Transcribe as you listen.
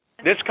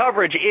This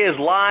coverage is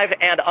live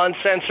and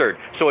uncensored,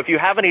 so if you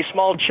have any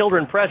small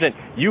children present,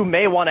 you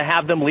may want to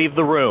have them leave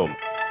the room.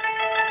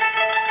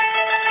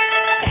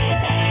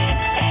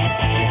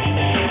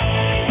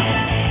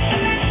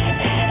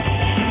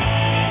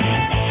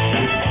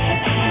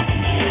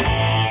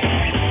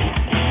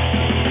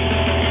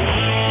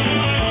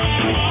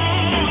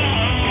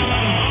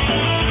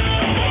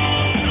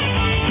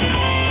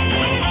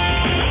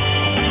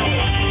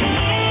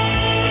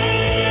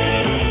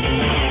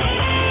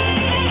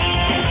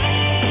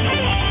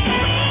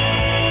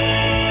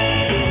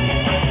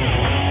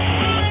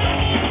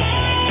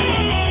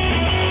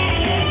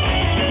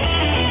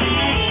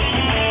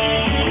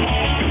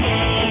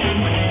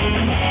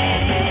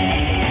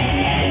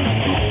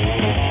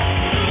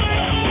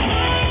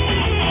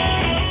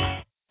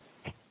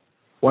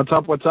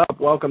 What's up?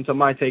 Welcome to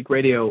My Take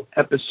Radio,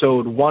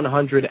 episode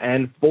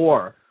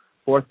 104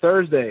 for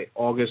Thursday,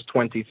 August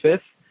 25th,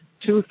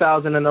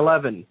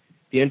 2011.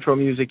 The intro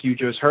music you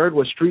just heard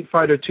was Street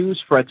Fighter II's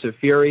Frets of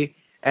Fury,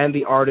 and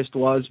the artist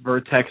was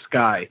Vertex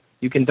Guy.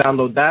 You can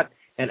download that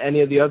and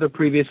any of the other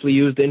previously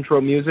used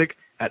intro music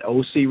at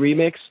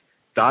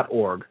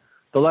ocremix.org.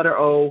 The letter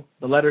O,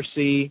 the letter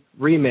C,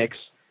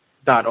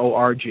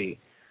 remix.org.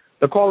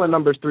 The call-in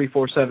number is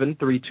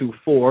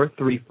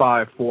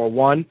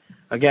 347-324-3541.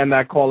 Again,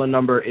 that call-in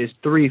number is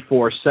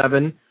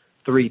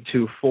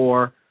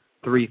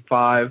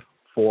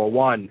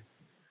 347-324-3541.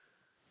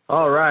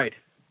 All right.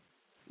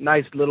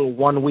 Nice little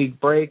 1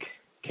 week break.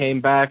 Came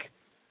back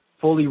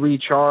fully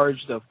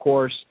recharged. Of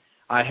course,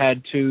 I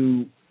had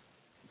to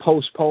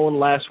postpone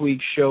last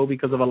week's show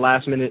because of a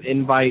last-minute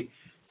invite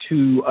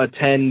to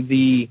attend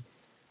the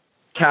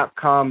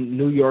Capcom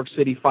New York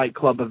City Fight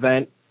Club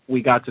event.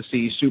 We got to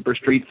see Super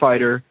Street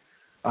Fighter.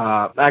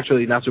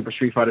 Actually, not Super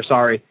Street Fighter,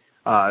 sorry.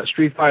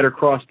 Street Fighter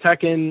Cross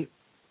Tekken,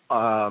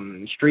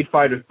 Street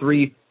Fighter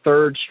 3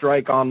 Third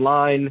Strike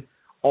Online,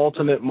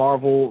 Ultimate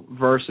Marvel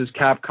vs.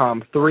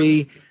 Capcom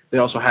 3. They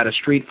also had a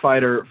Street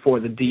Fighter for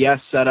the DS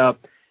setup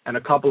and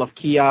a couple of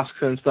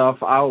kiosks and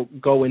stuff. I'll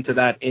go into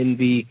that in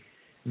the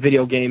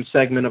video game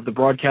segment of the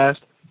broadcast.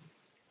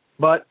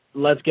 But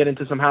let's get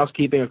into some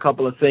housekeeping. A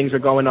couple of things are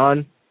going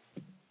on.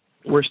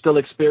 We're still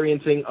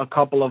experiencing a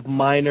couple of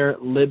minor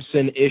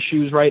Libsyn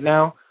issues right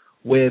now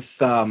with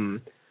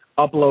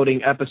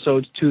uploading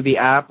episodes to the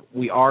app.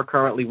 We are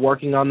currently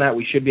working on that.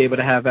 We should be able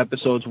to have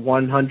episodes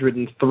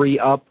 103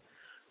 up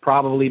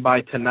probably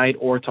by tonight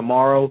or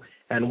tomorrow,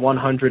 and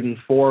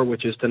 104,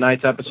 which is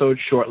tonight's episode,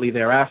 shortly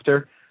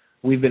thereafter.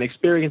 We've been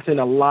experiencing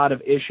a lot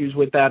of issues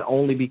with that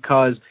only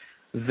because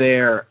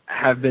there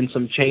have been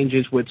some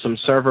changes with some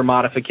server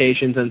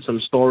modifications and some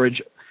storage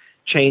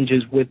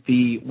changes with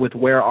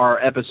where our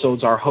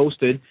episodes are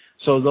hosted.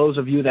 So those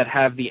of you that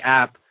have the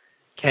app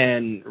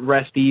can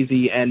rest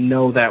easy and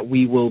know that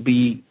we will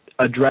be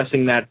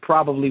addressing that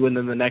probably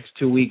within the next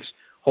 2 weeks.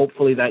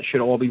 Hopefully that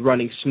should all be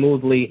running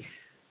smoothly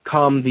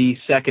come the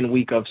second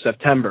week of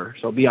September.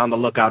 So be on the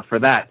lookout for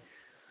that.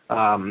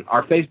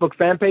 Our Facebook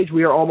fan page,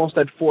 we are almost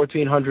at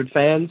 1,400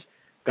 fans.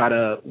 Got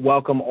to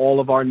welcome all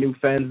of our new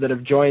fans that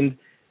have joined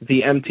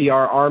the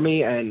MTR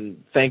Army, and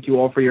thank you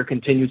all for your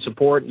continued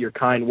support, your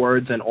kind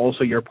words, and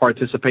also your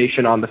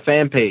participation on the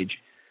fan page.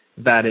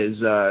 That is,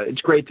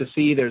 it's great to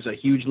see. There's a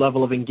huge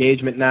level of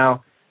engagement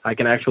now. I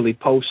can actually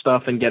post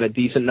stuff and get a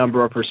decent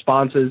number of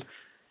responses.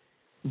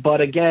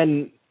 But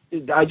again,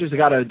 I just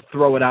got to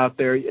throw it out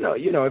there. You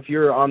know, if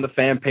you're on the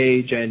fan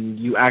page and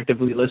you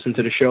actively listen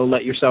to the show,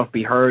 let yourself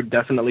be heard.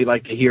 Definitely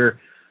like to hear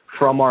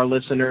from our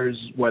listeners,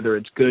 whether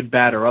it's good,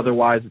 bad, or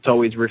otherwise. It's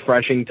always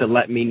refreshing to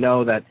let me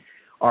know that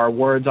our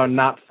words are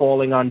not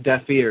falling on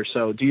deaf ears.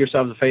 So do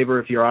yourselves a favor,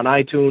 if you're on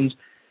iTunes,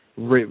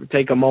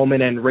 take a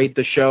moment and rate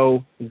the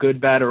show, good,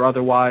 bad, or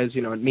otherwise.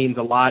 You know, it means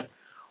a lot.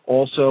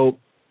 Also,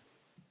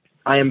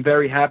 I am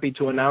very happy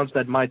to announce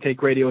that My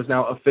Take Radio is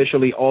now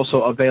officially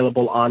also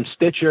available on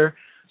Stitcher.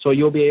 So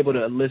you'll be able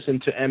to listen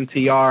to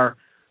MTR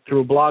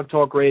through Blog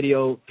Talk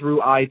Radio, through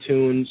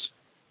iTunes,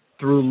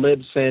 through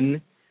Libsyn,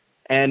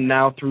 and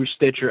now through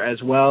Stitcher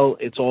as well.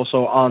 It's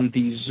also on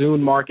the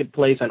Zune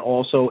Marketplace and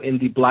also in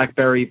the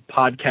BlackBerry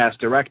Podcast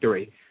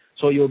Directory.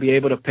 So you'll be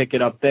able to pick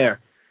it up there.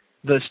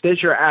 The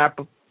Stitcher app,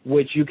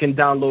 which you can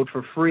download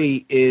for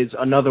free, is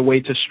another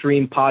way to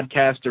stream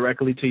podcasts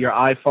directly to your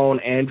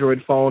iPhone,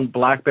 Android phone,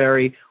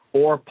 BlackBerry,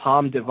 or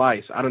Palm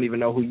device. I don't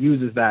even know who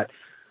uses that.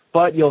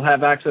 But you'll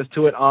have access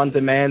to it on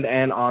demand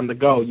and on the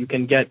go. You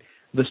can get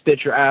the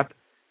Stitcher app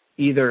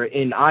either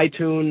in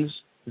iTunes,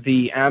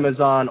 the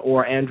Amazon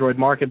or Android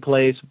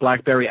Marketplace,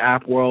 BlackBerry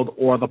App World,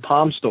 or the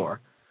Palm Store.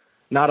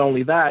 Not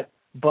only that,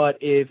 but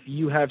if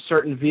you have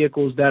certain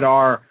vehicles that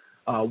are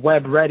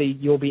web ready,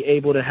 you'll be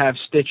able to have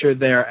Stitcher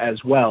there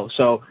as well.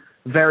 So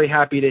very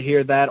happy to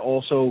hear that.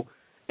 Also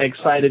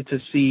excited to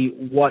see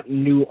what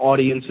new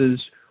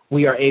audiences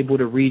we are able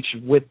to reach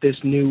with this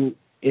new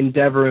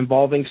endeavor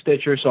involving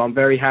Stitcher. So I'm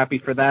very happy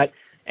for that.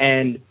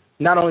 And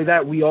not only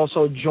that, we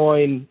also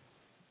join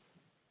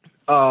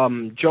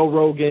Joe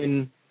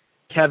Rogan,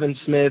 Kevin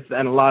Smith,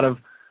 and a lot of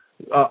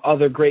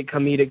other great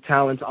comedic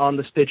talents on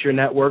the Stitcher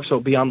network. So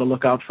be on the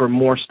lookout for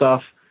more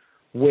stuff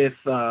with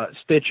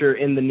Stitcher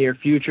in the near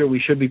future.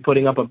 We should be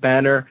putting up a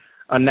banner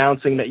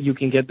announcing that you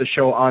can get the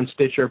show on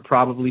Stitcher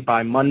probably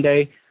by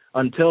Monday.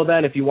 Until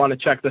then, if you want to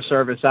check the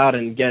service out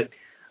and get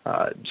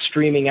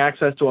streaming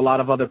access to a lot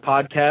of other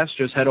podcasts,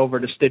 just head over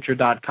to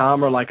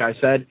Stitcher.com, or like I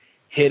said,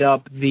 hit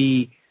up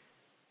the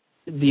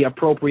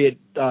appropriate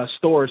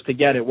stores to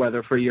get it,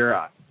 whether for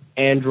your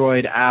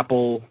Android,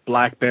 Apple,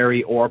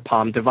 BlackBerry, or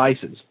Palm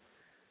devices.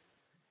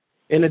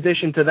 In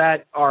addition to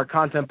that, our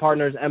content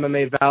partners,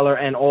 MMA Valor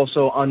and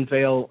also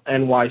Unveil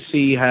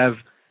NYC, have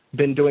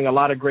been doing a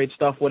lot of great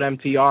stuff with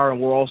MTR,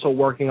 and we're also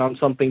working on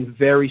something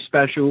very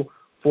special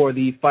for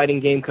the fighting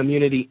game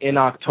community in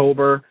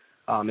October.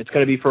 It's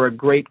going to be for a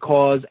great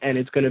cause, and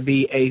it's going to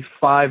be a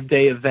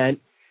 5-day event.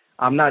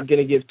 I'm not going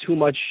to give too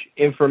much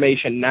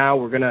information now.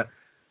 We're going to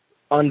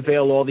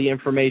unveil all the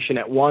information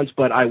at once,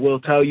 but I will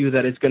tell you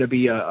that it's going to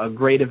be a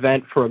great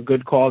event for a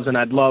good cause, and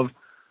I'd love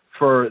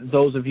for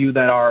those of you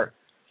that are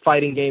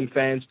fighting game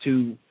fans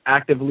to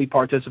actively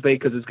participate,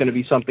 because it's going to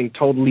be something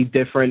totally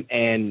different,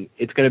 and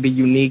it's going to be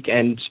unique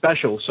and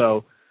special,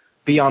 so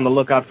be on the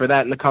lookout for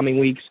that in the coming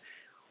weeks.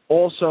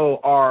 Also,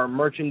 our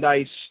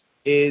merchandise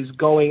is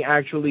going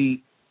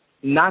actually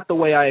not the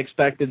way I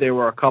expected. There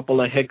were a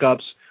couple of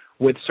hiccups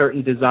with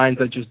certain designs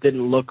that just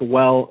didn't look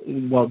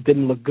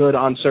didn't look good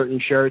on certain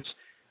shirts.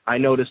 I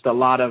noticed a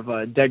lot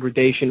of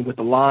degradation with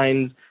the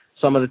lines.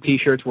 Some of the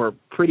T-shirts were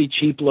pretty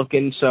cheap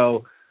looking,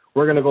 so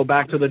we're going to go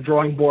back to the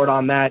drawing board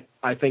on that.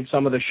 I think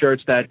some of the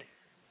shirts that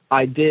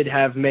I did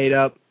have made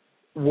up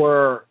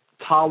were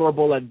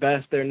tolerable at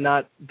best. They're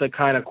not the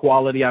kind of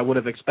quality I would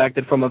have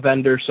expected from a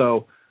vendor,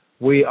 so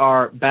we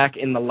are back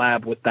in the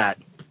lab with that.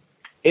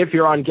 If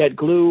you're on Get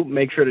Glue,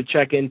 make sure to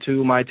check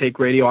into My Take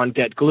Radio on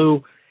Get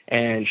Glue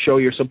and show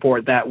your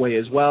support that way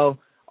as well.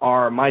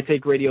 Our My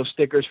Take Radio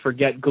stickers for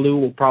Get Glue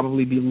will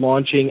probably be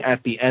launching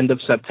at the end of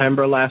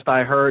September, last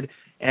I heard,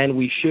 and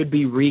we should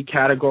be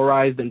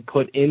recategorized and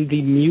put in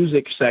the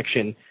music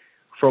section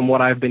from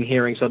what I've been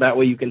hearing, so that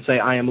way you can say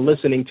I am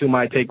listening to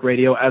My Take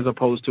Radio as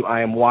opposed to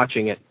I am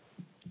watching it.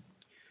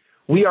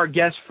 We are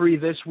guest-free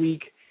this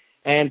week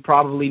and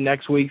probably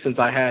next week, since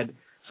I had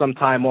some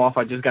time off.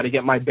 I just got to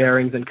get my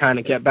bearings and kind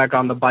of get back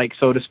on the bike,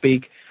 so to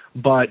speak.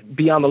 But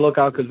be on the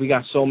lookout, because we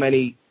got so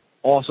many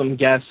awesome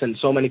guests and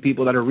so many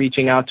people that are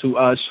reaching out to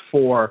us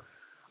for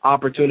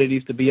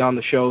opportunities to be on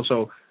the show.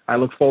 So I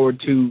look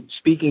forward to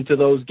speaking to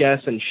those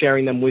guests and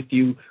sharing them with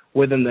you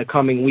within the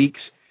coming weeks.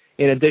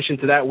 In addition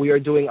to that, we are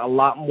doing a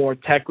lot more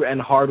tech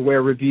and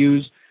hardware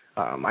reviews.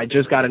 I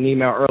just got an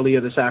email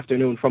earlier this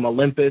afternoon from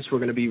Olympus. We're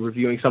going to be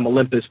reviewing some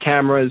Olympus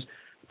cameras,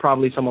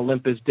 probably some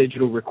Olympus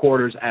digital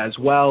recorders as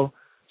well.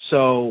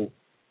 So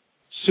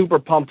super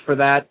pumped for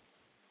that.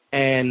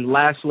 And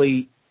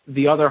lastly,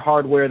 the other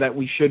hardware that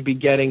we should be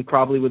getting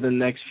probably within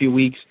the next few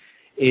weeks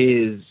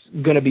is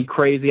going to be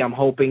crazy. I'm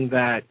hoping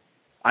that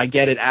I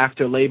get it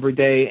after Labor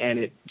Day, and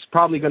it's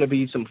probably going to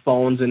be some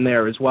phones in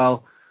there as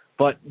well.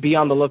 But be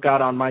on the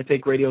lookout on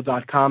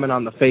mytakeradio.com and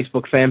on the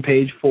Facebook fan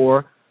page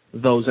for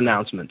those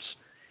announcements.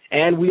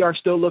 And we are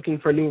still looking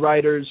for new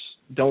writers.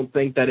 Don't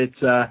think that it's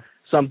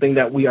something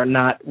that we are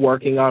not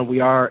working on.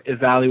 We are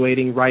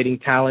evaluating writing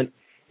talent.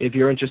 If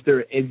you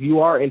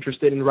are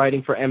interested in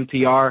writing for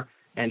MTR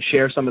and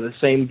share some of the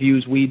same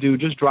views we do,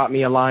 just drop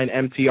me a line,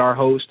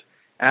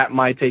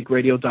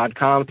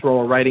 mtrhost@mytakeradio.com. Throw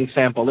a writing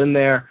sample in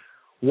there,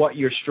 what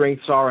your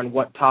strengths are and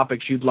what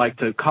topics you'd like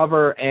to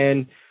cover,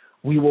 and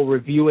we will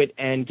review it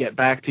and get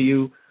back to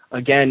you.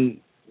 Again,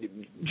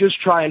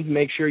 just try and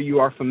make sure you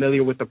are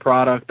familiar with the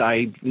product.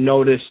 I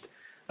noticed,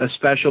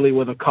 especially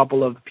with a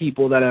couple of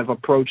people that have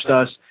approached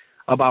us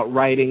about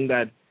writing,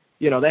 that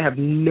they have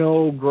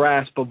no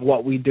grasp of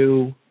what we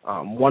do.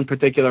 One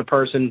particular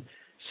person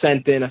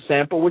sent in a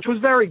sample, which was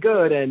very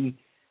good, and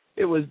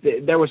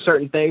there were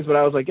certain things, but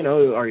I was like,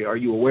 are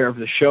you aware of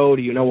the show?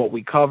 Do you know what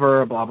we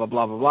cover? Blah, blah,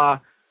 blah, blah, blah.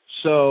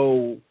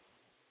 So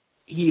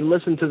he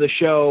listened to the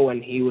show,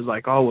 and he was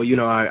like, oh, well,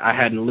 I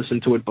hadn't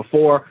listened to it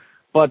before,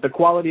 but the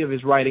quality of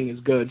his writing is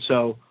good,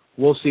 so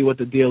we'll see what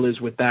the deal is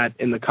with that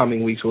in the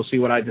coming weeks. We'll see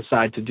what I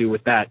decide to do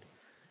with that.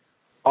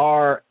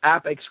 Our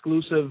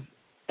app-exclusive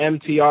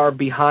MTR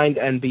Behind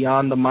and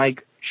Beyond the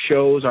Mic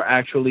shows are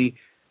actually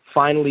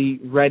finally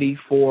ready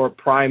for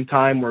prime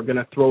time. We're going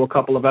to throw a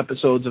couple of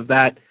episodes of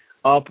that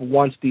up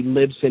once the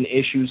Libsyn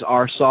issues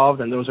are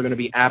solved, and those are going to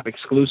be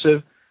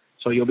app-exclusive.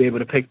 So you'll be able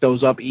to pick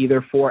those up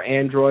either for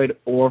Android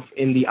or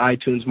in the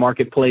iTunes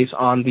Marketplace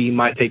on the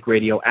My Take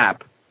Radio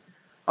app.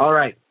 All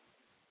right.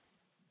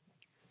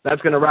 That's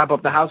going to wrap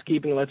up the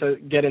housekeeping. Let's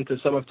get into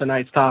some of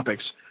tonight's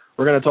topics.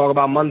 We're going to talk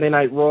about Monday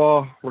Night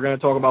Raw. We're going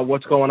to talk about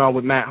what's going on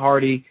with Matt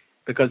Hardy,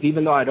 because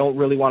even though I don't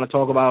really want to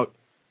talk about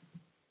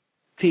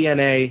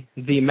TNA,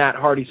 the Matt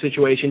Hardy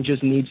situation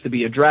just needs to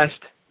be addressed.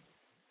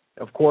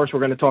 Of course, we're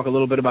going to talk a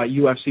little bit about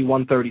UFC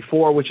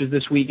 134, which is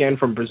this weekend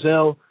from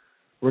Brazil.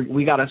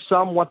 We got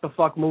some What the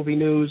Fuck movie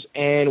news,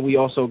 and we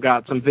also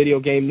got some video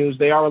game news.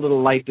 They are a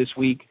little light this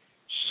week,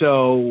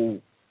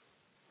 so,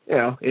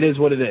 it is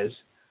what it is.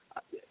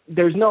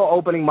 There's no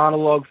opening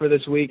monologue for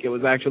this week. It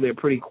was actually a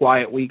pretty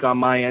quiet week on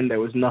my end. There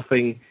was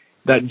nothing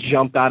that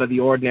jumped out of the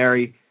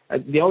ordinary.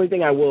 The only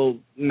thing I will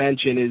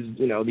mention is,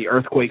 the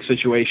earthquake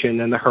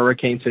situation and the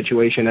hurricane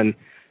situation and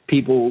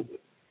people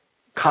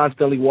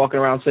constantly walking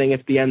around saying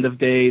it's the end of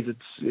days.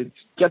 It's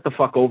get the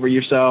fuck over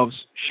yourselves.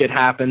 Shit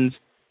happens,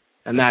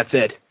 and that's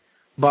it.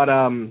 But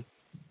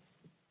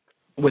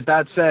with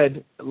that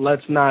said,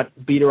 let's not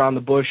beat around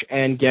the bush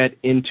and get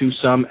into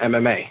some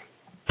MMA.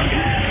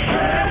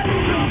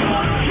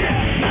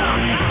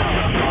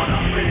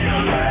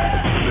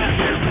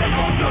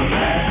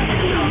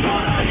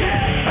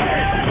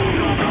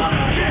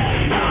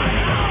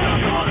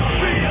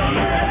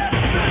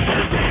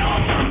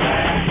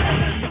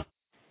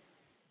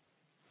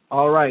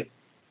 All right.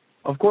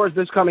 Of course,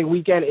 this coming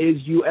weekend is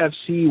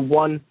UFC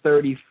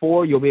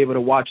 134. You'll be able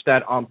to watch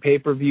that on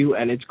pay-per-view,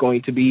 and it's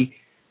going to be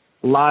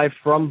live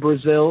from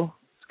Brazil.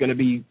 It's going to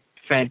be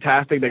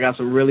fantastic. They got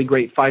some really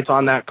great fights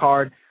on that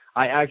card.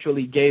 I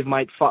actually gave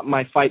my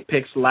fight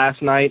picks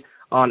last night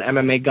on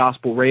MMA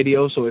Gospel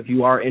Radio, so if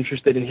you are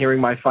interested in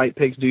hearing my fight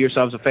picks, do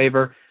yourselves a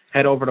favor.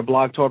 Head over to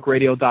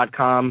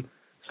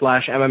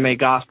blogtalkradio.com/MMA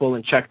Gospel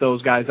and check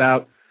those guys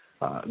out.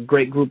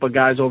 Great group of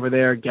guys over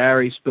there.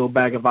 Gary, Spilled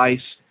Bag of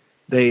Ice.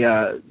 They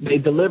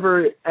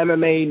deliver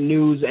MMA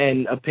news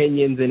and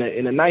opinions in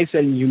a nice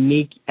and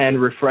unique and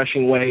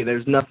refreshing way.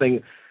 There's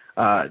nothing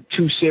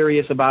too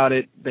serious about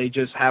it. They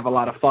just have a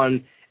lot of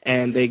fun,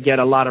 and they get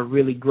a lot of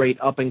really great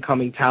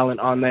up-and-coming talent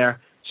on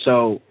there.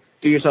 So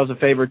do yourselves a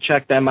favor,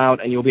 check them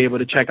out, and you'll be able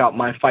to check out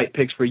my fight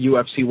picks for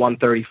UFC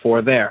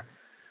 134 there.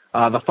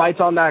 The fights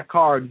on that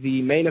card,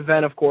 the main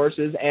event, of course,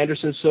 is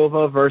Anderson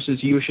Silva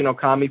versus Yushin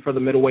Okami for the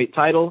middleweight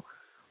title.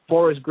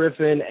 Forrest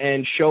Griffin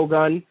and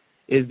Shogun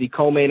is the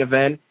co-main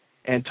event.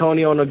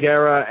 Antonio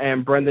Nogueira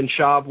and Brendan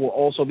Schaub will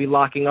also be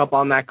locking up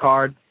on that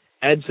card.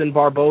 Edson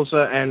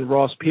Barbosa and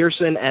Ross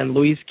Pearson, and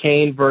Luis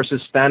Kane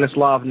versus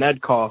Stanislav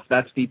Nedkov.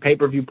 That's the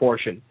pay-per-view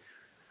portion.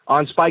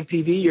 On Spike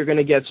TV, you're going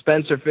to get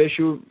Spencer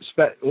Fisher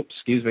versus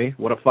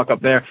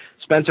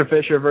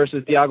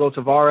Thiago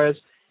Tavares,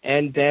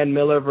 and Dan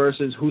Miller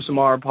versus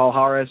Husamar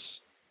Palhares.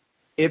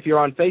 If you're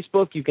on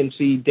Facebook, you can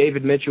see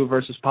David Mitchell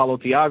versus Paulo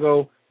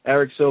Thiago,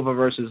 Eric Silva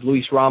versus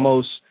Luis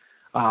Ramos,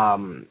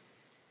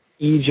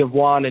 E.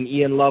 Javon and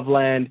Ian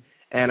Loveland,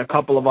 and a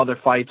couple of other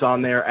fights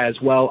on there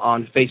as well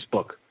on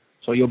Facebook.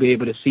 So you'll be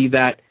able to see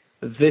that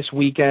this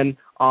weekend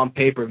on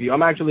pay-per-view.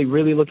 I'm actually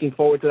really looking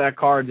forward to that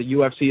card. The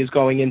UFC is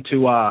going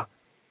into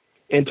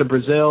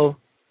Brazil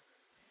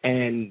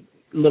and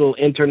little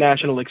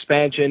international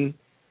expansion.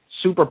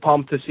 Super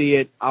pumped to see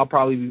it. I'll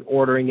probably be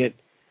ordering it.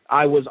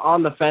 I was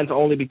on the fence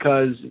only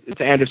because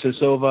it's Anderson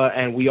Silva,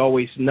 and we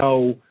always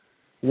know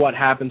what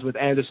happens with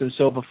Anderson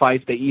Silva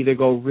fights. They either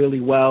go really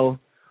well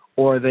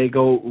or they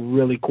go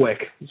really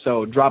quick.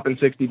 So dropping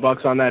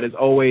 $60 on that is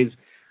always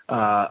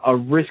a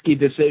risky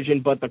decision,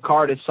 but the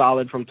card is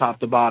solid from top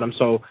to bottom,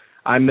 so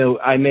I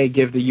may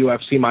give the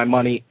UFC my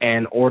money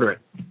and order it.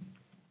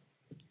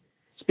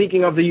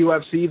 Speaking of the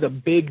UFC, the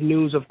big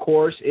news, of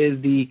course,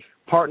 is the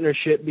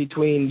partnership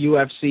between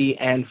UFC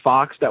and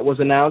Fox that was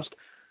announced.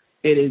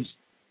 It is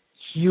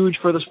huge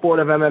for the sport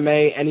of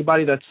MMA.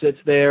 Anybody that sits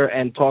there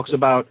and talks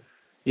about,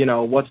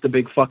 what's the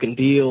big fucking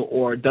deal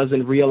or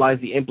doesn't realize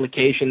the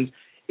implications,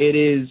 it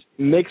is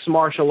mixed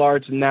martial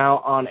arts now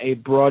on a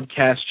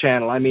broadcast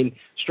channel. I mean,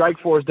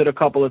 Strikeforce did a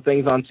couple of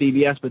things on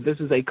CBS, but this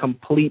is a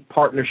complete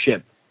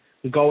partnership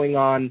going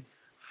on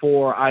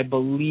for, I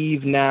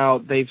believe now,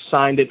 they've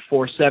signed it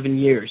for 7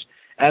 years.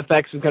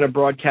 FX is going to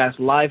broadcast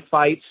live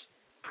fights,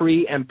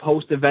 pre- and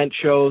post-event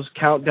shows,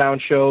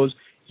 countdown shows,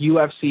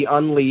 UFC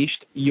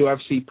Unleashed,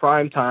 UFC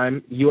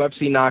Primetime,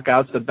 UFC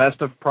Knockouts, the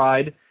Best of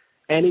Pride,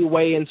 any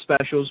weigh-in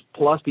specials,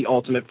 plus The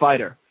Ultimate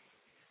Fighter.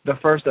 The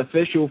first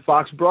official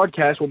Fox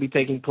broadcast will be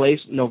taking place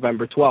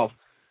November 12th.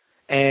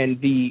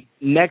 And the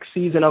next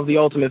season of The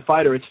Ultimate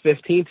Fighter, its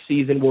 15th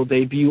season, will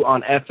debut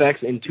on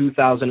FX in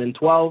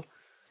 2012.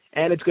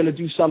 And it's going to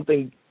do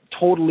something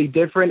totally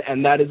different,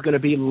 and that is going to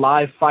be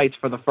live fights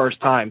for the first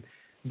time.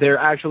 They're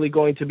actually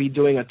going to be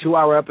doing a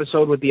 2-hour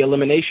episode with the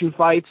elimination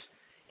fights,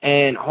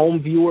 and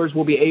home viewers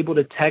will be able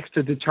to text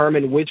to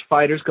determine which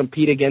fighters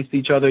compete against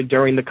each other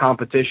during the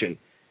competition.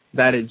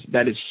 That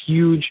is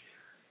huge,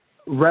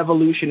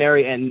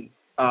 revolutionary, and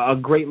a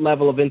great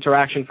level of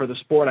interaction for the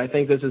sport. I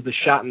think this is the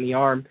shot in the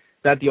arm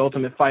that the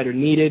Ultimate Fighter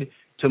needed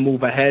to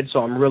move ahead, so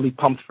I'm really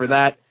pumped for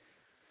that.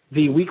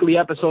 The weekly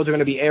episodes are going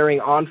to be airing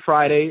on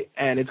Friday,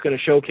 and it's going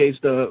to showcase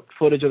the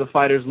footage of the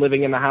fighters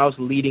living in the house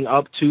leading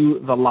up to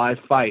the live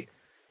fight.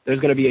 There's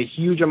going to be a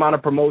huge amount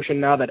of promotion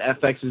now that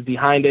FX is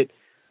behind it,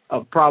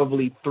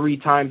 probably 3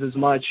 times as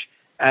much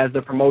as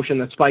the promotion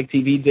that Spike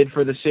TV did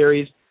for the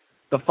series.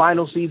 The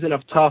final season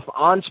of Tough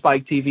on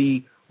Spike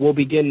TV will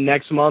begin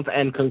next month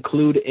and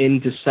conclude in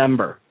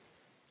December.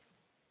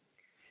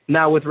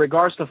 Now, with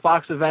regards to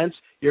Fox events,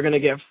 you're going to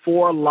get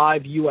 4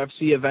 live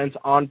UFC events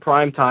on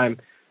primetime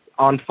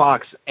on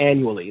Fox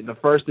annually. The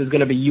first is going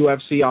to be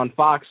UFC on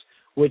Fox,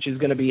 which is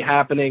going to be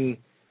happening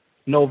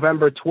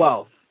November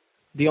 12th.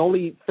 The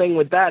only thing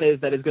with that is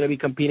that it's going to be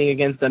competing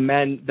against the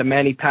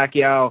Manny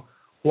Pacquiao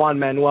Juan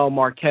Manuel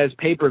Marquez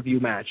pay-per-view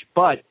match.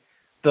 But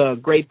the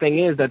great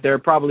thing is that they're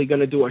probably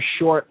going to do a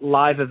short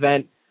live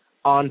event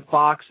on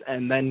Fox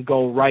and then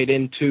go right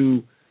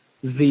into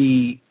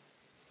the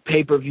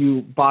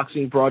pay-per-view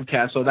boxing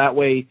broadcast. So that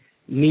way,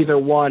 neither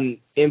one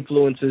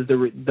influences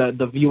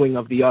the viewing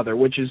of the other,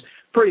 which is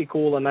pretty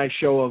cool. A nice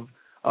show of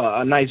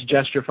a nice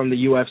gesture from the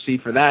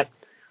UFC for that.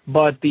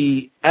 But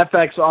the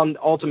FX on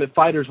Ultimate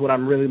Fighter is what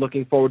I'm really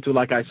looking forward to,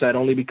 like I said,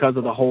 only because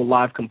of the whole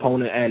live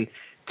component and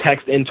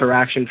text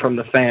interaction from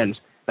the fans.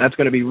 That's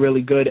going to be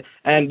really good.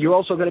 And you're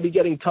also going to be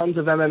getting tons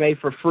of MMA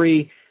for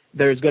free.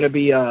 There's going to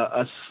be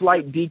a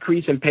slight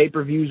decrease in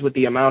pay-per-views with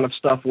the amount of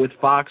stuff with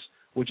Fox,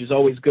 which is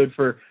always good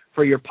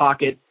for your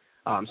pocket.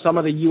 Some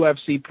of the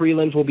UFC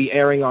prelims will be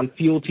airing on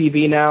Fuel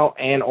TV now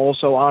and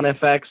also on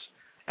FX,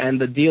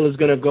 and the deal is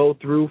going to go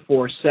through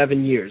for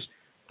 7 years.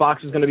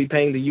 Fox is going to be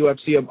paying the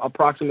UFC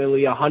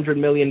approximately $100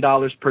 million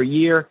per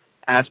year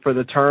as per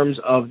the terms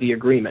of the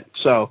agreement.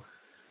 So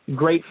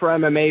great for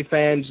MMA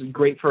fans,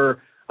 great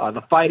for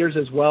the fighters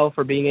as well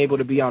for being able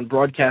to be on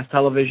broadcast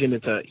television.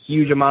 It's a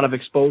huge amount of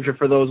exposure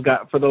for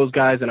those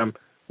guys, and I'm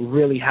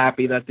really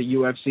happy that the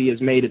UFC has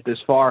made it this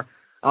far.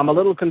 I'm a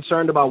little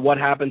concerned about what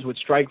happens with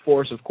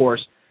Strikeforce, of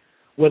course.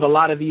 With a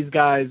lot of these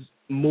guys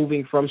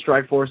moving from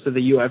Strikeforce to the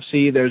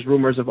UFC, there's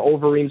rumors of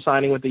Overeem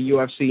signing with the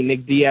UFC,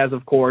 Nick Diaz,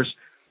 of course,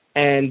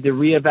 and the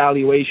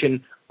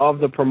reevaluation of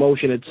the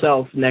promotion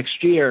itself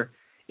next year.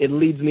 It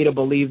leads me to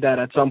believe that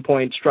at some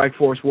point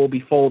Strikeforce will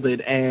be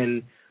folded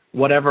and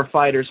whatever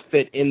fighters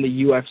fit in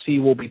the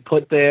UFC will be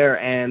put there,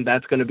 and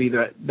that's going to be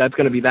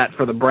that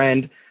for the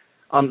brand.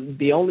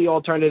 The only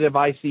alternative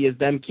I see is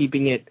them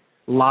keeping it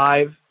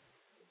live,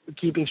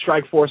 keeping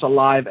Strikeforce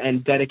alive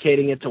and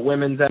dedicating it to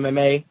women's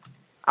MMA.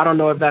 I don't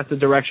know if that's the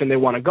direction they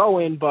want to go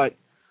in, but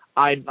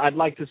I'd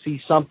like to see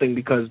something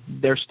because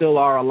there still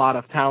are a lot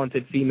of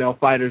talented female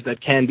fighters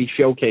that can be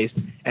showcased,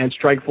 and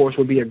Strikeforce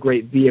would be a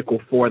great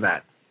vehicle for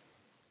that.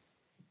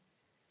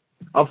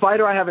 A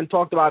fighter I haven't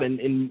talked about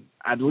in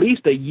at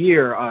least a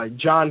year,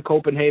 John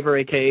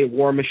Copenhaver, a.k.a.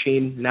 War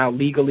Machine, now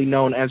legally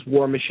known as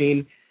War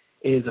Machine,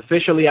 is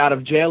officially out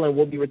of jail and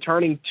will be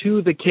returning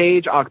to the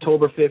cage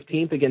October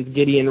 15th against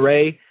Gideon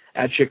Ray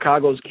at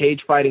Chicago's Cage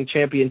Fighting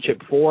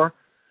Championship 4.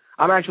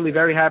 I'm actually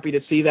very happy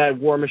to see that.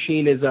 War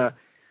Machine is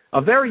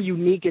a very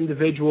unique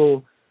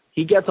individual.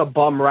 He gets a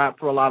bum rap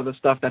for a lot of the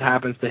stuff that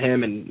happens to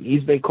him, and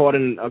he's been caught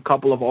in a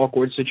couple of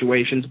awkward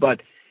situations, but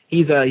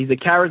he's a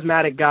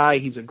charismatic guy.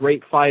 He's a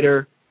great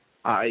fighter.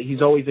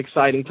 He's always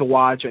exciting to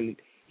watch, and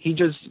he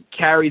just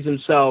carries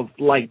himself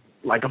like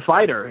a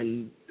fighter.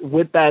 And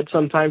with that,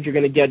 sometimes you're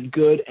going to get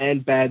good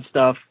and bad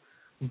stuff,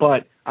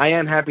 but I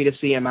am happy to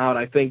see him out.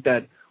 I think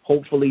that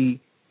hopefully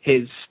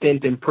his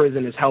stint in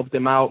prison has helped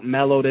him out,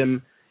 mellowed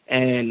him,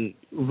 and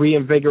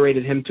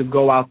reinvigorated him to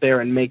go out there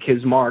and make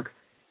his mark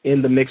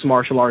in the mixed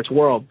martial arts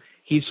world.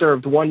 He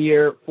served 1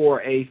 year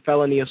for a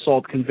felony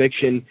assault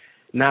conviction.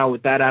 Now,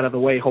 with that out of the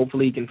way,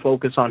 hopefully he can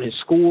focus on his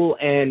school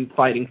and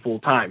fighting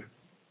full-time.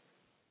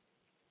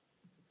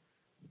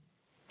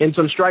 In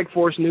some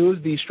Strikeforce news,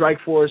 the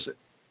Strikeforce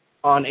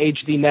on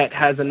HDNet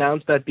has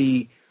announced that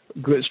the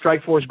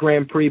Strikeforce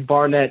Grand Prix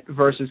Barnett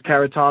versus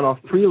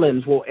Karatanov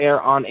prelims will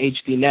air on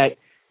HDNet.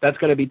 That's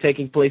going to be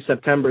taking place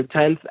September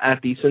 10th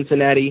at the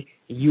Cincinnati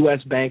U.S.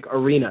 Bank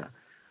Arena.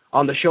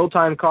 On the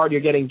Showtime card,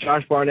 you're getting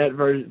Josh Barnett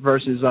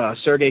versus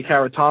Sergey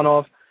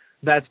Karatanov.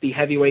 That's the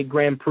heavyweight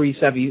Grand Prix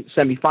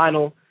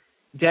semifinal.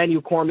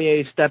 Daniel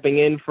Cormier stepping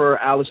in for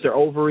Alistair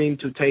Overeem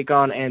to take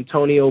on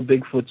Antonio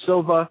Bigfoot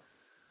Silva.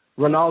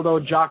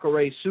 Ronaldo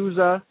Jacare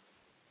Souza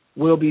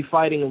will be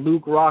fighting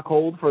Luke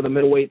Rockhold for the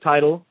middleweight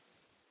title.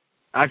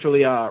 Actually,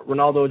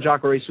 Ronaldo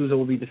Jacare Souza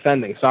will be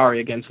defending,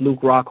 against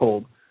Luke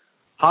Rockhold.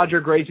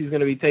 Roger Gracie is going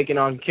to be taking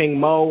on King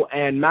Mo,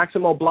 and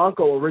Maximo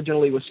Blanco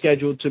originally was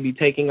scheduled to be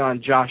taking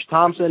on Josh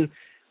Thompson,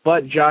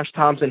 but Josh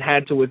Thompson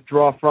had to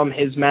withdraw from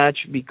his match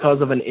because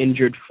of an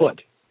injured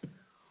foot.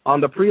 On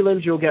the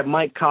prelims, you'll get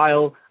Mike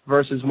Kyle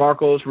versus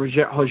Marcos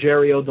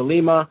Rogerio de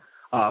Lima.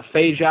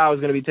 Fei Zhao is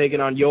going to be taking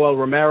on Yoel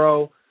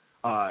Romero.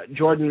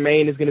 Jordan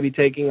Main is going to be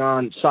taking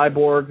on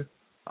Cyborg,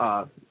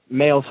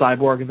 male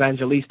Cyborg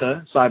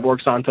Evangelista, Cyborg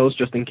Santos,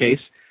 just in case.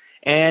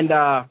 And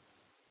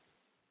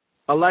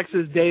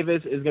Alexis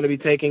Davis is going to be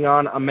taking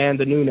on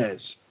Amanda Nunes.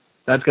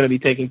 That's going to be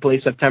taking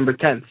place September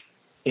 10th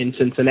in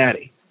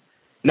Cincinnati.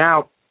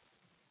 Now,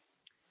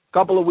 a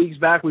couple of weeks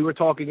back, we were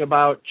talking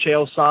about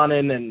Chael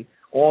Sonnen and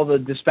all the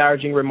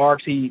disparaging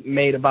remarks he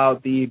made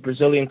about the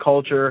Brazilian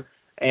culture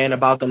and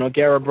about the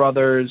Nogueira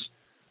brothers,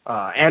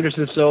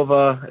 Anderson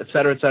Silva, et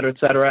cetera, et cetera, et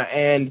cetera.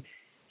 And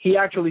he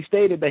actually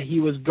stated that he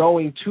was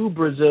going to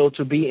Brazil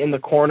to be in the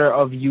corner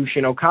of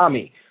Yushin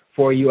Okami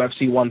for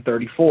UFC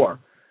 134.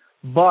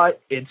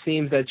 But it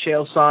seems that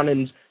Chael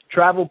Sonnen's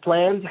travel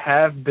plans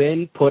have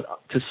been put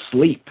to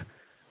sleep.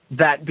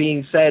 That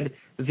being said,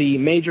 the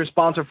major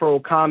sponsor for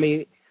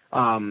Okami,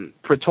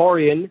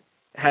 Praetorian,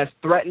 has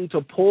threatened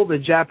to pull the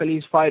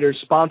Japanese fighter's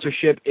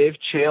sponsorship if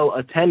Chael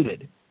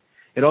attended.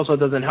 It also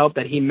doesn't help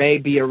that he may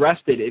be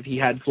arrested if he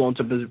had flown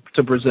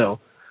to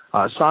Brazil.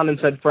 Sonnen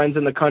said friends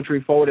in the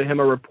country forwarded him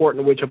a report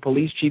in which a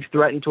police chief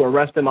threatened to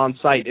arrest him on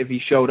site if he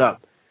showed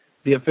up.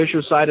 the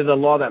official side of the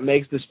law that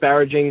makes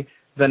disparaging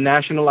the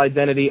national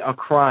identity a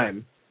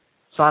crime.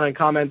 Sonnen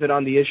commented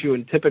on the issue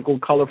in typical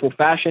colorful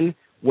fashion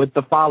with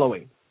the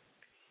following.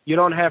 You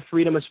don't have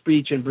freedom of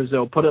speech in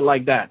Brazil, put it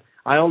like that.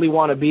 I only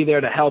want to be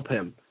there to help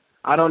him.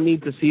 I don't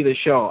need to see the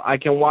show. I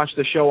can watch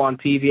the show on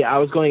TV. I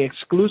was going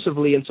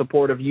exclusively in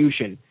support of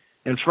Yushin.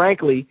 And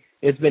frankly,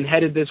 it's been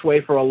headed this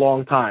way for a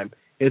long time.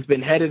 It's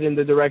been headed in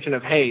the direction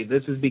of, hey,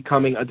 this is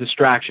becoming a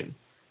distraction.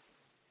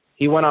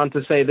 He went on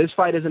to say, this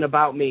fight isn't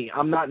about me.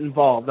 I'm not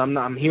involved.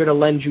 I'm here to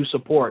lend you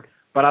support,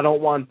 but I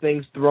don't want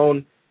things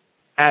thrown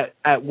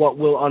at what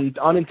will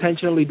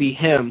unintentionally be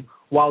him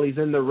while he's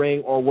in the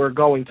ring or we're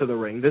going to the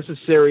ring. This is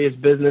serious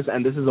business,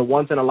 and this is a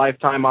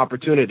once-in-a-lifetime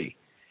opportunity.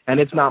 And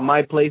it's not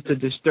my place to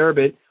disturb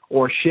it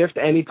or shift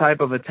any type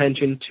of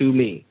attention to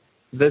me.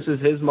 This is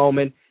his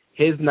moment,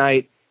 his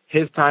night,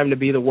 his time to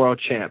be the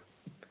world champ.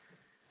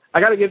 I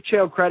got to give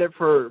Chael credit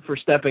for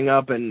stepping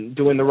up and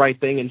doing the right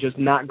thing and just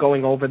not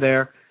going over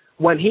there.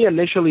 When he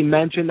initially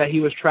mentioned that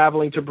he was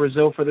traveling to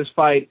Brazil for this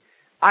fight,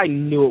 I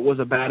knew it was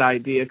a bad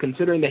idea,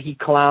 considering that he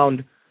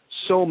clowned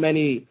so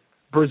many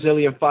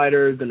Brazilian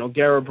fighters, the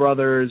Nogueira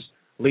brothers,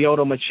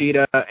 Lyoto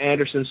Machida,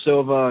 Anderson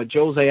Silva,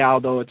 Jose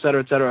Aldo, et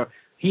cetera, et cetera.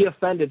 He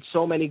offended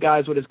so many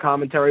guys with his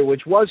commentary,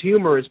 which was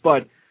humorous,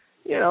 but,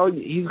 you know,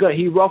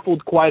 he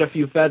ruffled quite a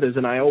few feathers,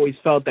 and I always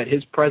felt that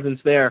his presence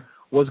there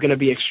was going to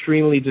be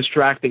extremely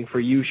distracting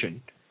for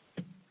Yushin.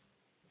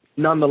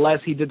 Nonetheless,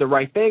 he did the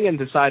right thing and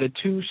decided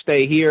to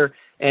stay here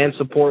and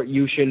support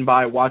Yushin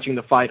by watching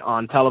the fight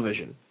on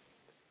television.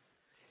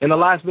 In the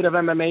last bit of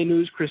MMA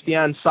news, Cris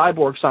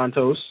Cyborg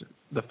Santos,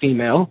 the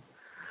female,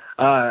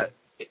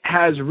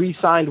 has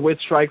re-signed with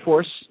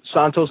Strikeforce.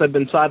 Santos had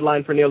been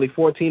sidelined for nearly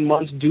 14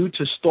 months due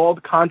to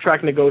stalled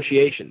contract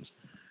negotiations.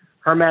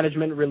 Her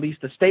management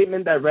released a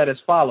statement that read as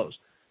follows.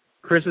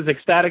 Cris is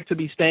ecstatic to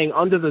be staying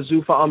under the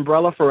Zuffa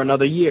umbrella for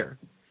another year.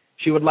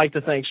 She would like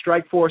to thank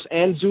Strikeforce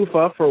and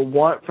Zuffa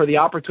for the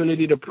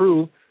opportunity to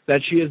prove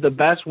that she is the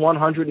best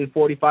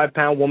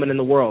 145-pound woman in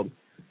the world.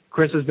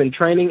 Cris has been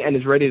training and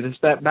is ready to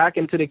step back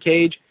into the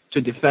cage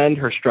to defend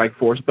her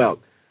Strikeforce belt.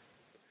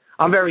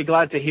 I'm very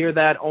glad to hear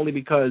that, only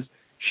because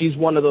she's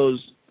one of those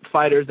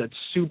fighters that's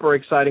super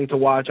exciting to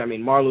watch. I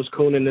mean, Marluz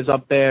Kunin is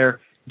up there,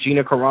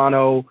 Gina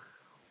Carano,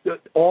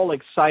 all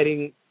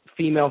exciting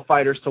female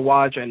fighters to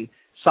watch, and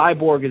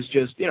Cyborg is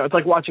just, you know, it's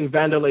like watching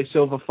Vanderlei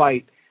Silva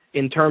fight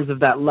in terms of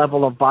that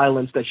level of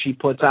violence that she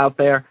puts out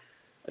there.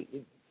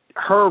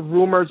 Her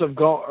rumors of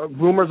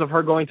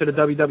her going to the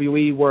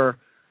WWE were,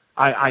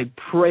 I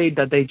prayed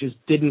that they just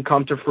didn't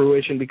come to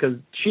fruition, because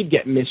she'd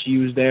get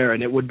misused there,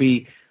 and it would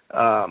be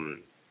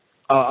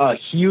a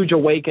huge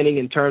awakening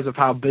in terms of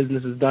how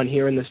business is done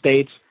here in the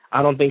States.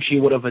 I don't think she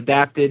would have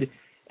adapted,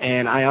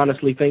 and I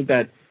honestly think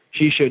that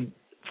she should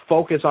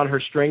focus on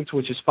her strengths,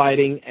 which is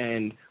fighting,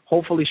 and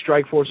hopefully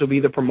Strikeforce will be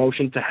the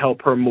promotion to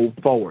help her move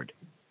forward.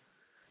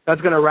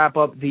 That's going to wrap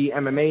up the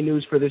MMA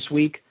news for this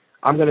week.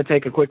 I'm going to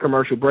take a quick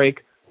commercial break.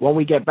 When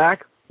we get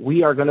back,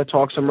 we are going to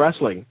talk some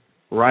wrestling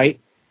right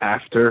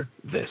after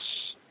this.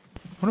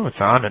 I wonder what's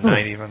on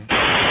tonight even.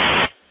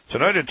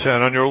 Tonight at 10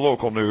 on your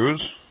local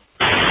news.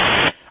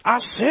 I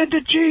said to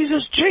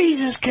Jesus,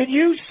 Jesus, can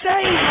you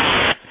save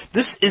me?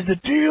 This is the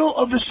deal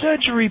of the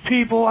century,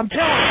 people. I'm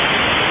telling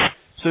you.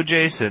 So,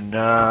 Jason,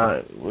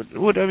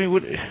 what are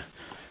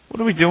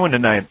we doing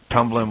tonight?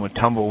 Tumbling with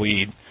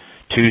Tumbleweed,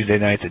 Tuesday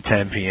nights at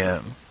 10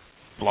 p.m.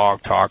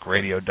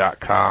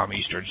 blogtalkradio.com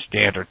Eastern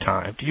Standard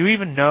Time. Do you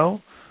even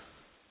know?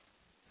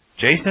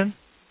 Jason?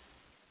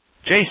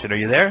 Jason, are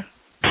you there?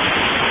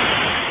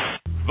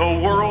 The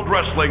World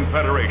Wrestling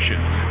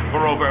Federation.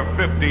 For over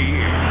 50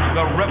 years,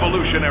 the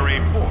revolutionary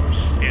force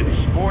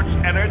in sports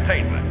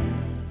entertainment.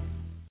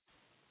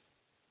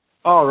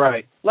 All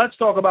right, let's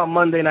talk about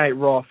Monday Night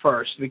Raw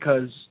first,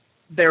 because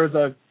there's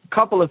a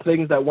couple of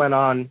things that went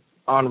on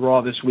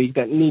Raw this week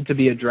that need to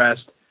be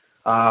addressed.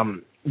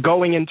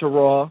 Going into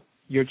Raw,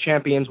 your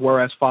champions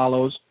were as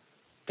follows.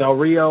 Del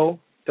Rio,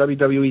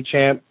 WWE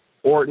champ.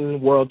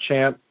 Orton, world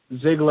champ.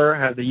 Ziggler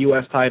has the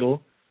U.S.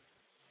 title.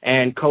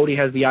 And Cody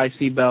has the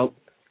IC belt.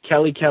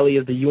 Kelly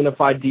is the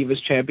Unified Divas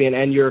champion.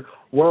 And your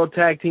World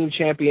Tag Team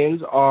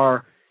champions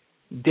are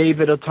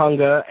David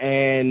Otunga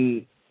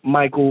and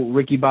Michael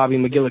Ricky Bobby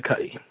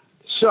McGillicuddy.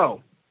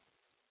 So,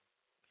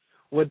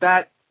 with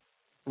that,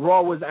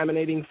 Raw was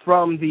emanating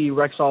from the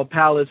Rexall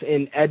Palace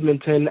in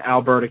Edmonton,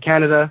 Alberta,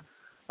 Canada.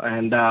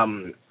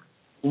 And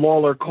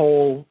Lawler,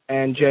 Cole,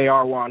 and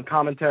JR were on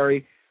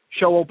commentary.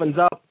 Show opens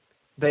up.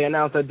 They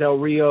announced that Del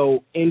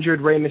Rio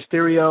injured Rey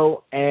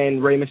Mysterio,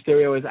 and Rey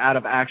Mysterio is out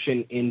of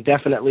action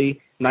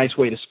indefinitely. Nice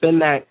way to spin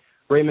that.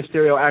 Rey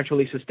Mysterio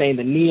actually sustained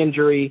a knee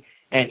injury,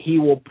 and he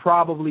will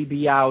probably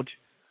be out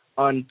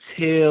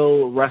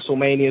until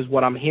WrestleMania is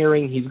what I'm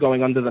hearing. He's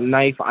going under the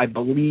knife, I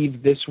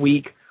believe, this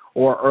week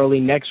or early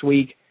next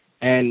week.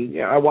 And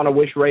I want to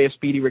wish Rey a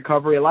speedy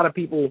recovery. A lot of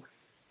people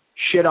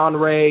shit on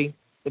Rey.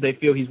 They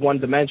feel he's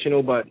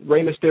one-dimensional, but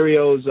Rey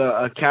Mysterio's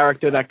a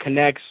character that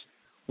connects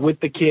with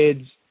the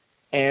kids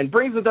and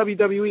brings the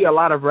WWE a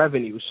lot of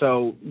revenue.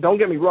 So don't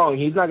get me wrong,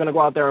 he's not going to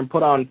go out there and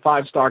put on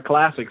 5-star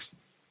classics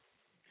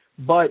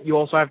but you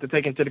also have to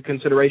take into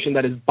consideration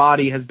that his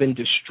body has been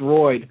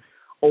destroyed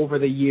over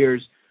the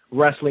years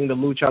wrestling the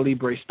lucha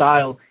libre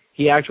style.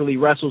 He actually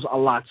wrestles a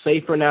lot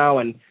safer now,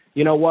 and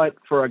you know what?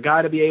 For a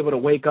guy to be able to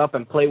wake up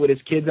and play with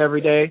his kids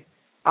every day,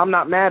 I'm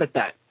not mad at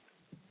that.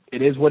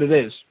 It is what it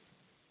is.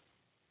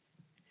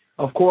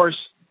 Of course,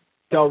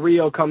 Del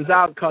Rio comes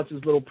out, cuts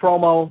his little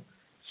promo.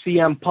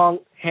 CM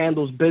Punk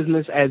handles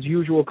business as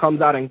usual,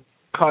 comes out and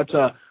cuts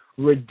a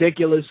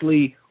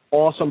ridiculously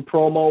awesome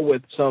promo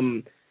with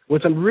some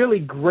really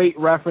great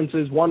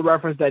references. One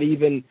reference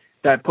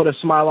that put a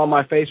smile on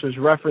my face was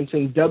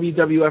referencing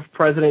WWF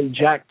President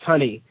Jack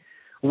Tunney,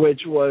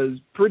 which was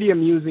pretty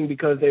amusing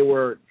because they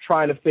were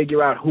trying to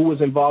figure out who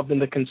was involved in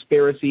the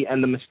conspiracy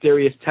and the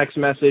mysterious text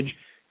message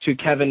to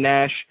Kevin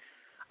Nash.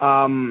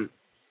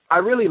 I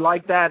really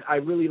liked that. I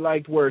really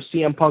liked where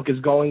CM Punk is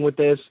going with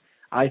this.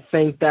 I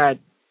think that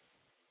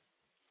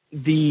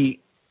the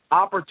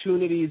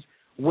opportunities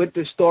with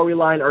this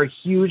storyline are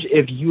huge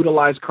if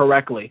utilized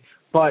correctly.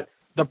 But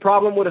the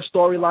problem with a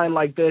storyline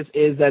like this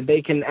is that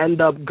they can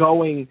end up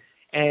going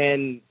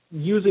and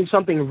using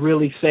something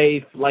really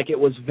safe, like it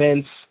was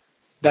Vince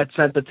that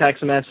sent the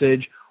text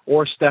message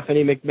or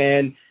Stephanie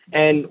McMahon.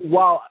 And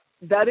while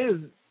that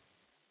is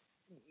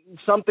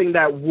something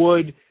that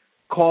would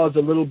cause a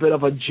little bit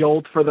of a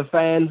jolt for the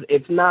fans,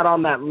 it's not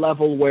on that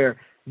level where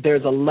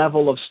there's a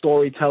level of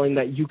storytelling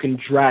that you can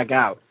drag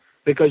out.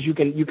 Because you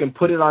can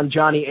put it on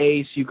Johnny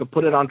Ace, you can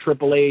put it on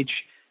Triple H,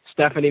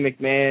 Stephanie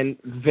McMahon,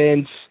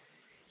 Vince.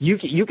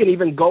 You can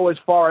even go as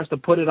far as to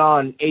put it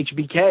on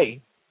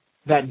HBK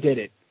that did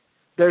it.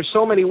 There's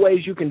so many ways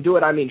you can do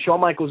it. I mean, Shawn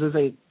Michaels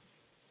isn't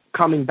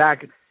coming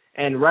back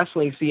and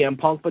wrestling CM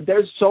Punk, but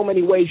there's so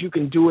many ways you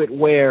can do it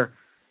where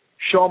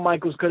Shawn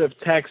Michaels could have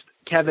texted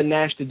Kevin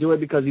Nash to do it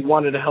because he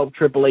wanted to help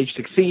Triple H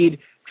succeed.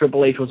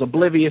 Triple H was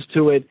oblivious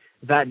to it.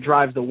 That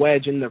drives the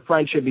wedge in the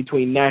friendship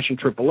between Nash and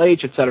Triple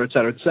H, et cetera, et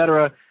cetera, et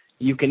cetera.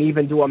 You can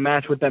even do a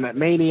match with them at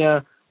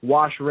Mania,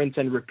 wash, rinse,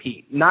 and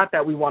repeat. Not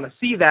that we want to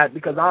see that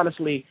because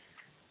honestly,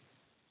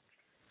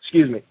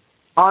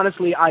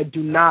 I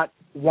do not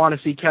want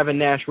to see Kevin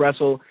Nash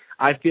wrestle.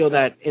 I feel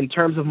that in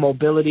terms of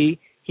mobility,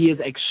 he is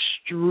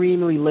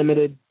extremely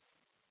limited.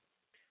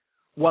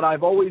 What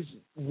I've always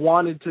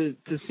wanted to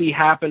see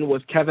happen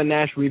was Kevin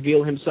Nash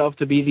reveal himself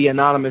to be the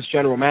anonymous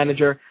general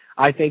manager.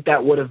 I think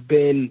that would have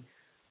been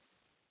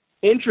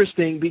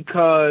interesting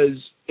because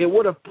it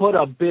would have put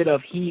a bit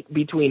of heat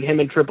between him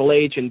and Triple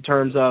H in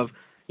terms of,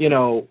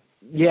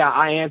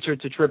 I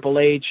answered to Triple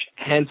H,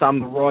 hence I'm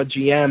the Raw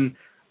GM,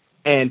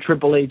 and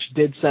Triple H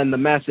did send the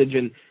message,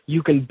 and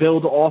you can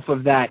build off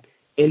of that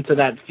into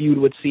that feud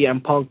with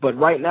CM Punk. But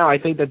right now I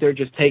think that they're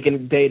just taking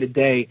it day to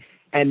day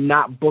and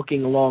not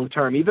booking long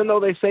term. Even though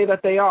they say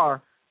that they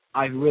are,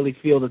 I really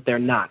feel that they're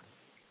not.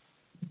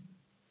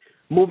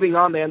 Moving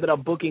on, they ended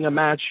up booking a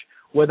match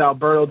with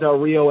Alberto Del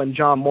Rio and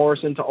John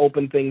Morrison to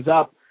open things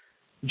up.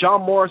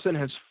 John Morrison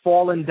has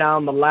fallen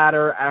down the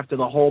ladder after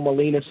the whole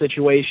Molina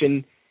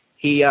situation.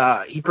 He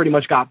pretty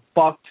much got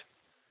fucked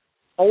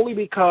only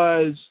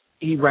because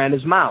he ran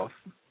his mouth.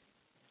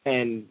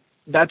 And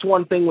that's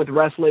one thing with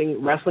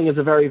wrestling. Wrestling is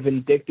a very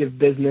vindictive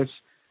business.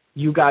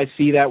 You guys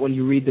see that when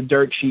you read the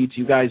dirt sheets.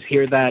 You guys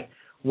hear that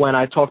when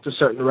I talk to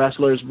certain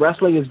wrestlers.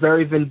 Wrestling is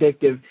very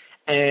vindictive,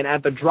 and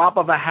at the drop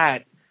of a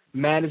hat,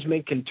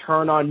 management can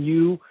turn on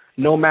you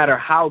no matter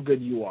how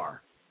good you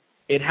are.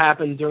 It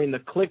happened during the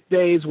Click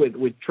days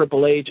with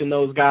Triple H and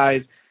those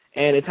guys,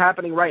 and it's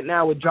happening right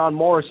now with John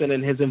Morrison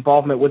and his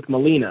involvement with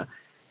Melina.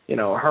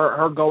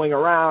 Her going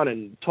around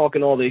and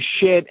talking all this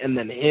shit and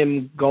then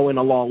him going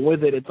along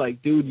with it. It's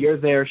like, dude,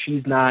 you're there.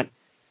 She's not.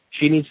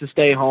 She needs to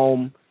stay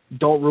home.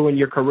 Don't ruin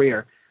your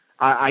career.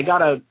 I got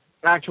to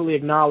actually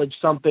acknowledge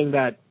something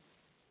that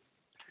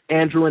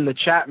Andrew in the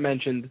chat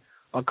mentioned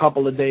a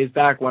couple of days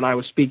back when I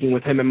was speaking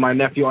with him and my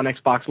nephew on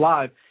Xbox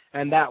Live,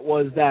 and that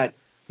was that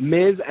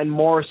Miz and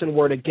Morrison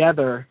were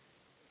together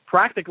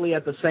practically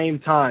at the same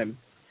time,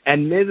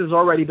 and Miz has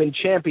already been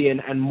champion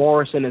and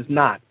Morrison is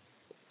not.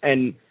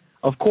 And,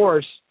 of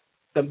course,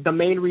 the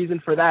main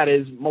reason for that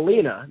is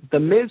Melina. The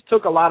Miz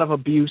took a lot of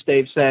abuse,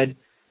 they've said,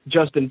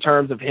 just in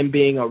terms of him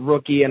being a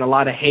rookie and a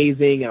lot of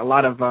hazing and a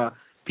lot of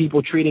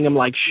people treating him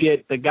like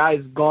shit. The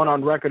guy's gone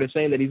on record as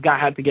saying that he's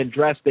had to get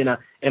dressed in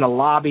a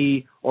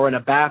lobby or in a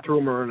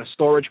bathroom or in a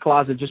storage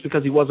closet just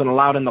because he wasn't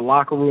allowed in the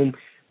locker room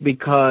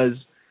because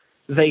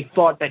they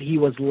thought that he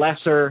was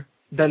lesser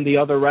than the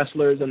other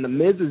wrestlers. And the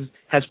Miz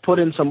has put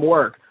in some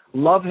work.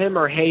 Love him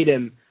or hate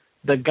him,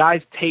 the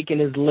guy's taken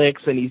his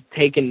licks and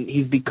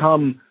he's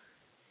become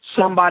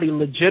somebody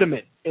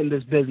legitimate in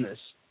this business.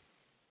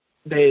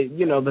 The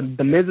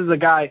Miz is a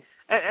guy,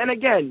 and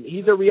again,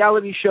 he's a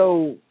reality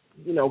show,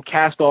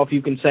 cast off,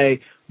 you can say,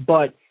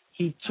 but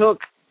he took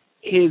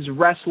his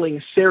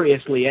wrestling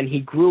seriously and he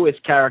grew his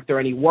character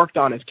and he worked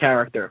on his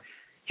character.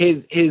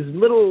 His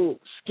little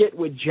skit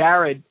with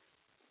Jared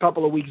a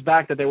couple of weeks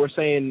back that they were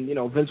saying,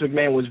 Vince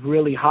McMahon was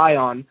really high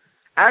on.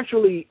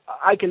 Actually,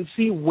 I can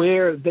see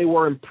where they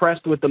were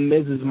impressed with the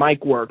Miz's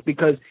mic work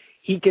because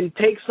he can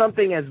take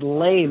something as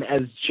lame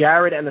as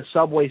Jared and a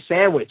Subway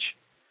sandwich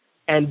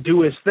and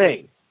do his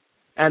thing.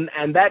 And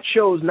that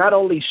shows not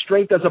only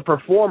strength as a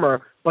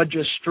performer, but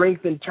just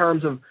strength in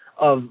terms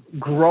of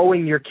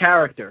growing your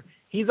character.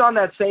 He's on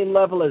that same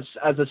level as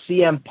a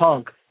CM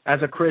Punk, as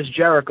a Chris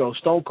Jericho,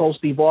 Stone Cold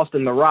Steve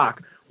Austin, The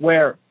Rock,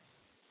 where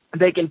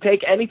they can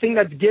take anything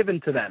that's given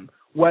to them,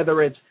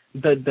 whether it's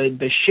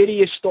the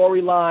shittiest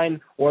storyline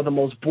or the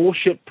most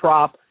bullshit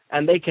prop,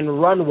 and they can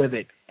run with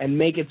it and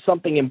make it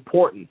something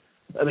important.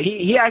 I mean,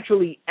 he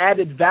actually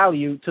added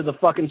value to the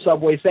fucking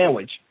Subway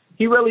sandwich.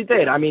 He really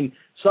did. I mean,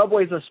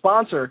 Subway's a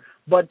sponsor,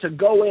 but to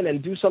go in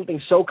and do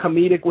something so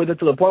comedic with it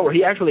to the point where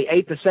he actually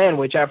ate the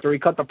sandwich after he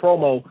cut the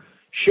promo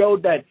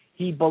showed that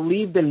he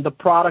believed in the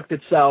product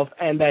itself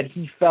and that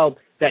he felt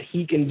that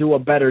he can do a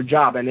better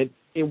job. And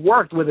it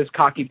worked with his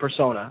cocky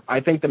persona.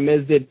 I think The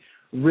Miz did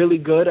really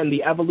good, and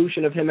the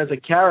evolution of him as a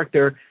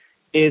character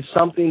is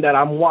something that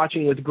I'm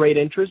watching with great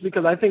interest,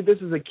 because I think this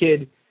is a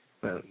kid,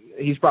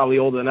 he's probably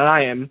older than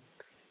I am,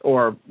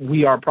 or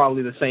we are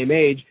probably the same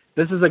age.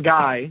 This is a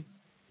guy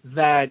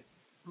that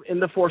in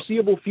the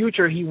foreseeable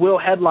future, he will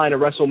headline a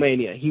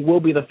WrestleMania. He will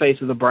be the face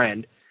of the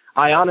brand.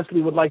 I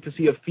honestly would like to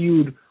see a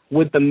feud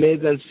with The Miz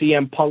and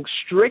CM Punk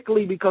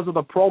strictly because of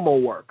the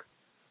promo work,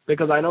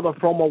 because I know the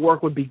promo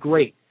work would be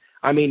great.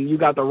 I mean, you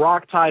got The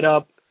Rock tied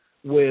up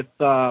with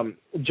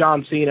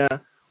John Cena.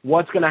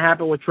 What's going to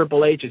happen with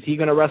Triple H? Is he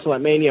going to wrestle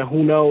at Mania?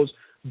 Who knows?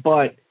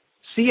 But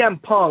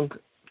CM Punk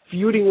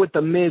feuding with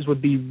The Miz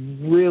would be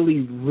really,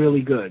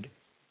 really good.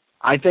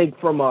 I think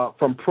from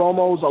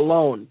promos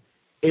alone,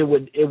 it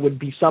would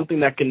be something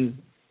that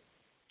can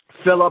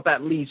fill up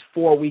at least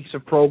 4 weeks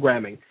of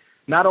programming.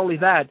 Not only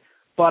that,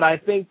 but I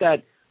think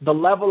that the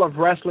level of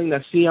wrestling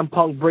that CM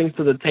Punk brings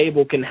to the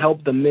table can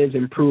help The Miz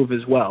improve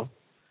as well.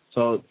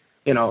 So,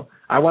 you know,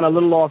 I went a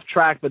little off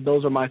track, but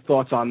those are my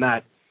thoughts on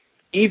that.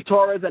 Eve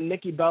Torres and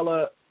Nikki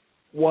Bella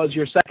was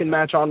your second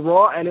match on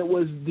Raw, and it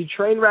was the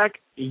train wreck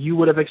you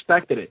would have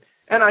expected it.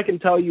 And I can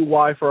tell you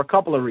why for a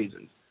couple of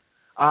reasons.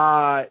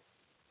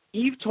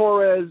 Eve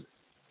Torres,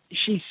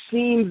 she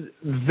seems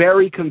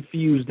very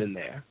confused in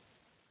there.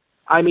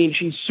 I mean,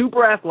 she's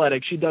super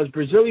athletic. She does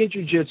Brazilian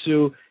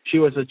Jiu-Jitsu. She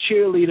was a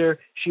cheerleader.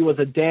 She was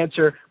a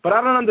dancer. But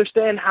I don't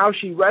understand how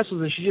she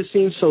wrestles, and she just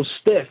seems so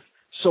stiff,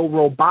 so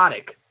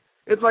robotic.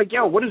 It's like,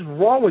 yo, what is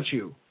wrong with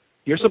you?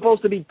 You're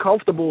supposed to be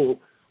comfortable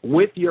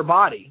with your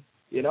body.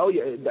 You know,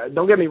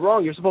 don't get me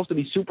wrong. You're supposed to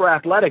be super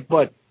athletic,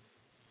 but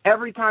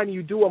every time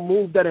you do a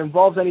move that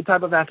involves any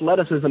type of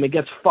athleticism, it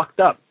gets fucked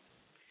up.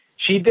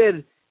 She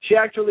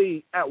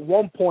actually, at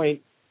one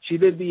point, she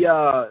did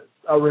a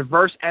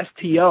reverse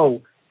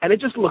STO, and it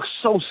just looks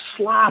so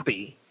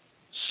sloppy.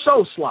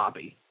 So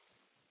sloppy.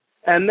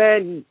 And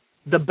then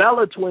the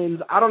Bella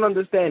twins, I don't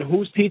understand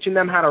who's teaching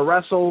them how to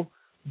wrestle,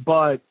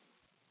 but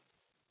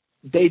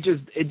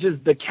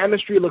the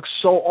chemistry looks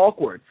so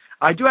awkward.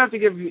 I do have to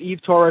give Eve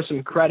Torres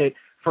some credit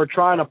for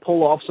trying to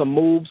pull off some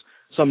moves,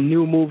 some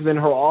new moves in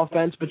her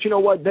offense, but you know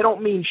what? They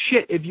don't mean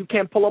shit if you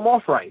can't pull them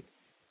off right.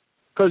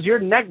 Because your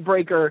neck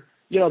breaker,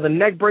 you know, the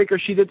neck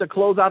breaker she did to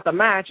close out the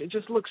match, it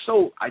just looks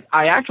so.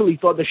 I actually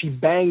thought that she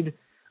banged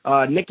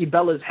Nikki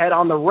Bella's head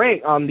on the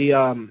ring, on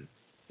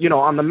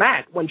the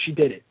mat when she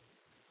did it.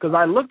 Because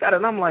I looked at it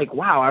and I'm like,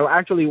 wow.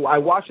 I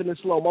watched it in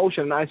slow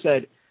motion and I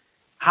said,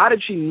 how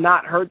did she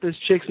not hurt this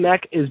chick's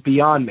neck is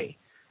beyond me.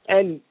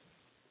 And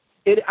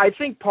I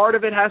think part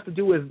of it has to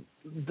do with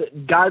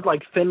guys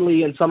like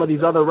Finley and some of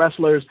these other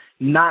wrestlers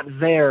not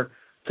there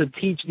to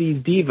teach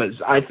these divas.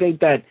 I think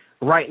that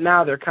right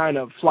now they're kind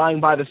of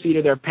flying by the seat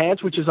of their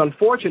pants, which is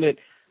unfortunate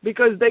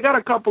because they got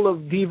a couple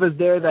of divas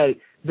there that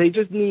they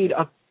just need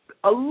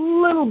a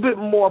little bit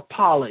more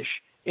polish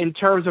in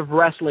terms of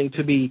wrestling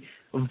to be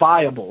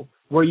viable,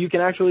 where you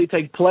can actually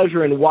take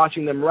pleasure in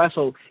watching them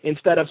wrestle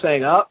instead of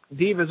saying, oh,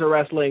 divas are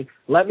wrestling,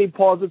 let me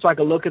pause it so I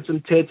can look at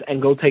some tits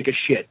and go take a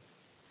shit.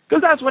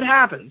 Because that's what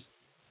happens.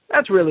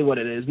 That's really what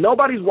it is.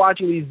 Nobody's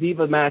watching these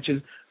diva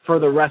matches for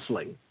the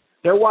wrestling.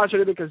 They're watching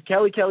it because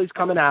Kelly's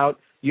coming out.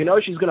 You know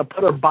she's going to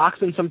put her box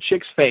in some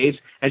chick's face,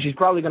 and she's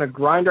probably going to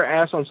grind her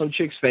ass on some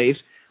chick's face,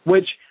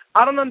 which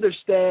I don't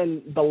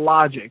understand the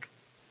logic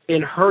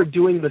in her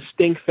doing the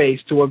stink face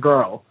to a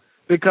girl.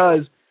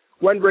 Because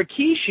when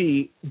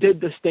Rikishi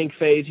did the stink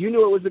face, you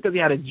knew it was because he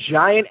had a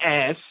giant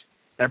ass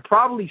that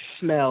probably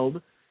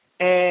smelled,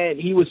 and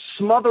he was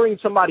smothering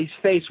somebody's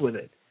face with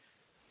it.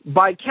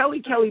 By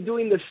Kelly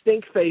doing the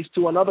stink face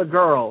to another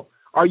girl,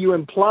 are you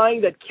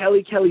implying that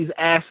Kelly's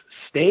ass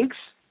stinks?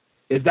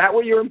 Is that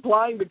what you're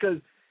implying? Because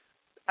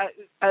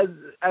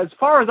as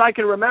far as I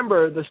can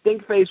remember, the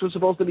stink face was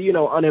supposed to be, you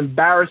know, an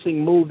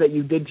embarrassing move that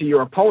you did to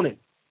your opponent.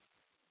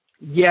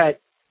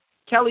 Yet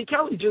Kelly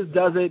just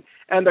does it,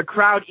 and the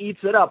crowd eats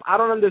it up. I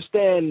don't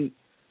understand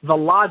the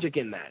logic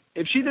in that.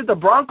 If she did the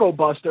Bronco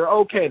Buster,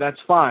 okay, that's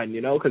fine,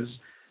 you know, because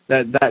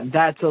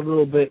that's a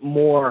little bit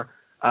more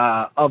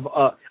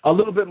a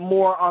little bit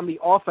more on the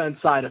offense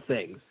side of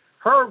things.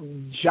 Her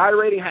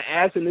gyrating her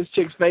ass in this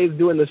chick's face,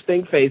 doing the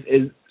stink face,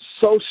 is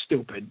so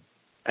stupid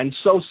and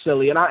so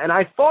silly. And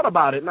I thought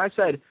about it, and I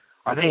said,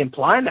 are they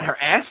implying that her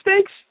ass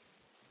stinks?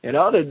 You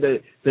know,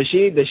 does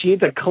she need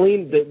to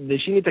clean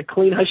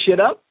her shit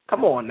up?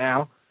 Come on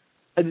now.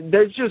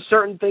 There's just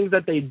certain things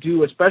that they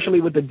do,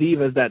 especially with the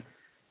Divas, that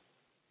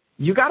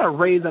you got to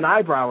raise an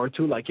eyebrow or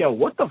two, like, yo,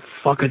 what the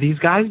fuck are these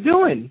guys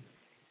doing?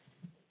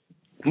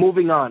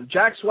 Moving on.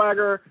 Jack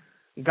Swagger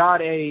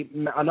got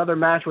another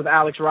match with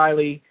Alex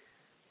Riley.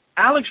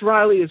 Alex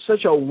Riley is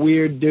such a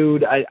weird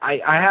dude. I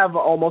have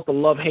almost a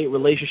love-hate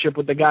relationship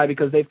with the guy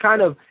because they've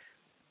kind of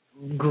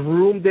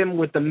groomed him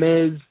with The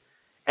Miz,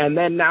 and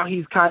then now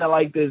he's kind of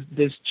like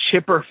this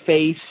chipper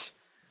face,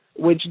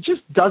 which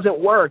just doesn't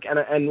work.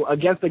 And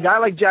against a guy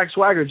like Jack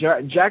Swagger,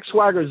 Jack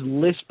Swagger's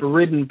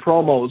lisp-ridden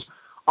promos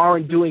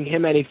aren't doing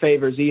him any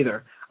favors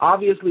either.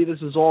 Obviously,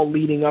 this is all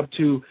leading up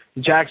to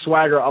Jack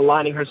Swagger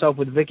aligning herself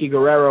with Vicky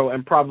Guerrero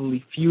and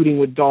probably feuding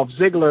with Dolph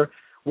Ziggler,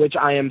 which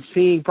I am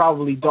seeing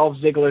probably Dolph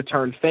Ziggler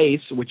turn face,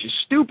 which is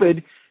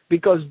stupid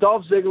because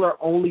Dolph Ziggler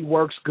only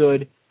works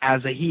good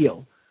as a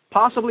heel.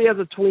 Possibly as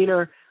a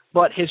tweener,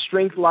 but his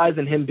strength lies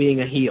in him being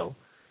a heel.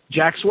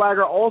 Jack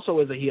Swagger also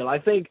is a heel. I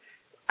think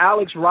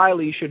Alex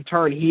Riley should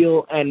turn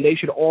heel, and they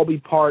should all be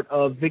part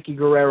of Vicky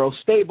Guerrero's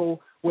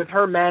stable with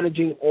her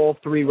managing all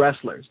three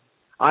wrestlers.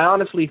 I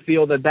honestly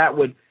feel that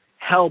would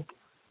help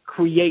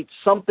create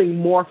something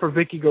more for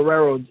Vicky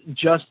Guerrero,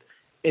 just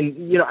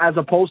in, as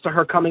opposed to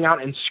her coming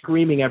out and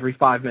screaming every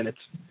 5 minutes.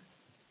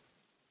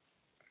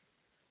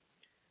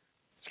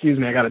 Excuse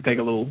me, I got to take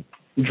a little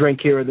drink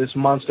here of this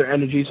Monster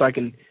Energy so I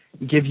can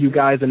give you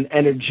guys an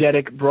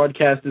energetic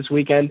broadcast this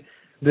week.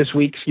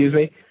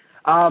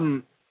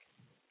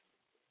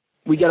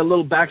 We get a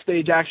little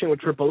backstage action with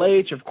Triple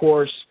H, of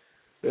course,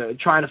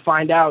 trying to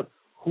find out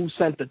who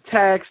sent the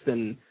text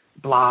and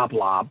blah,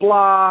 blah,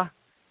 blah,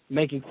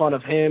 making fun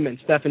of him and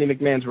Stephanie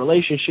McMahon's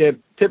relationship.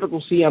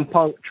 Typical CM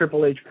Punk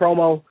Triple H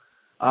promo.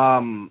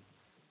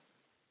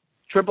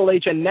 Triple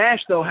H and Nash,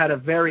 though, had a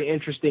very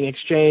interesting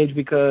exchange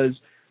because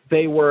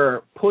they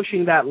were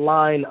pushing that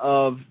line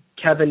of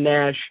Kevin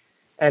Nash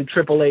and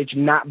Triple H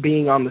not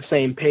being on the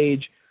same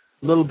page.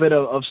 A little bit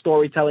of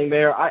storytelling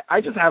there.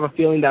 I just have a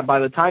feeling that by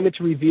the time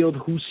it's revealed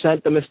who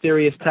sent the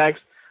mysterious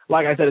text,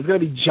 like I said, it's going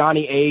to be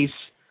Johnny Ace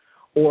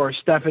or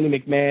Stephanie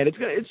McMahon.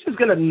 It's just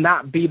going to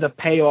not be the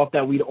payoff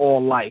that we'd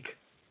all like.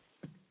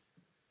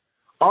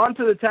 On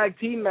to the tag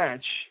team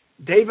match.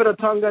 David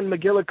Otunga and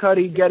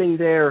McGillicuddy getting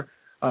their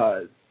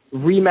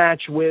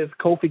rematch with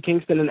Kofi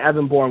Kingston and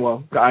Evan Bourne.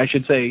 Well, I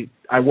should say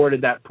I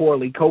worded that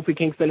poorly. Kofi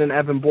Kingston and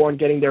Evan Bourne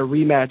getting their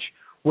rematch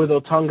with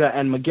Otunga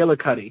and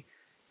McGillicuddy.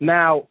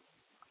 Now,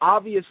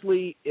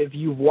 obviously, if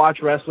you've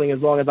watched wrestling as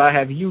long as I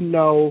have, you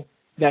know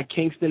that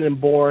Kingston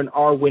and Bourne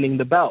are winning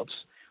the belts.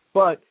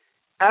 But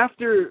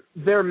after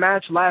their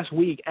match last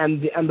week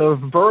and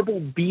the verbal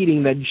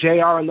beating that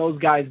JR and those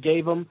guys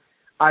gave them,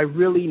 I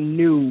really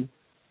knew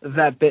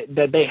that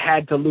they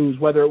had to lose,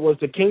 whether it was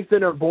to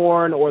Kingston or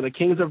Bourne or the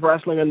Kings of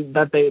Wrestling and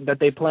that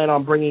they plan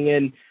on bringing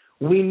in.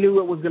 We knew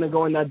it was going to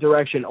go in that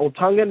direction.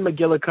 Otunga and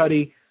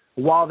McGillicuddy,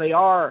 while they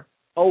are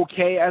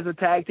okay as a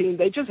tag team,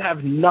 they just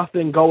have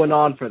nothing going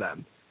on for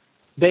them.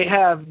 They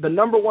have the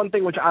number one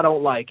thing, which I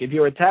don't like. If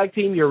you're a tag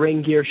team, your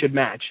ring gear should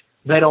match.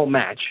 They don't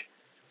match.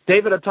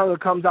 David Otunga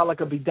comes out like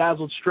a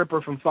bedazzled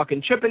stripper from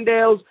fucking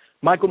Chippendales.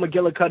 Michael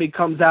McGillicuddy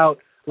comes out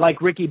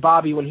like Ricky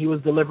Bobby when he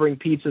was delivering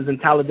pizzas in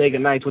Talladega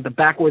Nights with a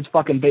backwards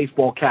fucking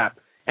baseball cap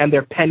and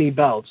their penny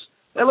belts.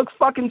 They look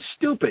fucking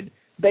stupid.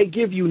 They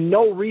give you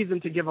no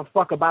reason to give a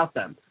fuck about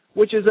them,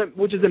 which is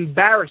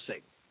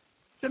embarrassing.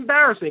 It's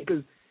embarrassing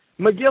because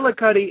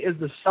McGillicuddy is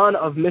the son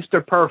of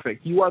Mr.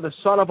 Perfect. You are the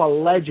son of a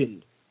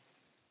legend.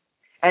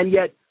 And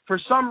yet, for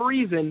some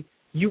reason,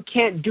 you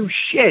can't do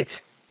shit.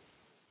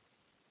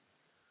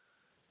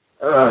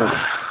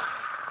 I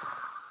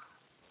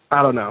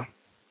don't know.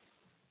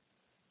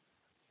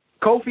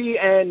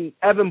 Kofi and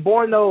Evan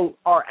Bourne, though,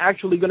 are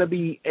actually going to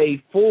be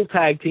a full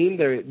tag team.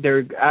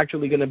 They're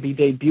actually going to be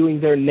debuting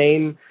their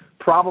name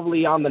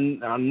probably on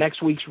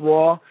next week's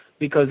Raw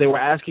because they were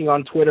asking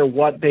on Twitter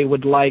what they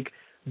would like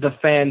the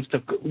fans to,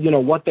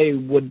 what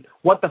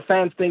the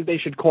fans think they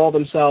should call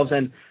themselves.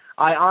 And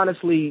I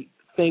honestly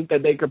think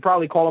that they could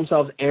probably call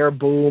themselves Air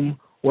Boom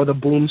or the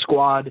Boom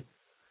Squad.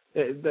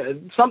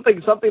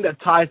 Something that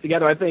ties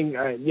together. I think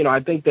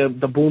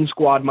the Boom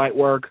Squad might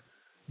work,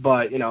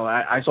 but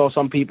I saw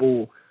some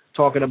people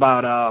talking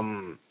about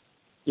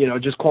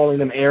just calling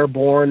them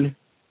Airborne,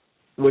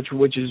 which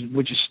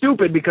is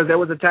stupid because there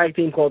was a tag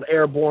team called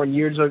Airborne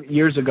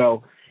years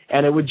ago,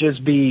 and it would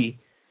just be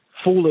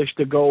foolish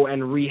to go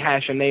and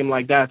rehash a name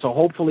like that. So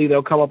hopefully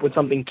they'll come up with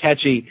something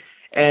catchy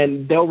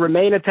and they'll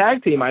remain a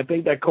tag team. I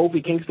think that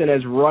Kofi Kingston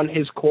has run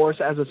his course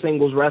as a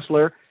singles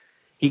wrestler.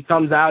 He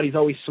comes out, he's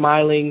always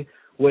smiling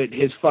with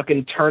his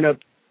fucking turnip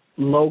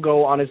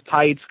logo on his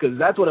tights, because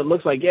that's what it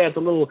looks like. Yeah, it's a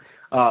little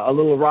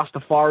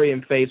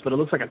Rastafarian face, but it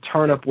looks like a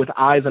turnip with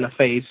eyes and a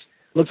face.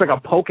 It looks like a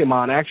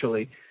Pokemon,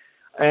 actually.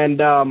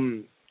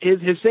 And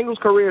his singles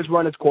career has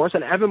run its course,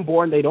 and Evan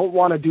Bourne, they don't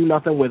want to do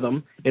nothing with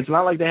him. It's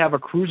not like they have a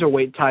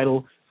cruiserweight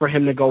title for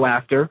him to go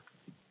after.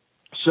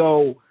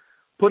 So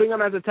putting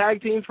them as a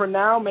tag team for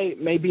now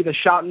may be the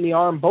shot in the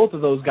arm both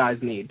of those guys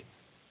need.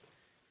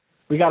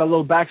 we got a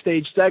little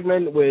backstage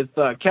segment with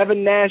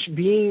Kevin Nash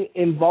being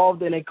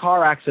involved in a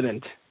car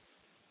accident,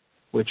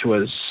 which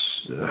was,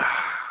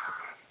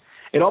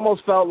 it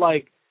almost felt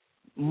like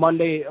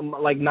Monday,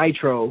 like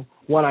Nitro,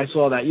 when I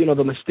saw that,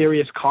 the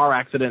mysterious car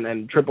accident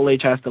and Triple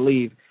H has to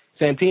leave.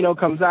 Santino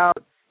comes out,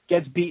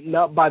 gets beaten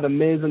up by The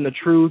Miz and The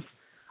Truth.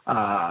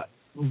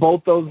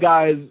 Both those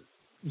guys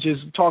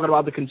just talking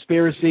about the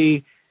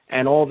conspiracy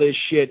and all this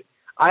shit.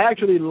 I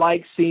actually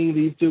like seeing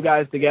these two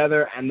guys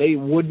together, and they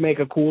would make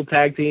a cool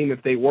tag team.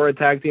 If they were a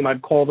tag team,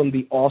 I'd call them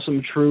the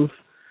Awesome Truth,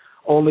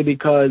 only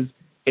because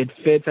it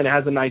fits and it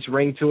has a nice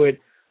ring to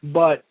it.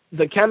 But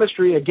the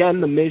chemistry,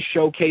 again, The Miz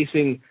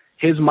showcasing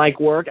his mic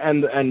work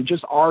and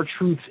just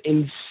R-Truth's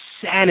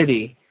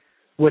insanity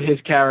with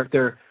his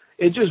character,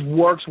 it just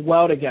works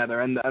well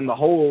together. And the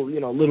whole,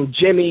 little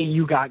Jimmy,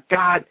 you got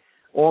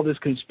all this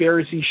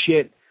conspiracy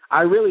shit.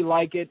 I really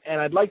like it,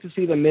 and I'd like to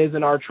see The Miz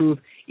and R-Truth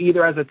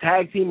either as a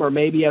tag team or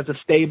maybe as a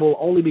stable,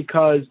 only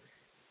because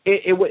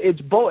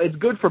it's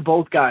good for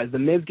both guys. The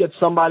Miz gets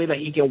somebody that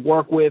he can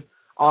work with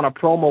on a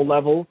promo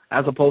level,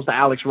 as opposed to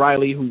Alex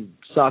Riley, who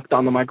sucked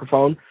on the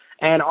microphone.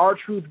 And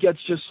R-Truth gets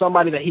just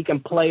somebody that he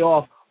can play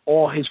off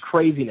all his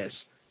craziness.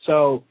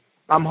 So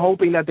I'm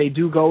hoping that they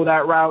do go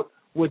that route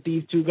with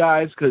these two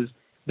guys, because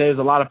there's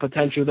a lot of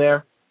potential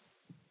there.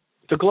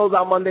 To close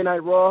out Monday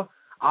Night Raw,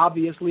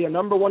 obviously a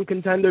number one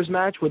contenders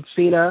match with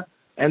Cena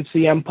and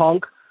CM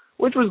Punk,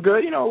 which was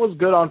good. It was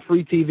good on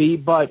free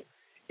TV. But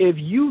if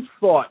you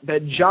thought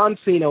that John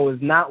Cena was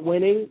not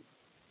winning,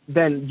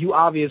 then you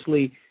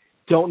obviously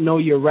don't know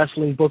your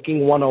wrestling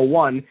booking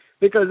 101,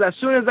 because as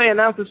soon as they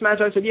announced this match,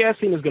 I said, yeah,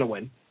 Cena's going to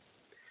win.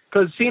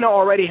 Because Cena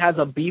already has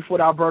a beef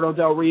with Alberto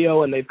Del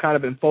Rio, and they've kind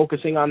of been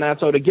focusing on that.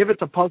 So to give it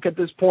to Punk at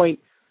this point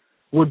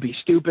would be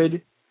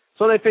stupid.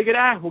 So they figured,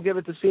 we'll give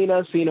it to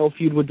Cena. Cena will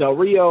feud with Del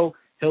Rio.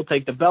 He'll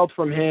take the belt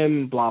from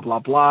him, blah, blah,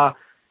 blah.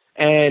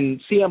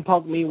 And CM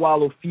Punk,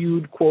 meanwhile, will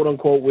feud,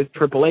 quote-unquote, with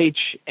Triple H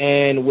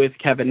and with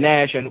Kevin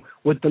Nash and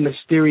with the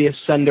mysterious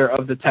sender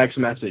of the text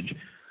message,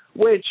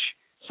 which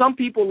some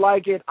people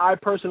like it. I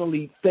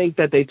personally think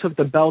that they took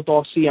the belt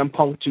off CM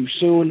Punk too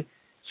soon.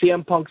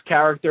 CM Punk's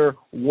character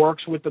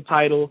works with the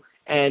title,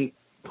 and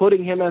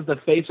putting him as the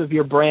face of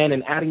your brand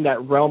and adding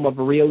that realm of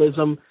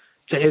realism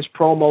to his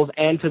promos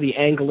and to the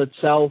angle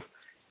itself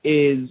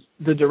is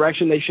the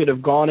direction they should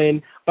have gone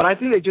in. But I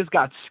think they just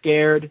got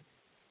scared,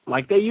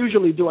 like they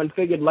usually do, and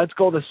figured, let's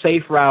go the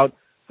safe route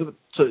to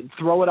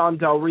throw it on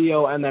Del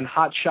Rio and then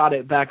hot shot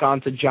it back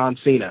onto John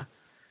Cena.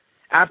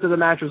 After the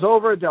match was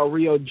over, Del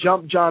Rio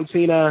jumped John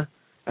Cena,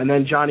 and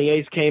then Johnny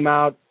Ace came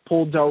out,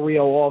 pulled Del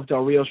Rio off.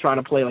 Del Rio's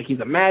trying to play like he's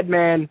a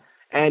madman,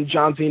 and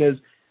John Cena's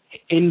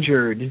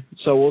injured.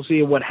 So we'll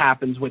see what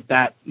happens with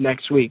that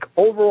next week.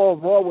 Overall,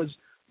 Raw was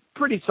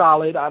pretty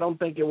solid. I don't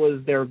think it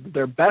was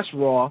their best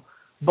Raw,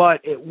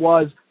 but it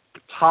was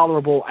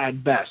tolerable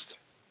at best.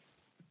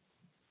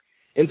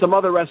 In some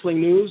other wrestling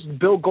news,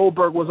 Bill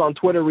Goldberg was on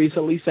Twitter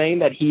recently saying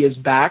that he is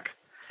back,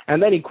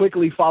 and then he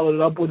quickly followed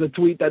it up with a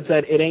tweet that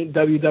said, it ain't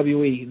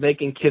WWE, they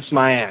can kiss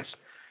my ass.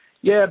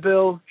 Yeah,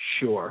 Bill,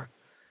 sure.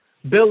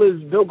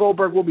 Bill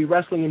Goldberg will be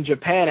wrestling in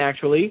Japan,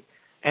 actually,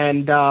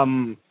 and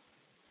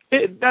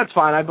that's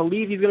fine. I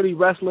believe he's going to be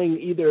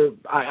wrestling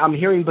I'm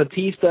hearing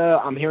Batista,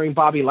 I'm hearing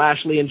Bobby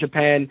Lashley in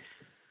Japan.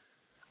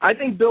 I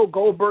think Bill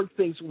Goldberg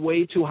thinks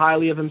way too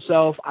highly of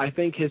himself. I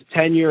think his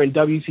tenure in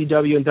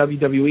WCW and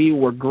WWE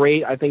were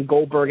great. I think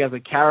Goldberg as a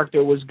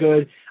character was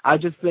good. I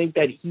just think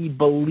that he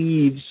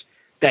believes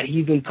that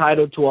he's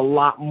entitled to a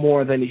lot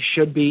more than he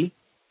should be.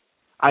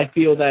 I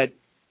feel that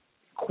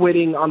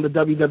quitting on the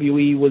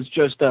WWE was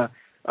just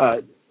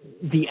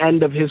the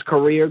end of his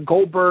career.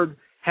 Goldberg,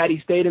 had he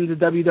stayed in the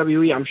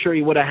WWE, I'm sure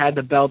he would have had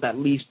the belt at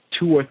least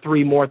 2 or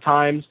 3 more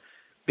times,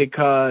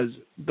 because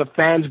the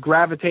fans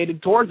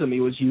gravitated towards him.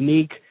 He was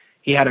unique.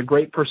 He had a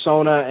great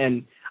persona,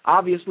 and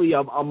obviously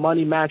a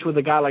money match with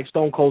a guy like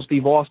Stone Cold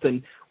Steve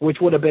Austin, which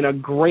would have been a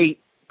great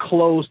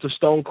close to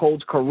Stone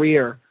Cold's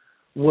career,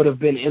 would have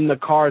been in the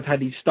cards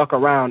had he stuck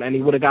around, and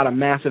he would have got a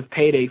massive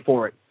payday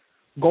for it.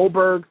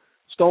 Goldberg,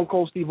 Stone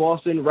Cold Steve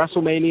Austin,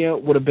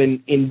 WrestleMania would have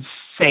been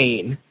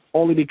insane,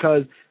 only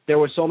because there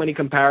were so many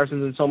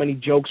comparisons and so many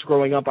jokes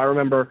growing up. I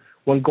remember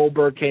when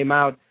Goldberg came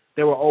out,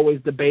 there were always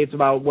debates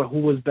about who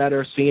was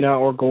better, Cena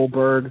or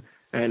Goldberg.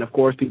 And, of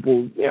course,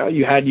 people,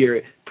 you had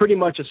your pretty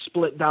much a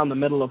split down the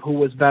middle of who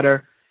was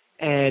better.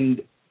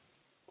 And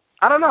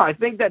I don't know. I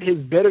think that his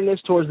bitterness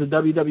towards the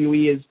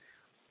WWE is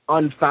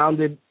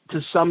unfounded to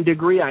some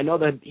degree. I know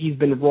that he's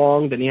been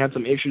wronged and he had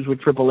some issues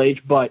with Triple H,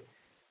 but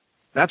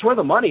that's where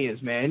the money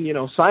is, man.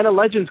 Sign a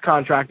Legends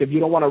contract if you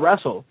don't want to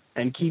wrestle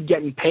and keep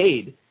getting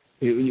paid.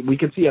 We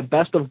could see a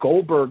Best of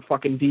Goldberg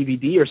fucking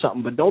DVD or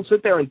something, but don't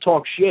sit there and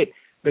talk shit,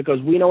 because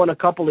we know in a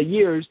couple of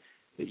years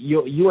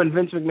you and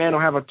Vince McMahon will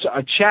have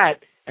a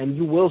chat, and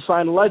you will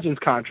sign a Legends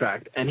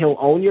contract, and he'll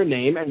own your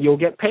name, and you'll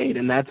get paid,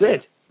 and that's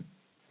it.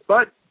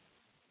 But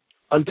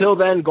until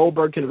then,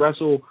 Goldberg can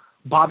wrestle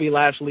Bobby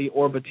Lashley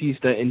or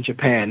Batista in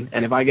Japan,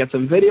 and if I get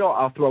some video,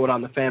 I'll throw it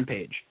on the fan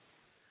page.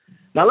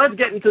 Now let's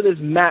get into this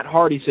Matt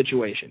Hardy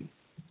situation.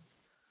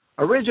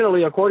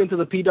 Originally, according to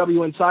the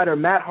PW Insider,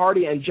 Matt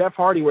Hardy and Jeff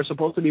Hardy were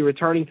supposed to be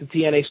returning to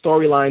TNA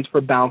storylines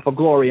for Bound for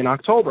Glory in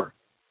October.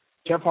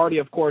 Jeff Hardy,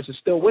 of course, is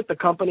still with the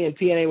company, and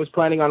TNA was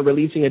planning on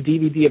releasing a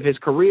DVD of his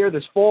career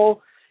this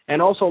fall, and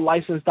also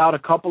licensed out a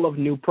couple of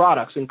new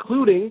products,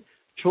 including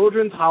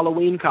children's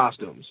Halloween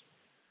costumes.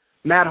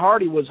 Matt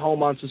Hardy was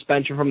home on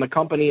suspension from the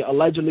company,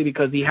 allegedly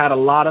because he had a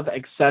lot of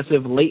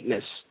excessive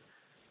lateness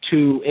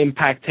to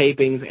Impact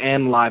tapings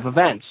and live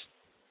events.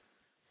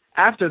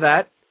 After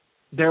that,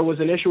 there was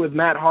an issue with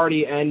Matt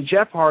Hardy and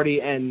Jeff Hardy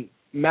and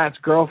Matt's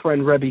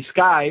girlfriend, Rebby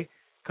Sky,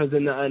 because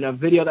in a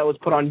video that was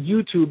put on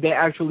YouTube, they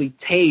actually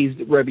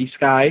tased Rebby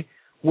Sky,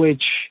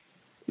 which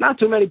not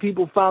too many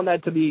people found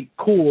that to be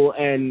cool,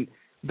 and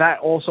that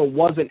also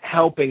wasn't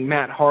helping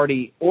Matt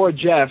Hardy or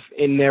Jeff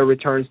in their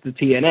returns to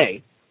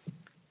TNA.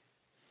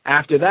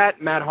 After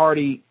that, Matt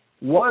Hardy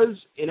was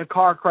in a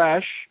car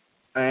crash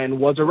and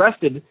was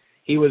arrested.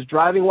 He was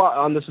driving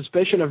on the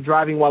suspicion of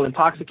driving while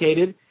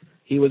intoxicated.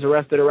 He was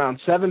arrested around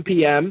 7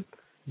 p.m.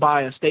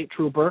 by a state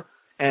trooper,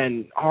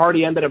 and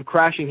Hardy ended up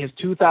crashing his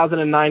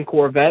 2009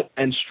 Corvette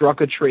and struck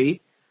a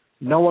tree.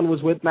 No one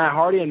was with Matt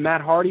Hardy, and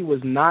Matt Hardy was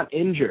not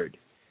injured.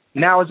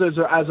 Now, as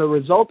a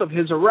result of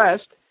his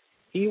arrest,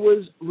 he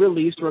was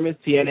released from his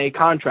TNA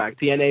contract.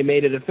 TNA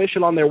made it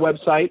official on their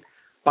website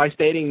by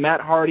stating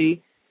Matt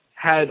Hardy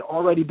had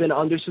already been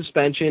under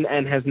suspension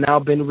and has now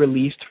been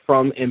released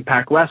from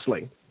Impact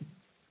Wrestling.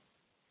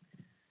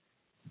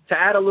 To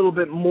add a little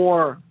bit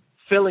more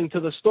filling to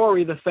the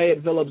story, the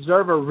Fayetteville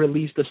Observer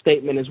released a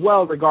statement as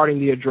well regarding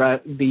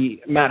the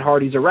Matt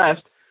Hardy's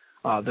arrest.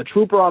 The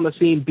trooper on the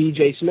scene,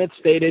 B.J. Smith,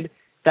 stated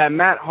that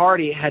Matt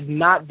Hardy had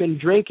not been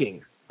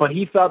drinking, but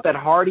he felt that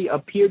Hardy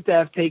appeared to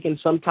have taken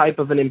some type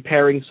of an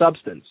impairing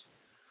substance.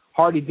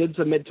 Hardy did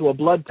submit to a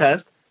blood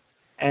test,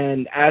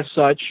 and as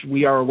such,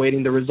 we are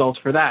awaiting the results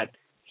for that.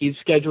 He's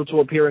scheduled to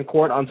appear in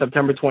court on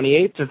September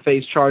 28th to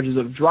face charges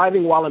of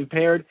driving while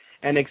impaired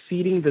and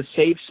exceeding the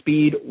safe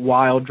speed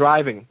while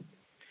driving.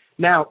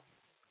 Now,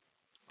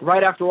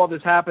 right after all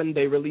this happened,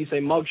 they released a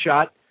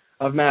mugshot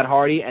of Matt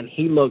Hardy, and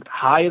he looked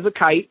high as a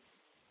kite,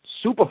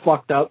 super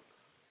fucked up,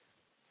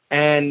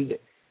 and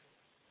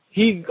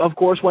he, of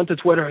course, went to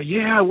Twitter,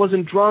 yeah, I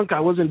wasn't drunk,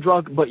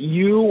 but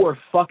you were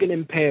fucking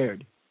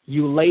impaired,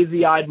 you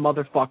lazy-eyed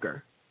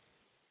motherfucker.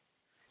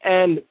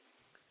 And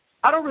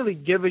I don't really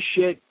give a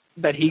shit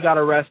that he got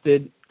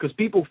arrested, because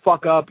people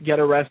fuck up, get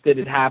arrested,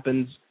 it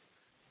happens.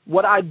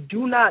 What I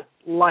do not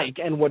like,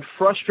 and what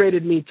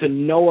frustrated me to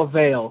no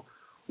avail,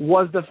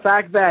 was the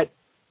fact that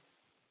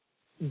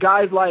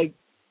guys like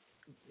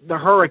the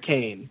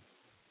Hurricane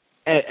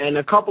and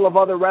a couple of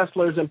other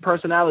wrestlers and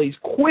personalities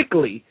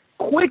quickly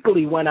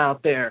went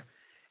out there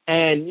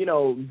and, you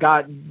know,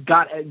 got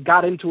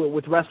into it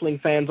with wrestling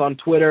fans on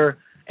Twitter,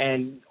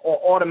 and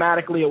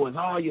automatically it was,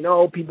 oh, you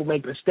know, people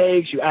make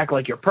mistakes, you act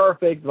like you're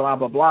perfect, blah,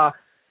 blah, blah.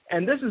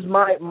 And this is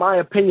my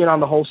opinion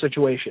on the whole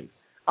situation.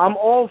 I'm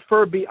all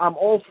for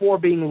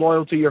being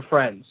loyal to your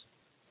friends.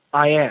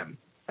 I am.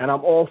 And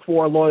I'm all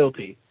for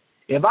loyalty.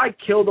 If I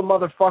killed a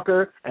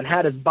motherfucker and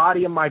had his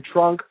body in my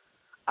trunk,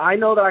 I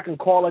know that I can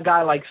call a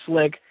guy like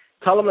Slick,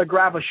 tell him to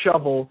grab a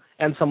shovel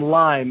and some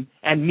lime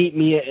and meet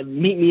me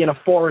in a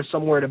forest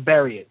somewhere to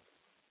bury it.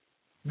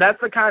 That's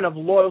the kind of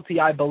loyalty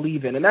I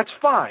believe in, and that's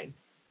fine.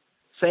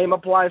 Same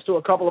applies to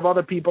a couple of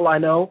other people I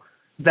know,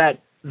 that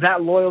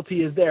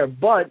loyalty is there.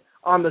 But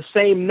on the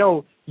same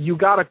note, you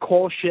got to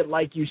call shit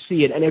like you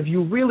see it. And if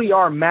you really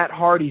are Matt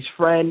Hardy's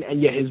friend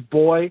and you're his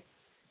boy,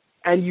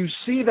 and you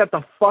see that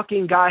the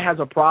fucking guy has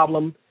a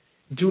problem,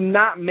 do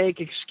not make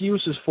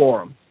excuses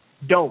for him.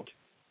 Don't.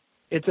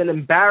 It's an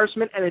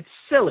embarrassment, and it's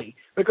silly.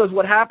 Because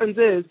what happens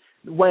is,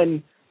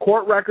 when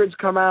court records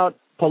come out,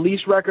 police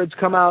records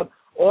come out,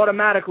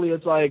 automatically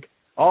it's like,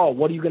 oh,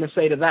 what are you going to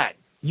say to that?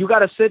 You got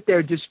to sit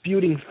there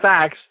disputing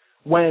facts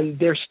when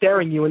they're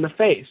staring you in the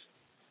face.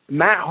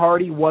 Matt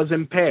Hardy was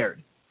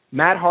impaired.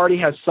 Matt Hardy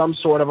has some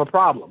sort of a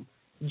problem.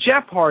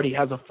 Jeff Hardy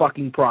has a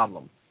fucking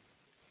problem.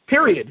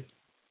 Period.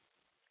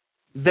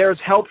 There's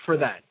help for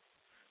that.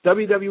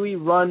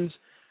 WWE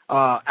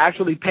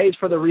actually pays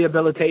for the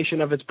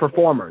rehabilitation of its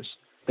performers.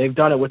 They've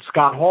done it with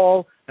Scott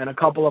Hall and a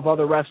couple of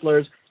other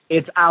wrestlers.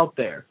 It's out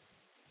there.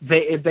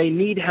 If they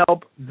need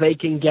help, they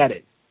can get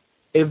it.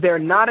 If they're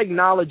not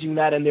acknowledging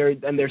that and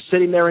they're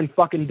sitting there in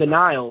fucking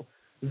denial,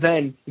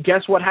 then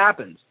guess what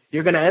happens?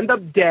 You're going to end up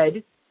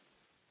dead,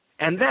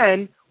 and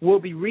then we'll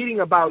be reading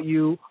about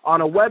you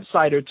on a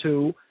website or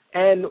two,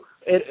 and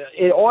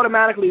it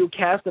automatically will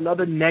cast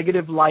another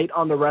negative light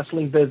on the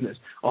wrestling business.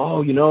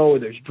 Oh, you know,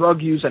 there's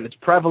drug use and it's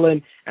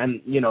prevalent,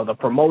 and, you know, the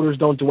promoters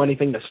don't do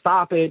anything to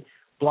stop it,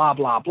 blah,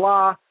 blah,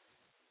 blah.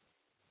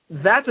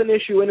 That's an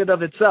issue in and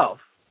of itself.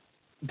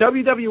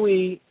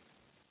 WWE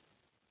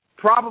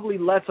probably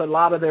lets a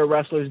lot of their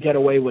wrestlers get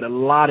away with a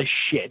lot of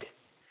shit.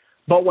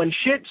 But when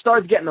shit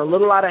starts getting a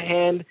little out of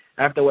hand,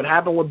 after what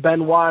happened with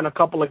Benoit and a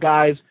couple of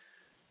guys,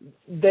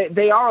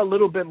 they are a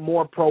little bit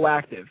more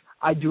proactive.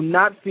 I do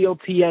not feel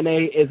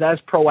TNA is as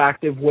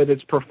proactive with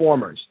its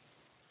performers.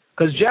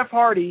 Because Jeff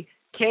Hardy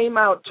came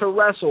out to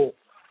wrestle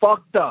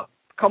fucked up,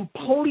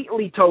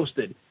 completely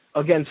toasted,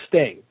 against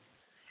Sting.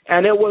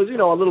 And it was,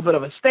 a little bit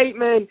of a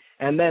statement,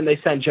 and then they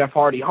sent Jeff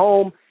Hardy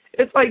home.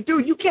 It's like,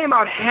 dude, you came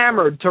out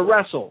hammered to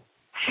wrestle.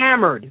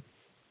 Hammered.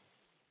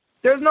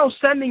 There's no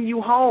sending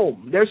you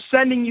home. They're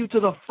sending you to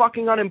the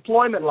fucking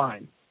unemployment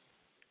line.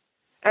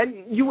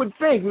 And you would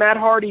think Matt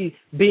Hardy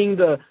being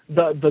the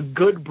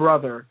good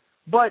brother,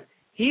 but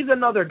he's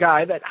another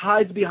guy that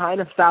hides behind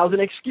 1,000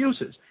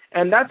 excuses.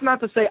 And that's not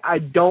to say I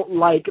don't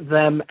like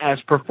them as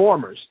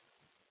performers.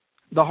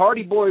 The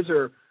Hardy Boys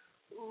are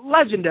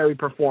legendary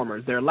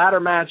performers. Their ladder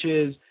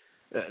matches,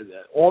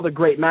 all the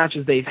great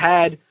matches they've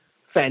had,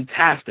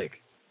 fantastic.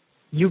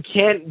 You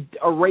can't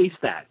erase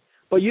that.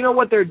 But you know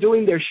what they're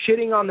doing? They're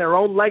shitting on their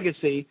own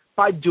legacy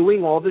by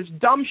doing all this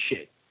dumb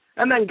shit.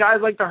 And then guys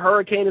like the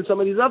Hurricane and some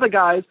of these other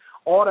guys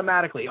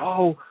automatically,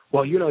 oh,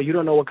 well, you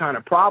don't know what kind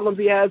of problems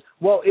he has.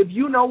 Well, if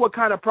you know what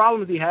kind of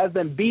problems he has,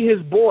 then be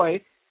his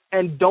boy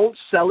and don't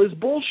sell his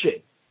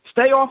bullshit.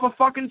 Stay off of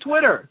fucking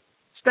Twitter.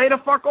 Stay the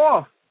fuck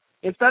off.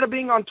 Instead of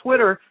being on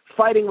Twitter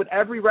fighting with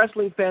every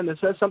wrestling fan that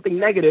says something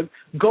negative,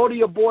 go to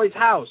your boy's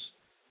house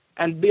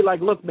and be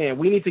like, look, man,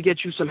 we need to get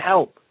you some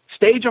help.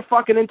 Stage a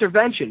fucking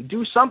intervention.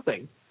 Do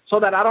something so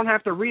that I don't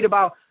have to read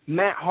about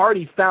Matt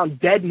Hardy found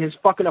dead in his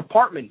fucking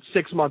apartment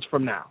 6 months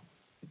from now.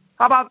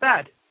 How about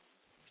that?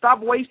 Stop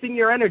wasting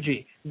your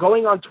energy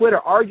going on Twitter,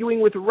 arguing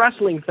with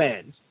wrestling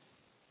fans.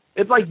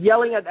 It's like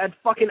yelling at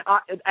fucking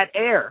at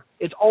air.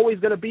 It's always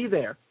going to be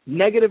there.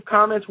 Negative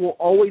comments will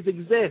always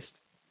exist.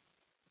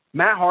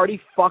 Matt Hardy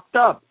fucked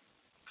up.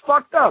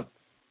 Fucked up.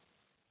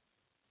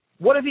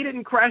 What if he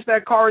didn't crash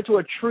that car into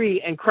a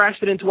tree and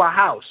crashed it into a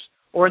house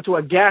or into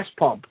a gas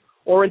pump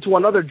or into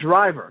another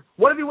driver?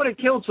 What if he would have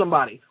killed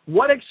somebody?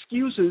 What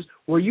excuses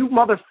were you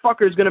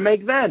motherfuckers going to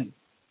make then?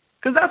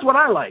 Because that's what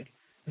I like.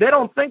 They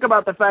don't think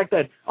about the fact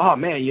that, oh,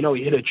 man,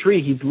 he hit a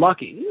tree, he's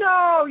lucky.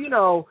 No,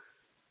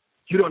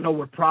 you don't know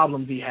what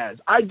problems he has.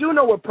 I do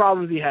know what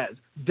problems he has.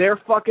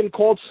 They're fucking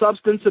called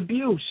substance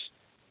abuse.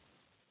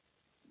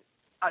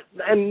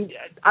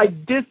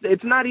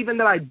 It's not even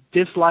that I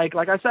dislike.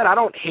 Like I said, I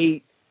don't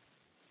hate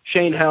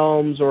Shane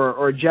Helms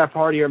or Jeff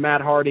Hardy or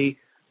Matt Hardy.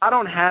 I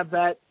don't have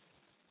that.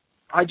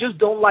 I just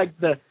don't like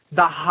the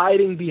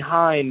hiding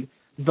behind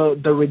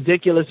the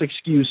ridiculous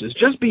excuses.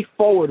 Just be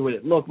forward with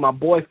it. Look, my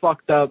boy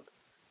fucked up,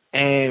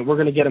 and we're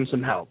going to get him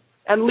some help.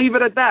 And leave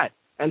it at that.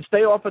 And stay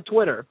off of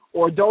Twitter.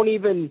 Or don't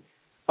even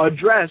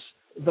address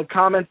the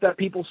comments that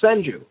people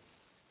send you.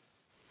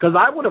 Because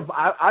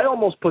I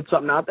almost put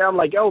something out there. I'm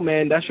like, yo,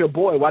 man, that's your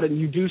boy. Why didn't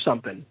you do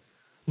something?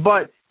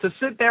 But to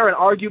sit there and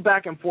argue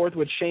back and forth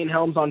with Shane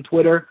Helms on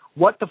Twitter,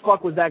 what the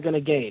fuck was that going to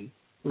gain?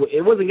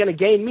 It wasn't going to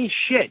gain me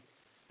shit.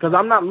 Because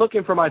I'm not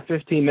looking for my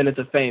 15 minutes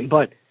of fame.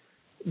 But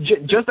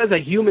just as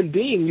a human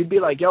being, you'd be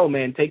like, yo,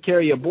 man, take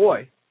care of your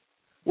boy.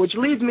 Which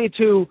leads me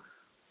to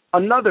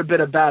another bit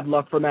of bad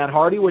luck for Matt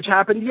Hardy, which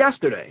happened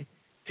yesterday.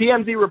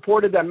 TMZ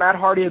reported that Matt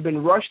Hardy had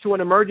been rushed to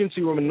an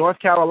emergency room in North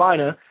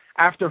Carolina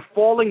after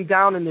falling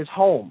down in his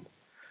home.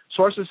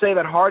 Sources say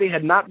that Hardy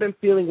had not been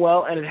feeling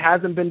well, and it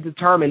hasn't been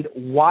determined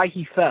why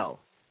he fell.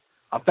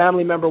 A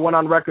family member went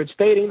on record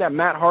stating that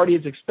Matt Hardy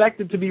is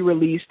expected to be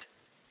released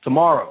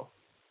tomorrow.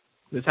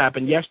 This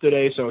happened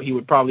yesterday, so he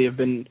would probably have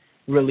been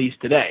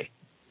released today.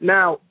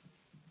 Now,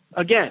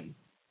 again,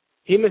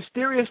 he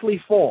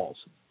mysteriously falls.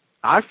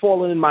 I've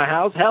fallen in my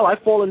house. Hell,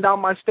 I've fallen down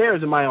my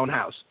stairs in my own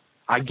house.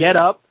 I get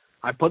up,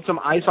 I put some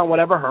ice on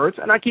whatever hurts,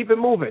 and I keep it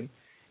moving.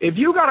 If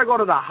you got to go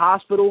to the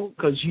hospital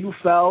because you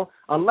fell,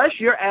 unless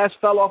your ass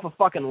fell off a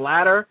fucking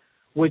ladder,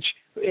 which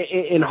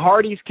in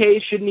Hardy's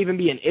case shouldn't even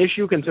be an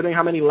issue considering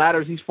how many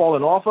ladders he's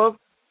fallen off of,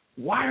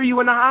 why are you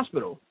in the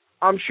hospital?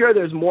 I'm sure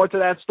there's more to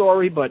that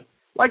story, but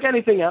like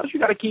anything else, you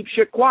got to keep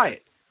shit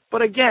quiet.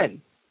 But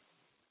again,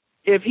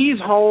 if he's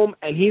home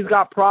and he's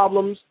got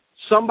problems,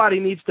 somebody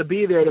needs to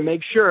be there to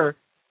make sure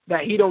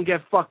that he don't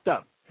get fucked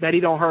up, that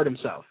he don't hurt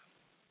himself.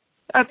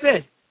 That's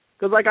it.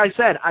 Because like I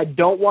said, I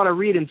don't want to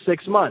read in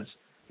 6 months,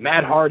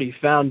 Matt Hardy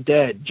found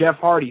dead, Jeff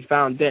Hardy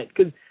found dead,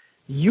 because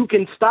you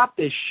can stop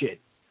this shit.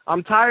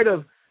 I'm tired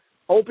of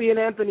Opie and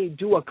Anthony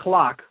do a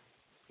clock.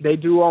 They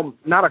do,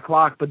 not a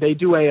clock, but they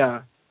do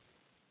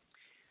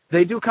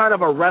kind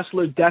of a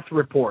wrestler death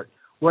report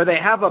where they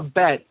have a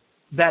bet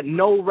that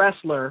no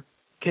wrestler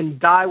can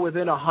die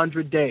within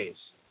 100 days.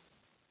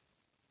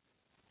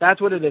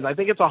 That's what it is. I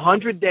think it's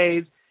 100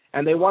 days,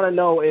 and they want to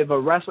know if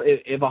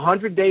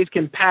 100 days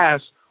can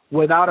pass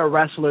without a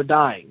wrestler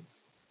dying.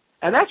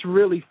 And that's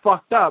really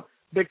fucked up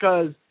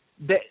because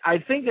I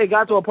think they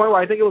got to a point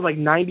where I think it was like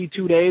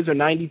 92 days or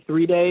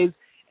 93 days,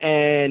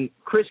 and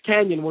Chris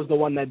Kanyon was the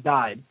one that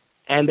died,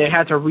 and they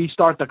had to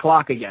restart the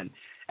clock again.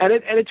 And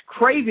it's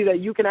crazy that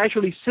you can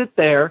actually sit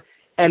there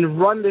and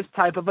run this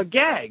type of a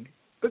gag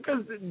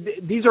because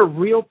these are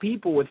real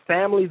people with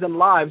families and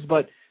lives,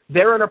 but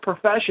they're in a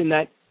profession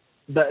that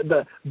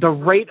the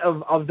rate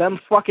of them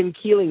fucking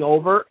keeling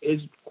over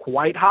is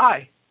quite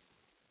high.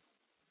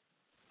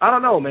 I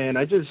don't know, man.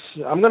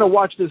 I'm going to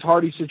watch this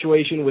Hardy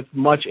situation with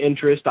much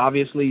interest.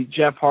 Obviously,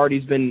 Jeff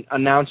Hardy's been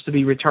announced to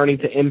be returning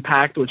to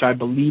Impact, which I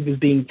believe is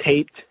being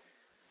taped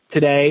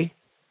today.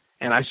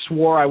 and I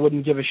swore I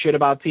wouldn't give a shit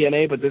about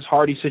TNA, but this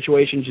Hardy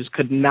situation just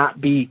could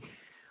not be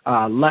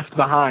left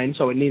behind,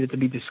 so it needed to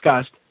be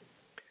discussed.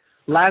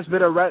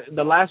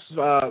 The last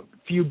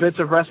few bits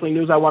of wrestling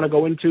news I want to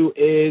go into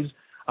is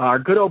our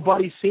good old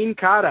buddy Sin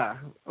Cara.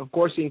 Of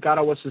course, Sin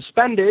Cara was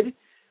suspended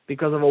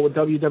because of a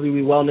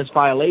WWE wellness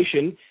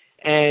violation,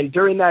 and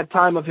during that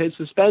time of his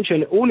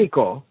suspension,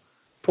 Único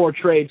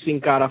portrayed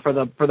Sin Cara for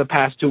the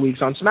past 2 weeks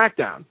on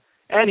SmackDown.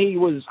 And he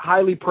was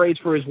highly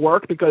praised for his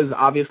work because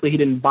obviously he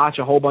didn't botch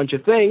a whole bunch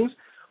of things,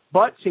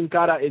 but Sin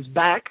Cara is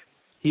back.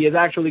 He is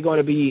actually going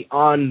to be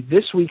on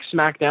this week's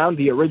SmackDown,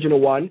 the original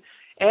one,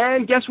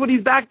 and guess what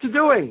he's back to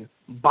doing?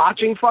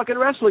 Botching fucking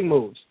wrestling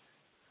moves.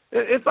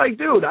 It's like,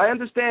 dude, I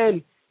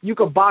understand you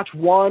could botch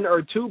one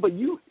or two, but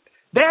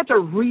they had to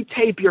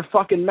retape your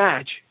fucking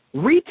match.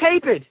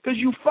 Retape it, because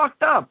you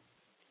fucked up.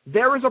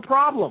 There is a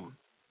problem.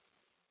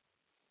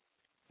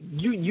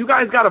 You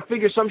guys got to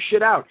figure some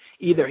shit out.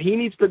 Either he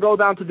needs to go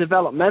down to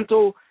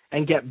developmental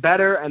and get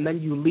better, and then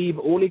you leave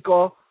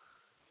Único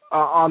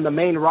on the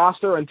main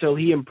roster until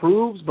he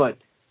improves, but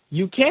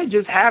you can't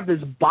just have this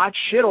botch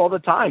shit all the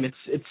time.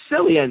 It's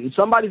silly, and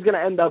somebody's going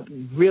to end up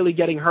really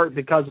getting hurt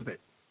because of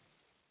it.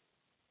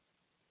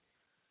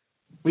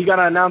 We got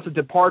to announce a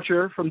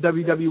departure from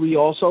WWE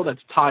also. That's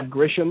Todd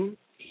Grisham.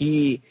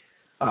 He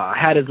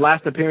had his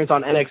last appearance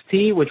on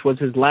NXT, which was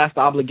his last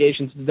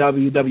obligation to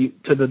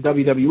the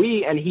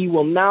WWE, and he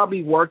will now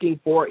be working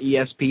for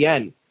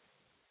ESPN.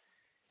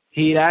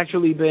 He'd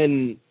actually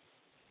been,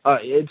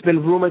 it's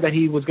been rumored that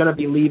he was going to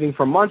be leaving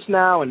for months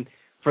now, and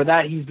for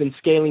that he's been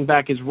scaling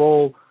back his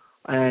role.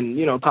 And,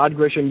 you know, Todd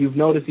Grisham, you've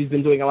noticed he's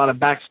been doing a lot of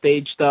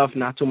backstage stuff,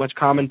 not too much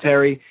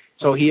commentary,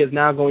 so he is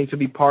now going to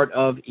be part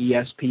of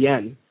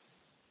ESPN.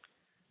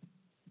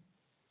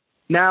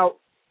 Now,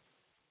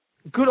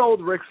 good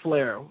old Ric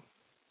Flair.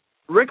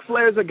 Ric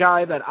Flair's a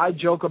guy that I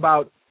joke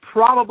about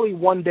probably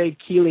one day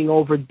keeling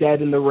over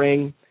dead in the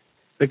ring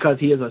because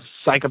he is a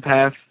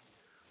psychopath.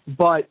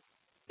 But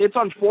it's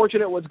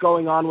unfortunate what's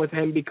going on with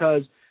him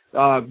because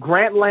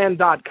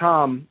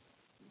Grantland.com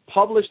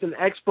published an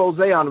expose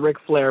on Ric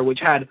Flair, which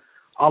had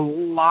a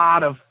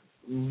lot of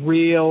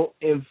real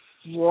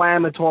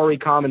inflammatory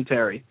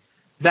commentary.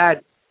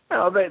 That, you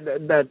know,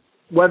 that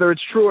whether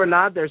it's true or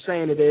not, they're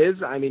saying it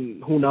is. I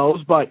mean, who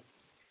knows? But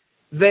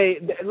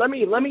let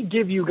me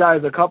give you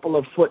guys a couple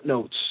of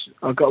footnotes,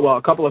 a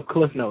couple of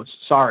cliff notes,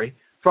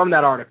 from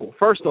that article.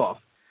 First off,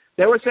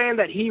 they were saying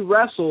that he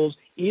wrestles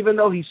even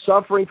though he's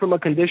suffering from a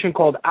condition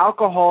called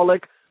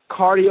alcoholic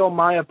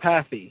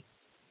cardiomyopathy,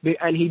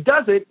 and he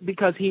does it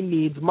because he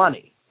needs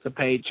money to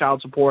pay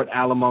child support,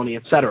 alimony,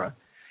 etc.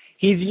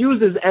 He's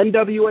used his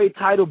NWA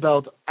title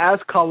belt as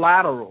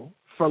collateral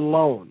for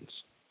loans.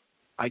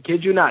 I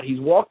kid you not. He's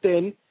walked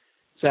in,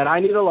 said,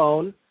 I need a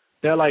loan.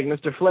 They're like,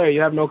 Mr. Flair,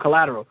 you have no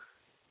collateral.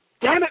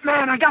 Damn it,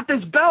 man, I got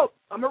this belt.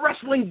 I'm a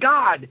wrestling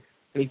god.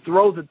 And he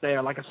throws it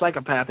there like a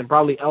psychopath and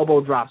probably elbow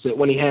drops it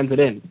when he hands it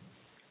in.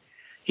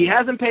 He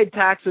hasn't paid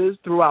taxes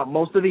throughout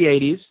most of the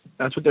 80s.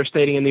 That's what they're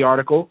stating in the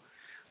article.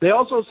 They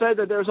also said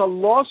that there's a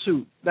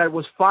lawsuit that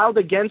was filed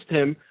against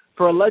him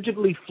for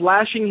allegedly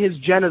flashing his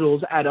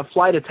genitals at a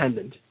flight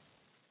attendant.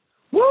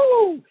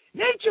 Woo!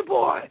 Nature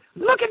boy!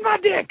 Look at my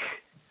dick!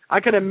 I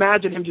can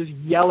imagine him just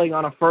yelling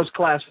on a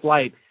first-class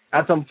flight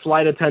at some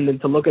flight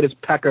attendant to look at his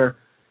pecker.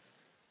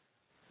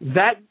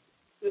 That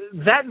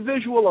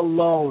visual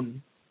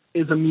alone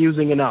is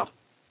amusing enough.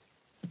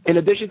 In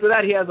addition to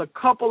that, he has a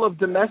couple of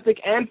domestic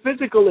and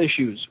physical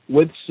issues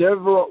with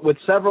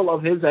several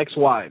of his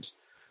ex-wives.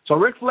 So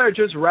Ric Flair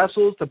just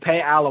wrestles to pay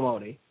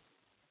alimony.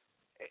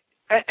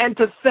 And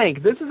to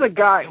think, this is a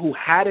guy who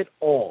had it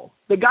all.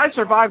 The guy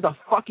survived a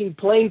fucking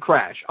plane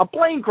crash. And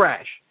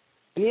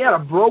he had a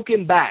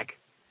broken back.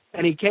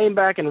 And he came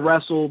back and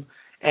wrestled,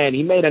 and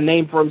he made a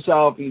name for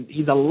himself.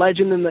 He's a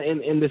legend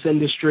in this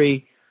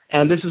industry,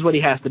 and this is what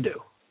he has to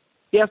do.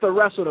 He has to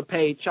wrestle to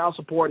pay child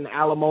support and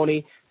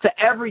alimony to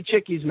every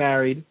chick he's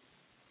married.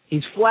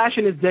 He's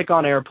flashing his dick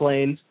on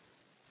airplanes.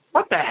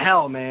 What the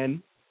hell,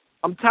 man?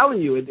 I'm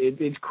telling you,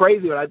 it's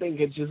crazy, but I think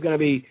it's just going to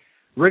be,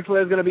 Ric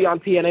Flair's going to be on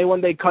TNA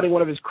one day cutting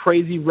one of his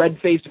crazy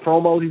red-faced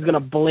promos. He's going to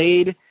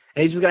blade,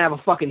 and he's just going to have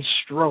a fucking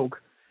stroke.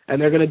 And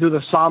they're going to do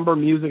the somber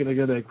music, and they're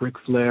going to be like, Ric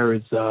Flair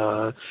is,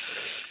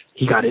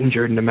 he got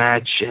injured in the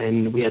match,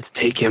 and we had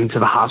to take him to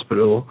the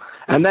hospital.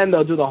 And then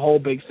they'll do the whole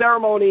big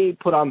ceremony,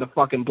 put on the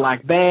fucking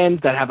black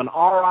bands that have an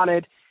R on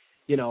it,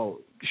 you know,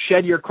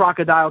 shed your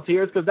crocodile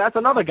tears, because that's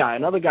another guy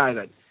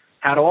that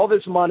had all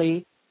this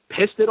money,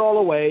 pissed it all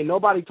away.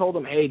 Nobody told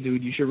him, hey,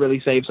 dude, you should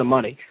really save some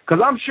money.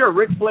 Because I'm sure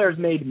Ric Flair's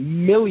made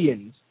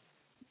millions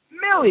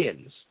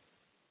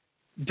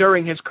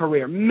during his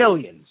career,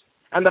 millions.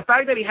 And the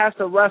fact that he has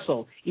to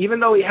wrestle,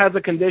 even though he has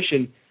a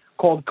condition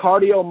called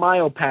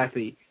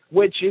cardiomyopathy,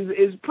 which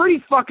is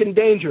pretty fucking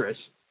dangerous,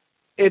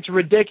 it's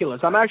ridiculous.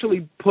 I'm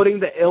actually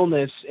putting the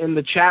illness in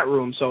the chat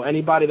room so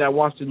anybody that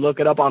wants to look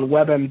it up on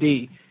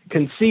WebMD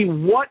can see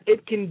what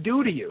it can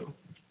do to you.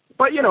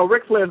 But, you know,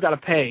 Ric Flair's got to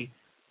pay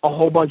a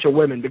whole bunch of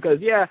women because,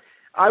 yeah,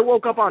 I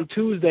woke up on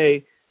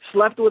Tuesday,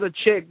 slept with a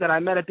chick that I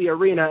met at the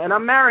arena, and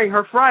I'm marrying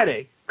her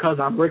Friday Because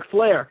I'm Ric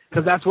Flair.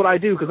 Because that's what I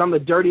do. Because I'm the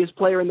dirtiest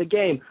player in the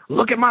game.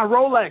 Look at my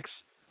Rolex.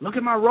 Look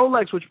at my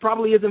Rolex, which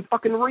probably isn't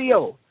fucking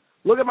real.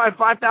 Look at my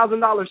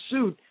 $5,000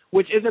 suit,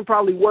 which isn't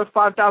probably worth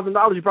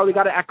 $5,000. You probably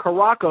got it at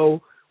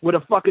Caraco with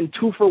a fucking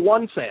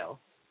 2-for-1 sale.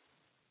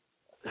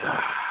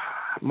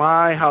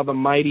 My, how the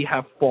mighty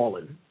have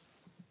fallen.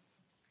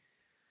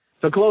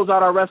 To close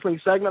out our wrestling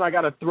segment, I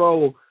got to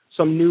throw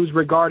some news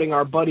regarding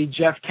our buddy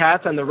Jeff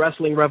Katz and the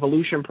Wrestling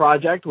Revolution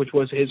Project, which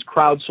was his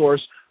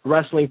crowdsourced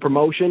wrestling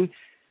promotion.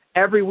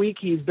 Every week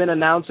he's been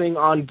announcing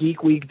on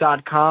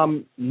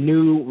GeekWeek.com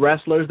new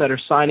wrestlers that are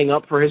signing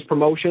up for his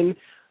promotion.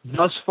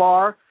 Thus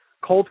far,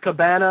 Colt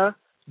Cabana,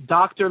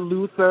 Dr.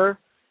 Luther,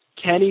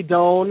 Kenny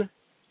Doane,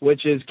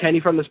 which is Kenny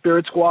from the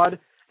Spirit Squad,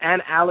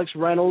 and Alex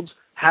Reynolds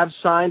have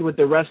signed with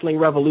the Wrestling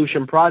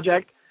Revolution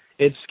Project.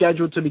 It's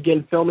scheduled to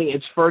begin filming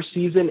its first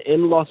season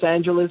in Los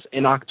Angeles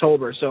in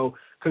October. So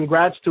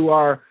congrats to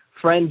our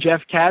friend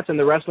Jeff Katz and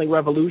the Wrestling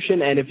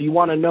Revolution. And if you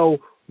want to know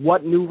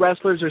what new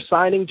wrestlers are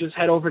signing, just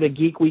head over to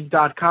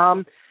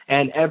GeekWeek.com,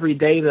 and every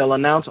day they'll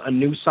announce a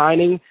new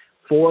signing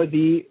for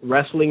the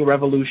Wrestling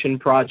Revolution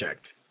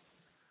Project.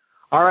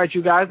 All right,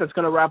 you guys, that's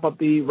going to wrap up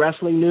the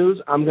wrestling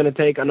news. I'm going to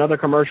take another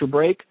commercial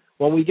break.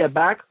 When we get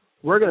back,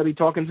 we're going to be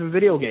talking some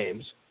video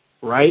games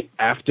right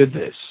after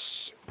this.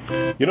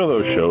 You know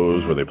those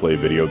shows where they play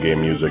video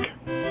game music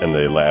and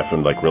they laugh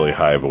in like really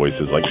high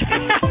voices like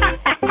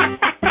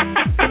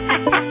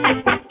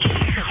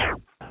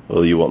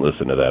Well, you won't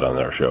listen to that on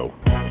our show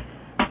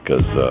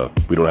because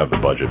we don't have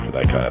the budget for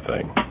that kind of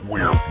thing.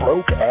 We're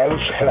broke as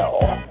hell.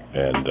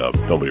 And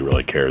nobody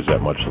really cares that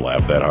much to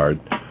laugh that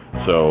hard.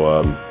 So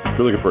if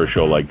you're looking for a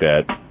show like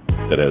that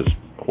has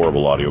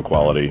horrible audio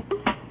quality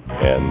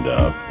and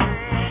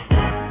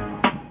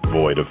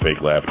void of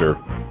fake laughter,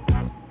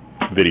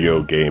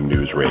 Video Game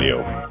News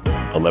Radio,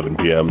 11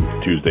 p.m.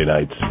 Tuesday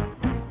nights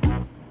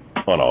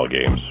on all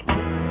games.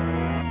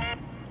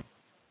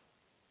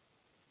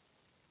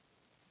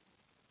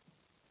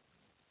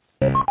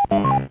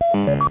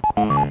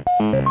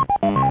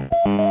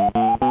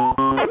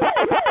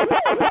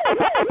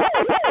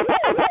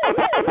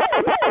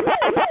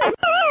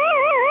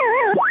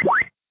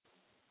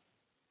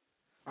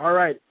 All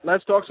right,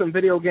 let's talk some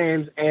video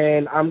games,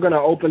 and I'm going to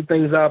open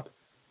things up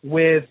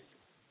with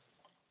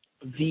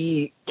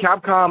the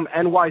Capcom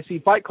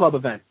NYC Fight Club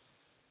event,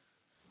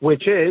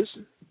 which is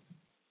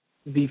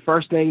the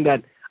first thing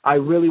that I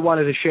really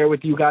wanted to share with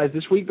you guys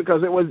this week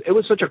because it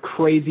was such a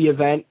crazy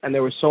event and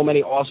there were so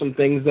many awesome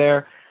things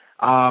there.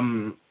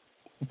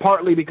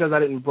 Partly because I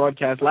didn't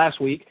broadcast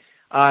last week.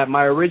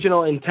 My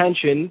original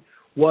intention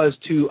was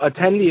to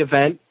attend the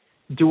event,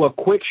 do a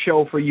quick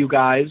show for you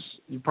guys,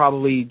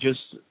 probably just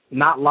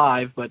not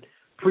live, but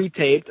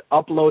pre-taped,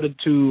 uploaded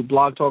to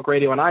Blog Talk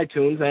Radio and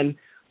iTunes, and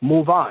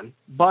move on.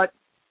 But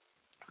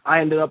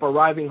I ended up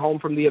arriving home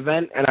from the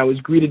event, and I was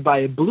greeted by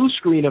a blue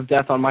screen of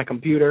death on my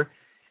computer,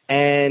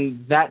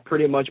 and that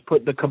pretty much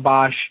put the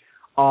kibosh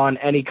on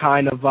any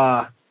kind of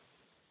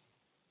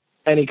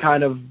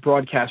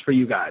broadcast for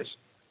you guys.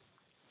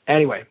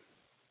 Anyway,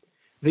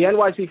 the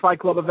NYC Fight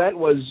Club event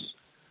was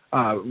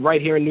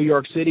right here in New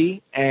York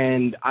City,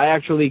 and I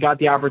actually got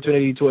the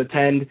opportunity to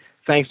attend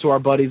thanks to our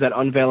buddies at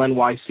Unveil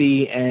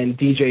NYC and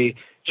DJ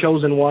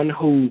Chosen One,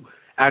 who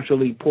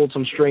actually pulled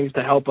some strings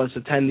to help us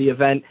attend the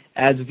event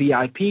as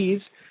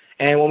VIPs.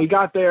 And when we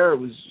got there, it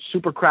was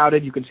super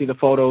crowded. You can see the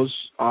photos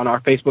on our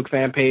Facebook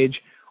fan page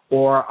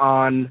or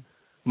on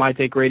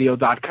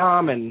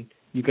mytakeradio.com, and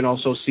you can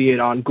also see it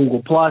on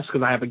Google Plus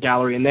because I have a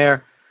gallery in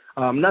there.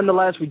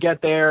 Nonetheless, we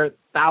get there,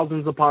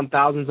 thousands upon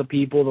thousands of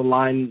people. The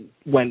line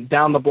went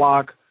down the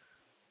block,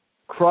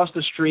 crossed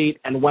the street,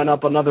 and went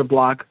up another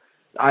block.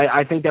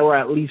 I think there were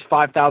at least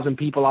 5,000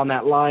 people on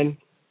that line.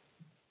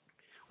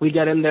 We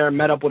get in there,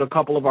 met up with a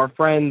couple of our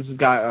friends,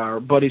 got our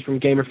buddies from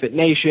Gamer Fit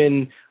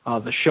Nation,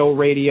 The Show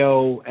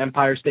Radio,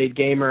 Empire State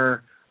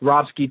Gamer,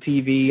 Robski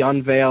TV,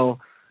 Unveil.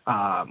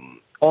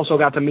 Also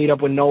got to meet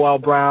up with Noel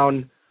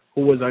Brown,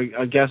 who was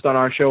a guest on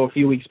our show a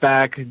few weeks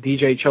back,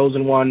 DJ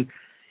Chosen One.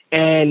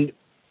 And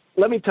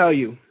let me tell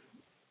you,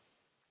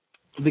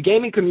 the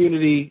gaming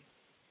community,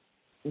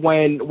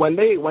 when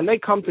they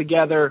come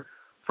together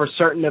for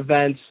certain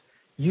events,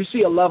 you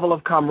see a level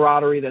of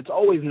camaraderie that's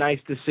always nice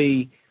to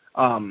see,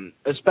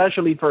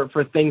 especially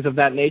for things of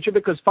that nature,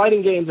 because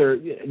fighting games are,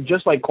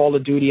 just like Call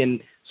of Duty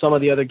and some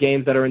of the other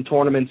games that are in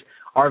tournaments,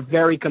 are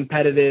very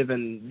competitive,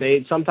 and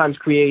they sometimes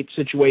create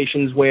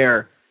situations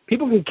where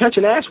people can catch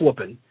an ass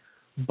whooping.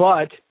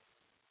 But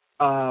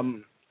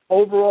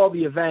overall,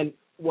 the event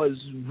was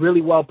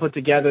really well put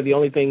together. The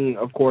only thing,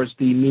 of course,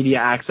 the media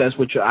access,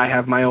 which I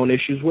have my own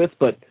issues with,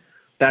 but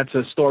that's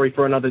a story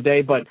for another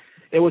day. But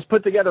it was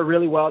put together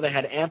really well. They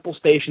had ample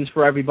stations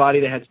for everybody.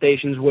 They had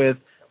stations with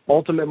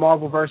Ultimate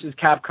Marvel vs.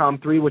 Capcom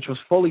 3, which was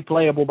fully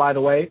playable, by the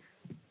way.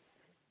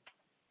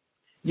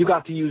 You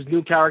got to use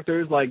new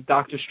characters like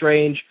Doctor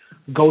Strange,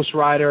 Ghost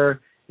Rider,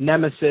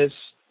 Nemesis,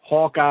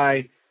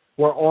 Hawkeye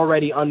were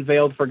already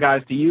unveiled for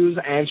guys to use,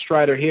 and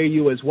Strider Hear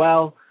You as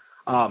well.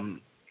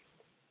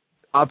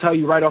 I'll tell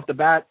you right off the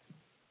bat,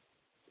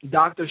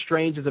 Doctor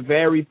Strange is a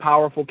very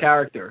powerful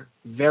character,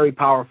 very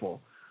powerful.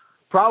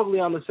 Probably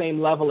on the same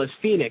level as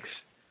Phoenix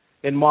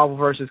in Marvel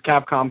vs.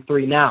 Capcom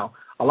 3 now.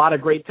 A lot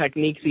of great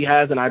techniques he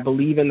has, and I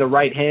believe in the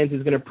right hands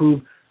he's going to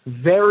prove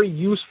very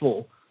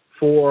useful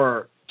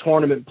for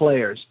tournament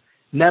players.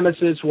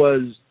 Nemesis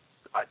was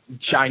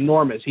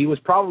ginormous. He was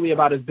probably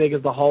about as big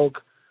as the Hulk,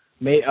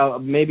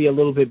 maybe a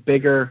little bit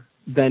bigger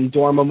than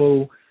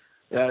Dormammu.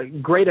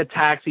 Great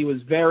attacks.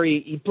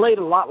 He played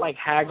a lot like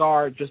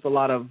Hagar, just a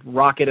lot of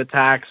rocket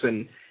attacks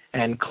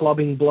and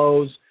clubbing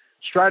blows.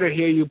 Strider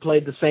here, you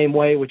played the same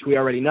way, which we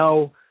already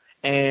know.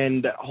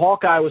 And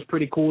Hawkeye was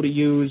pretty cool to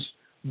use,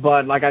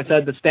 but like I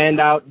said, the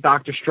standout,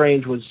 Doctor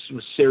Strange, was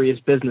serious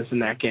business in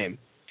that game.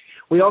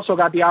 We also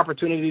got the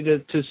opportunity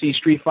to see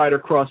Street Fighter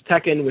Cross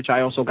Tekken, which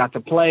I also got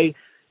to play,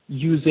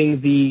 using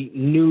the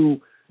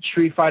new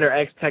Street Fighter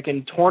X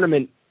Tekken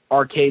tournament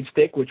arcade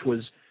stick, which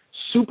was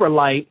super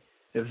light,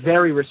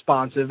 very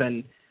responsive,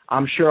 and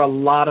I'm sure a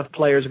lot of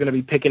players are going to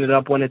be picking it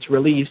up when it's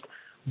released.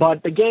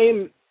 But the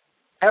game,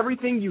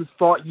 everything you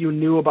thought you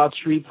knew about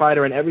Street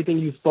Fighter and everything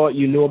you thought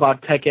you knew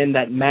about Tekken,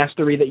 that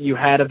mastery that you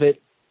had of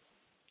it,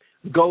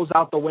 goes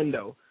out the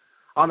window.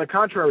 On the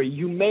contrary,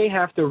 you may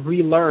have to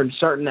relearn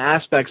certain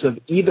aspects of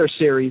either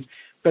series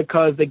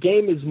because the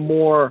game is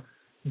more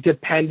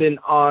dependent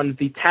on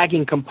the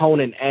tagging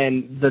component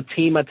and the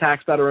team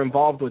attacks that are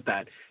involved with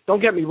that.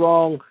 Don't get me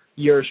wrong,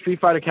 your Street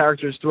Fighter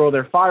characters throw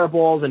their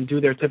fireballs and do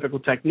their typical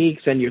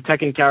techniques, and your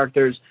Tekken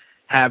characters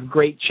have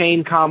great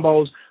chain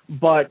combos,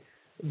 but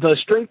the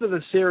strength of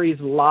the series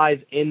lies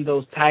in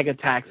those tag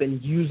attacks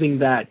and using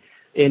that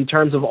in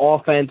terms of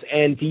offense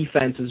and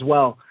defense as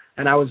well.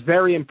 And I was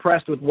very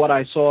impressed with what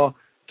I saw.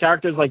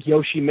 Characters like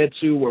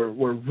Yoshimitsu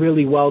were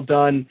really well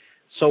done.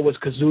 So was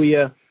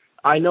Kazuya.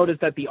 I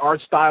noticed that the art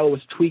style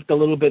was tweaked a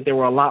little bit. There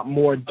were a lot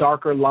more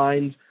darker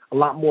lines, a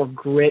lot more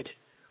grit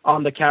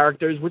on the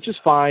characters, which is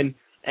fine.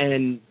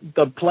 And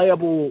the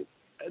playable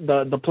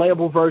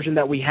version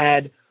that we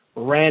had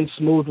ran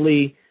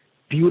smoothly,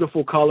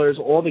 beautiful colors.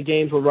 All the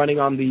games were running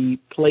on the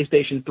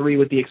PlayStation 3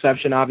 with the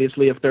exception,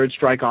 obviously, of Third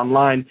Strike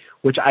Online,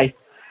 which I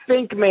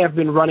think may have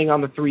been running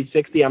on the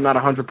 360. I'm not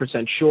 100%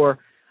 sure.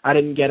 I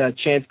didn't get a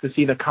chance to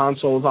see the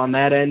consoles on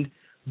that end,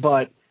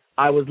 but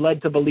I was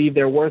led to believe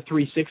there were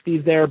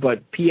 360s there,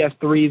 but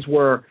PS3s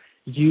were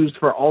used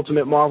for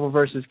Ultimate Marvel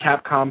vs.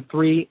 Capcom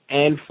 3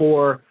 and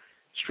for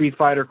Street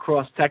Fighter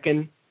Cross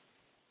Tekken.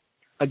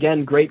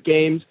 Again, great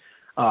games,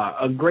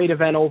 a great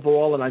event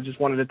overall, and I just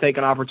wanted to take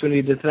an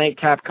opportunity to thank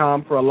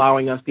Capcom for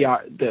allowing us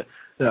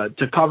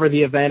to cover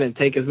the event and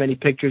take as many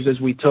pictures as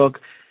we took,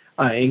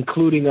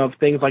 including of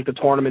things like the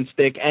tournament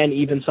stick and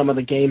even some of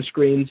the game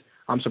screens.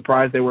 I'm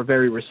surprised they were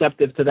very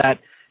receptive to that.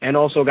 And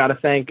also got to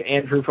thank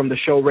Andrew from the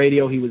show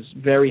radio. He was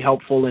very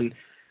helpful in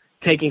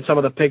taking some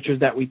of the pictures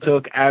that we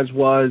took, as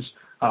was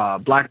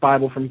Black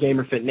Bible from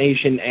Gamer Fit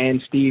Nation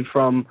and Steve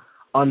from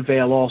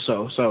Unveil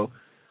also. So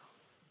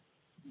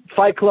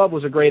Fight Club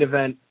was a great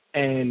event,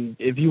 and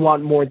if you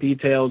want more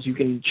details, you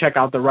can check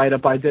out the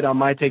write-up I did on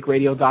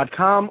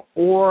mytakeradio.com,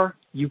 or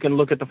you can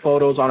look at the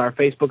photos on our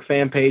Facebook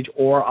fan page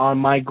or on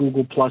my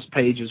Google Plus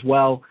page as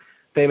well.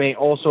 They may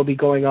also be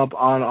going up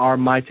on our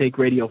My Take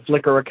Radio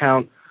Flickr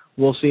account.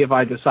 We'll see if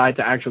I decide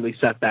to actually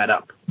set that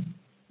up.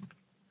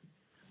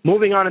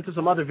 Moving on into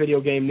some other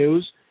video game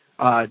news.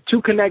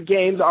 Two Connect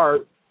games are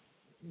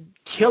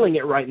killing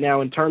it right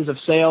now in terms of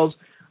sales.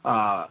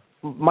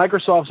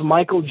 Microsoft's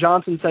Michael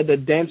Johnson said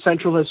that Dance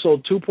Central has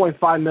sold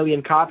 2.5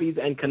 million copies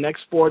and Connect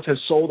Sports has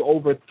sold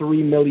over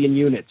 3 million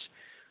units.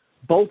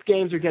 Both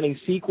games are getting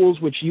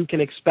sequels, which you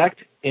can expect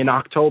in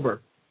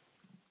October.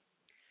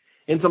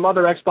 In some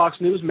other Xbox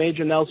news,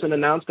 Major Nelson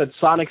announced that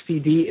Sonic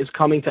CD is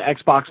coming to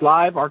Xbox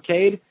Live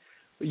Arcade.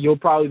 You'll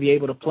probably be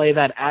able to play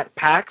that at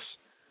PAX.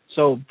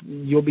 So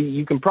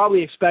you can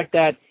probably expect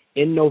that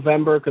in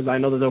November, because I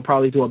know that they'll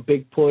probably do a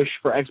big push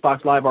for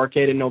Xbox Live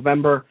Arcade in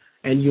November,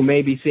 and you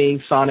may be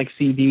seeing Sonic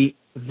CD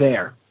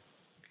there.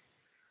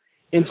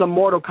 In some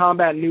Mortal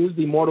Kombat news,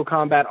 the Mortal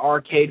Kombat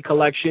Arcade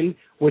Collection,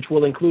 which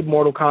will include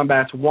Mortal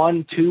Kombat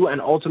 1, 2,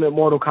 and Ultimate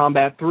Mortal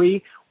Kombat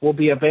 3, will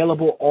be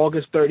available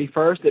August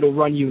 31st. It'll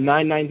run you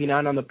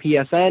 $9.99 on the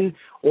PSN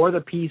or the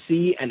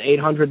PC and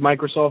 800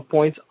 Microsoft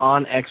points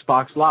on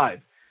Xbox Live.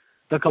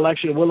 The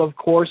collection will, of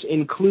course,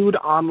 include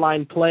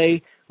online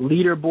play,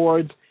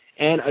 leaderboards,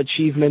 and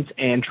achievements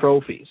and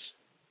trophies.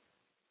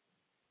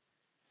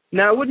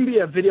 Now, it wouldn't be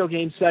a video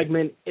game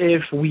segment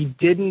if we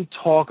didn't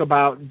talk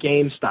about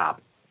GameStop.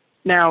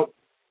 Now,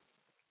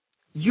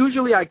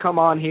 usually I come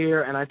on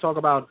here and I talk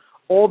about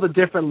all the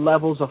different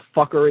levels of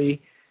fuckery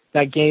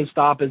that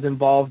GameStop is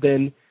involved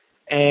in,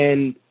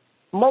 and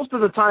most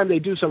of the time they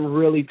do some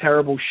really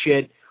terrible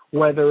shit,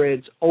 whether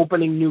it's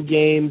opening new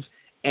games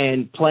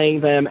and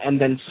playing them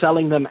and then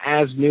selling them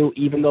as new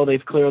even though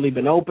they've clearly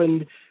been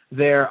opened,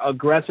 their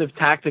aggressive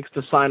tactics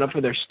to sign up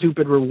for their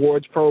stupid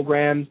rewards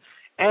programs,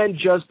 and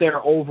just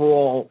their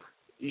overall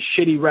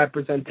shitty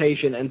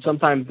representation, and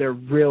sometimes they're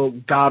real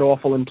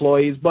god-awful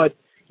employees. But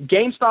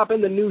GameStop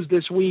in the news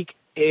this week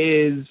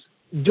is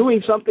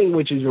doing something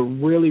which is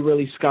really,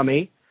 really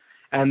scummy,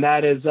 and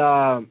that is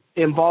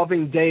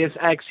involving Deus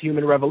Ex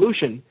Human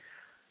Revolution,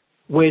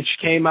 which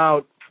came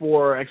out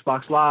for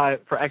Xbox Live,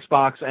 for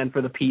Xbox, and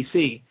for the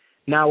PC.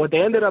 Now, what they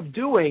ended up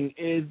doing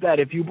is that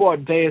if you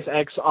bought Deus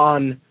Ex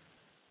on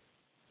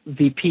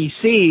the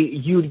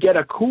PC, you'd get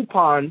a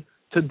coupon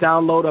to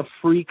download a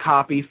free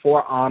copy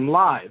for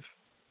OnLive.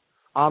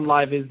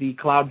 OnLive is the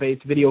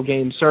cloud-based video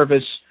game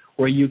service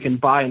where you can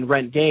buy and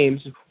rent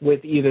games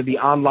with either the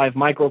OnLive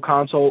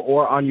microconsole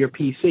or on your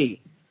PC.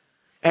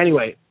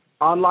 Anyway,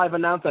 OnLive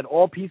announced that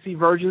all PC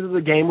versions of the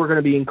game were going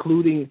to be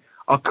including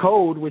a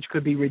code which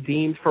could be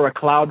redeemed for a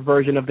cloud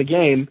version of the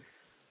game,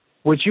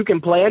 which you can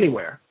play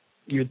anywhere,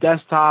 your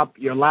desktop,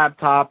 your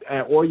laptop,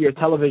 or your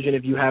television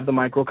if you have the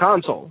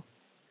microconsole.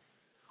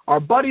 Our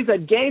buddies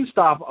at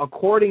GameStop,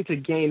 according to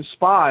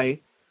GameSpy,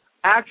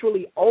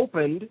 actually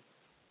opened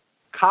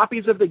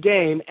copies of the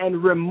game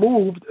and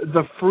removed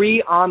the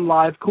free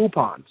OnLive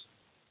coupons.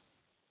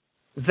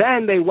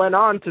 Then they went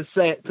on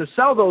to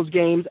sell those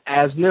games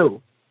as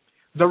new.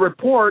 The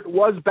report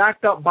was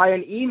backed up by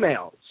an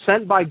email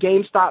sent by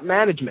GameStop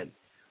management,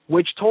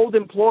 which told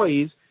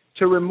employees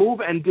to remove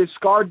and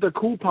discard the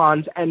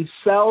coupons and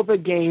sell the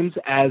games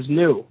as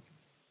new.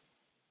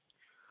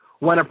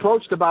 When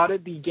approached about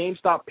it, the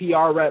GameStop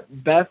PR rep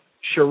Beth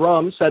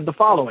Sharum said the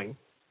following: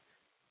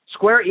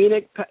 Square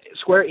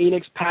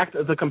Enix packed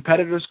the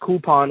competitor's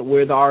coupon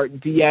with our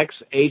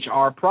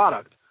DXHR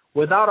product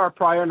without our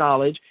prior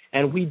knowledge,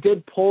 and we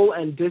did pull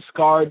and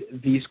discard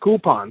these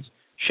coupons,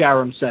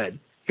 Sharum said.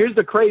 Here's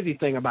the crazy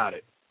thing about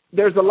it.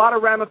 There's a lot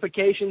of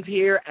ramifications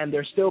here, and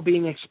they're still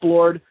being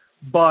explored,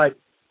 but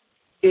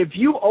if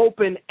you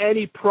open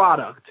any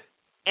product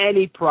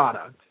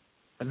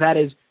that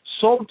is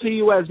sold to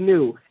you as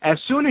new, as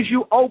soon as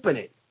you open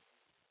it,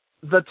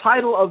 the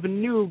title of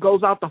new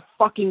goes out the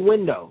fucking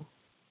window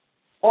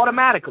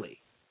automatically.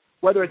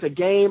 Whether it's a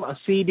game, a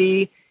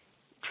CD,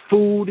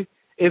 food.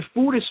 If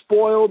food is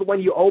spoiled when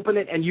you open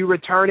it and you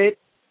return it,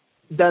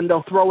 then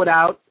they'll throw it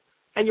out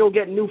and you'll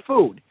get new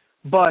food.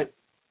 But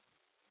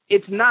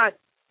it's not,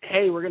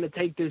 hey, we're going to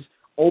take this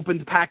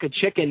opened pack of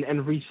chicken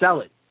and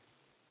resell it.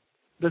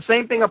 The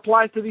same thing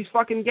applies to these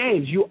fucking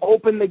games. You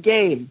open the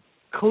game,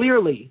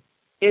 clearly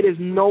it is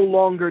no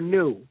longer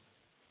new.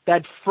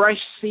 That fresh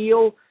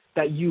seal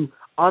that you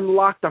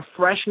unlock the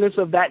freshness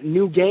of that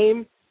new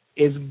game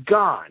is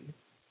gone.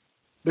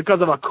 Because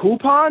of a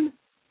coupon?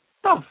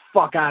 The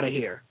fuck out of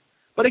here.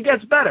 But it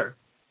gets better.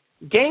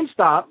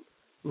 GameStop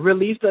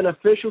released an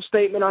official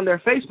statement on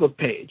their Facebook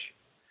page.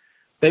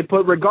 They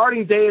put,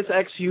 regarding Deus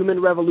Ex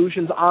Human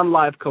Revolution's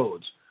OnLive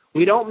codes,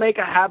 we don't make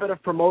a habit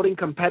of promoting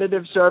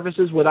competitive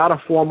services without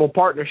a formal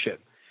partnership.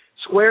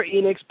 Square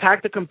Enix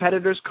packed the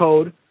competitor's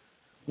code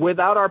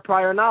without our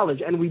prior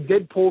knowledge, and we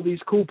did pull these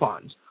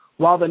coupons.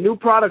 While the new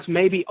products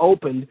may be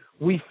opened,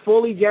 we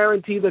fully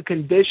guarantee the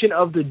condition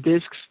of the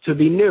discs to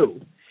be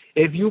new.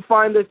 If you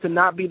find this to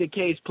not be the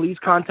case, please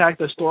contact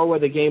the store where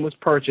the game was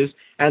purchased,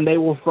 and they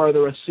will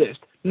further assist.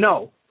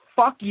 No,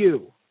 fuck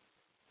you.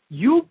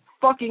 You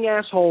fucking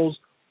assholes,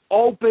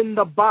 open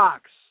the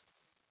box.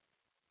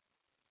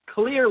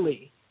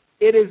 Clearly,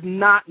 it is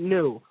not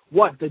new.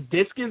 What, the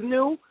disc is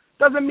new?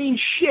 Doesn't mean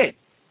shit.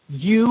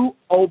 You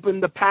open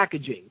the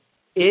packaging.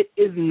 It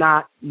is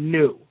not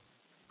new.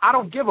 I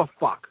don't give a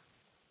fuck.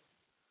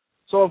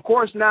 So, of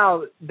course,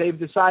 now they've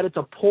decided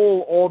to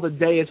pull all the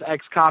Deus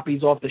Ex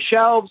copies off the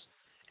shelves,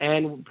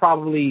 and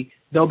probably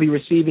they'll be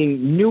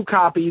receiving new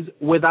copies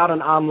without an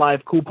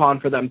OnLive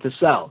coupon for them to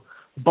sell.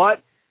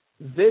 But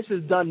this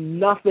has done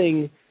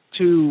nothing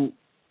to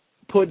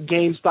put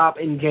GameStop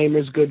in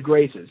gamers' good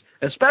graces,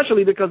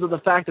 especially because of the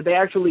fact that they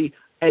actually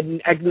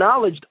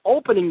acknowledged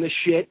opening the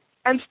shit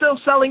and still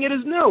selling it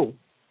as new.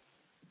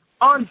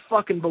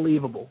 Unfucking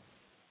believable.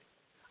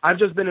 I've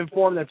just been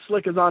informed that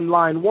Slick is on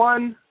line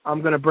 1.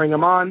 I'm going to bring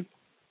him on.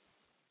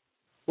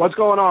 What's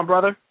going on,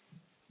 brother?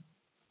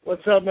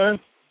 What's up, man?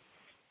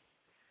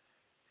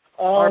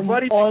 Our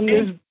buddy on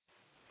this...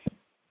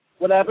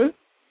 What happened?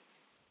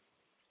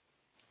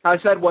 I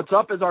said, what's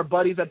up is our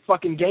buddies at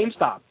fucking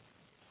GameStop.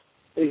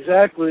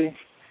 Exactly.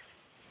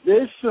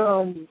 This,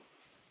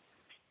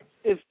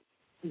 if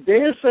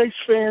Deus Ex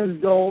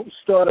fans don't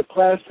start a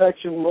class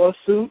action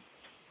lawsuit,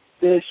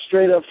 they're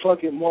straight up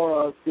fucking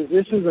morons, because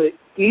this is an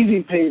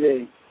easy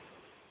payday.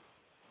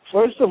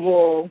 First of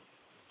all,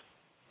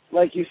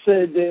 like you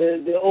said,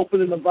 they're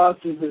opening the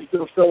boxes and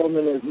still selling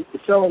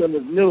them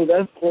as new.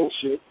 That's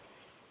bullshit.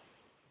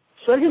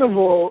 Second of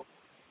all,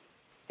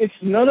 it's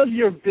none of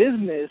your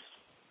business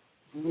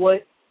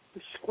what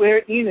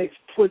Square Enix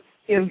puts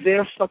in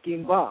their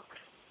fucking box.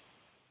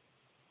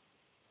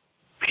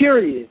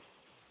 Period.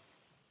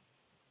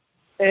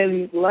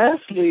 And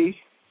lastly,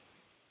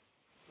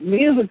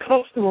 me as a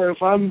customer,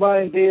 if I'm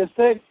buying Deus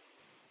Ex,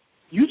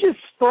 you just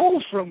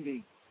stole from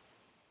me.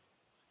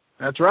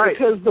 That's right.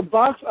 Because the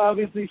box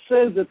obviously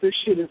says that this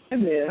shit is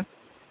in there.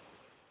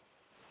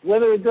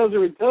 Whether it does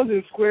or it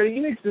doesn't, Square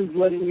Enix is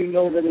letting you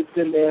know that it's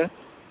in there.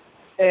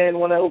 And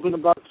when I open the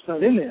box, it's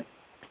not in there.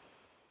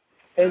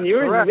 And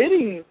you're correct.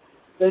 Admitting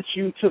that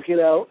you took it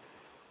out,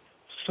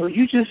 so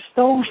you just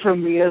stole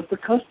from me as the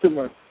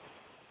customer.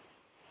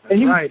 And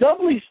you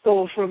doubly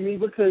stole from me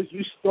because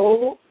you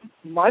stole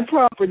my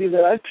property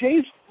that I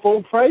paid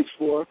full price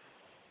for,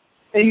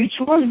 and you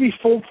charged me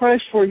full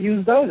price for a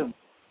used item.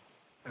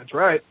 That's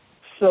right.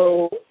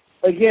 So,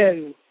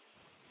 again,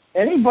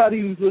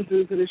 anybody who's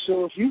listening to this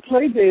show, if you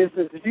play Deus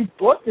Ex, if you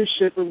bought this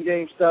shit from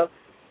GameStop,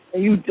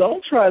 and you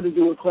don't try to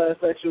do a class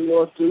action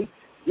lawsuit,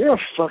 you're a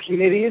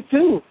fucking idiot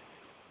too.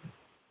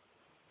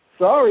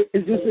 Sorry,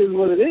 it just is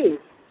what it is.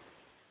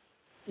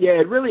 Yeah,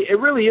 it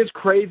really is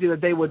crazy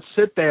that they would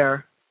sit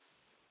there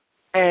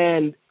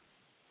and,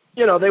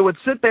 they would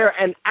sit there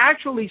and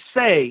actually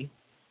say,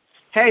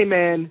 hey,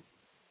 man,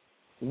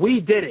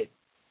 we did it.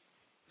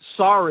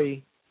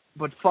 Sorry,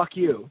 but fuck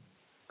you.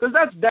 Because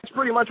that's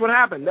pretty much what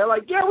happened. They're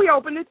like, yeah, we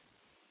opened it.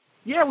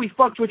 Yeah, we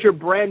fucked with your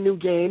brand new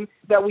game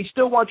that we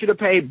still want you to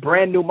pay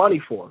brand new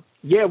money for.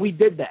 Yeah, we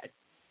did that.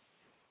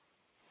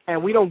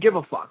 And we don't give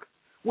a fuck.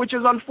 Which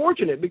is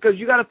unfortunate because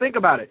you got to think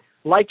about it.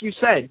 Like you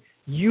said,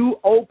 you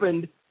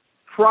opened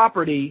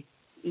property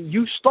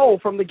you stole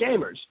from the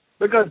gamers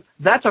because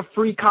that's a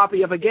free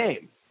copy of a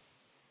game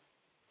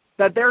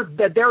that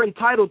they're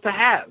entitled to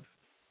have.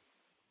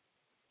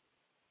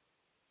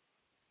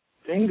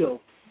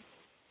 Bingo.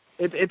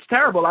 It's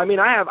terrible. I mean,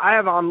 I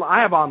have On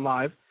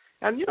Live,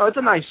 and it's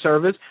a nice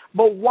service.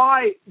 But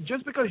why?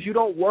 Just because you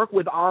don't work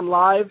with On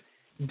Live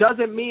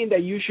doesn't mean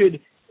that you should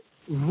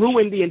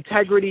ruin the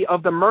integrity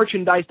of the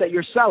merchandise that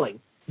you're selling.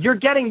 You're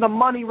getting the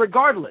money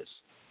regardless.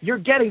 You're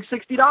getting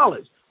 $60.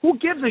 Who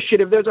gives a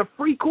shit if there's a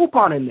free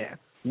coupon in there?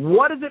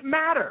 What does it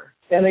matter?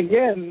 And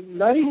again,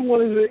 not even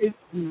what is it. It's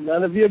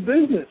none of your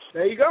business.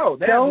 There you go.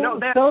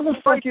 Sell the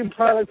fucking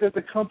product that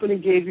the company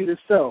gave you to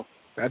sell.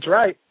 That's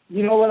right.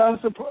 You know what I'm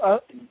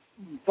surprised?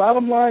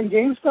 Bottom line,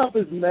 GameStop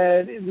is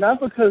mad, not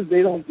because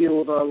they don't deal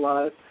with our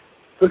lives,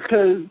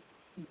 because,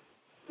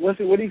 what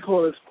do you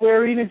call it?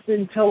 Square Enix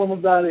didn't tell them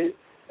about it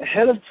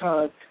ahead of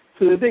time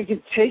so that they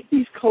could take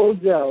these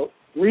codes out,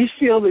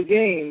 reseal the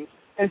game,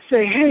 and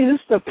say, hey, this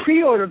is the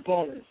pre-order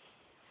bonus.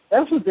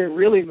 That's what they're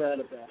really mad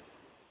about.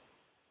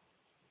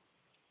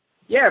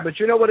 Yeah, but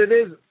you know what it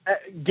is?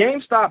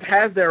 GameStop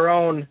has their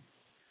own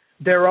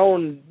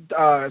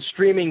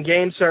streaming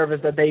game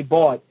service that they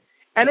bought.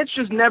 And it's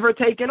just never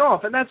taken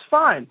off, and that's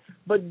fine.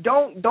 But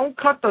don't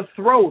cut the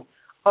throat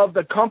of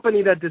the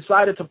company that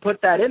decided to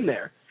put that in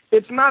there.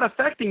 It's not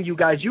affecting you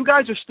guys. You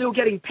guys are still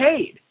getting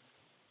paid.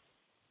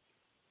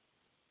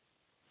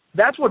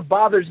 That's what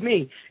bothers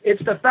me.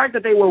 It's the fact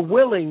that they were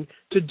willing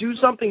to do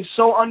something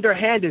so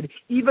underhanded,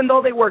 even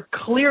though they were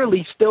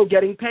clearly still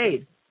getting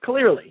paid.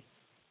 Clearly.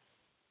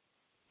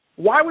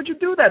 Why would you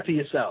do that to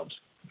yourselves?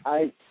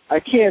 I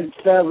can't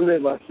fathom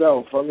it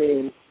myself. I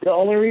mean, the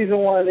only reason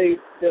why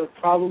they'll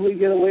probably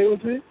get away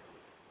with it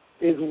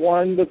is,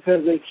 one,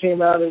 because they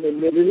came out and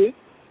admitted it,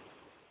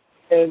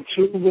 and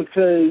two,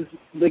 because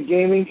the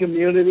gaming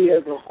community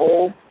as a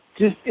whole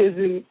just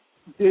isn't,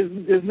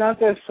 there's not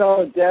that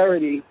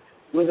solidarity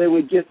where they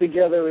would get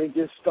together and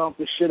just stomp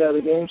the shit out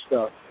of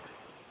GameStop.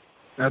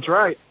 That's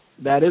right.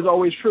 That is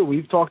always true.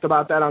 We've talked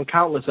about that on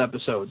countless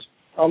episodes.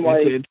 I'm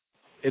like,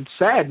 it's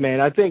sad,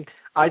 man. I think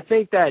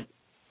that,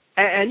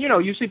 and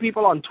you see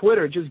people on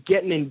Twitter just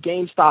getting in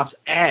GameStop's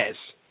ass.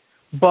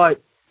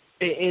 But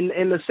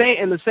in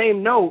the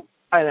same note,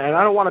 and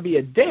I don't want to be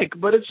a dick,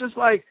 but it's just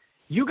like,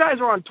 you guys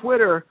are on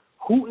Twitter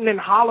hooting and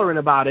hollering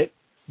about it,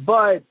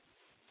 but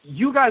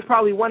you guys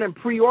probably went and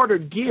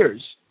pre-ordered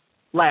Gears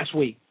last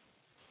week.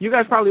 You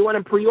guys probably went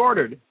and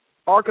pre-ordered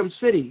Arkham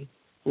City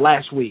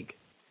last week.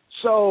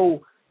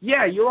 So,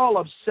 yeah, you're all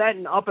upset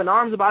and up in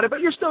arms about it,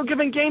 but you're still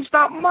giving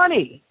GameStop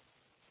money.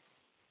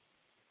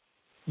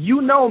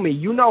 You know me.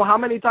 You know how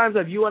many times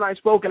have you and I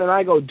spoken and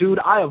I go, dude,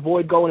 I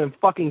avoid going in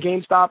fucking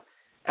GameStop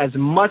as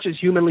much as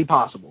humanly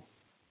possible.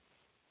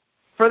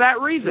 For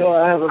that reason.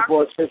 I haven't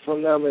bought shit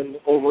from them in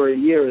over a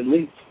year at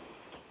least.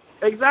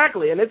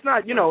 Exactly. And it's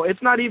not,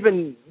 it's not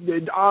even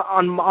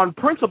on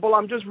principle.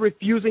 I'm just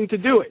refusing to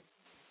do it.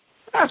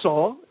 That's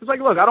all. It's like,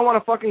 look, I don't want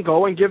to fucking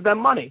go and give them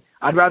money.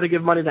 I'd rather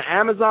give money to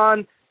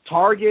Amazon,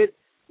 Target,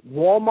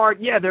 Walmart.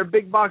 Yeah, they're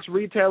big box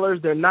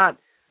retailers. They're not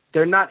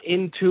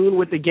in tune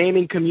with the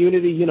gaming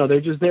community. They're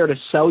just there to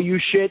sell you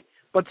shit.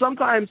 But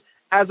sometimes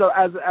as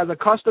a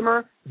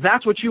customer,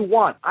 that's what you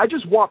want. I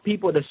just want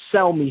people to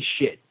sell me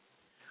shit.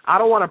 I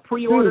don't want to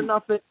pre-order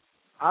nothing.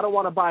 I don't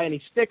want to buy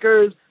any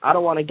stickers. I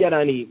don't want to get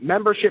any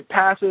membership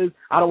passes.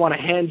 I don't want a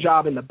hand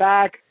job in the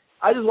back.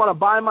 I just want to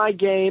buy my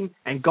game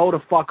and go to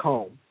fuck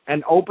home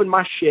and open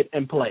my shit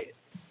and play it.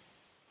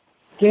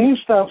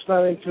 GameStop's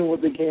not in tune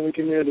with the gaming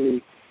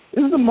community.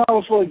 This is the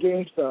model for a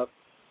GameStop.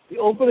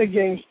 You open a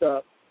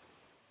GameStop.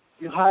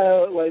 You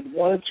hire like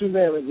 1 or 2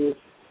 managers.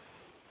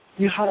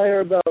 You hire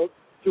about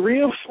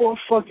 3 or 4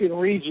 fucking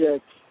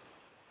rejects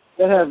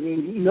that have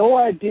no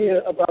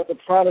idea about the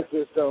product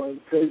they're selling,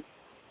 because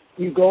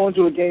you go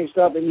into a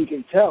GameStop and you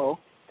can tell,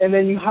 and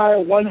then you hire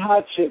one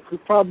hot chick who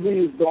probably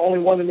is the only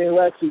one in there who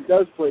actually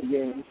does play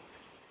games,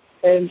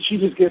 and she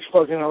just gets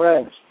fucking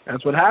harassed.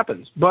 That's what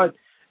happens. But,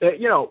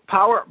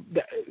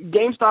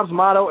 GameStop's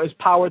motto is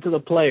power to the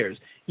players.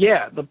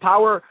 Yeah, the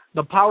power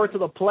to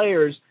the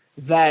players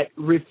that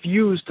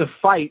refuse to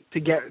fight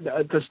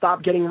to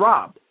stop getting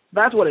robbed.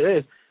 That's what it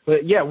is.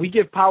 But yeah, we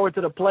give power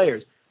to the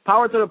players.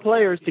 Power to the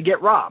players to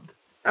get robbed.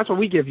 That's what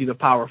we give you the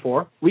power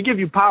for. We give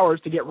you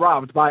powers to get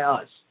robbed by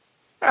us.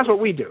 That's what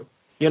we do.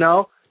 You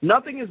know?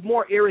 Nothing is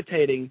more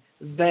irritating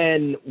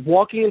than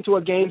walking into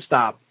a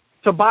GameStop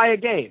to buy a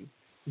game.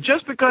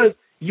 Just because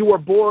you were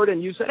bored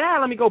and you said,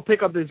 let me go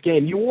pick up this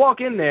game. You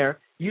walk in there,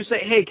 you say,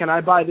 hey, can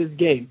I buy this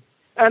game?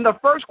 And the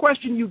first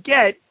question you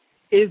get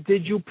is,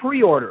 did you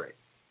pre-order it?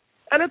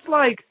 And it's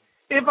like,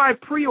 if I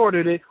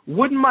pre-ordered it,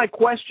 wouldn't my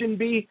question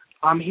be,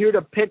 I'm here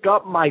to pick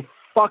up my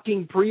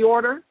fucking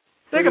pre-order?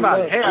 Think about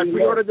it. Hey, I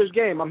pre-ordered this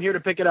game. I'm here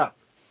to pick it up.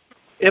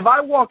 If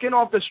I walk in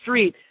off the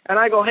street and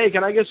I go, hey,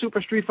 can I get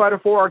Super Street Fighter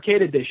 4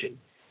 Arcade Edition?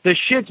 The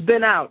shit's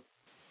been out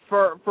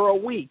for a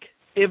week.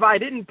 If I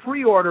didn't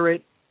pre-order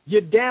it, you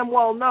damn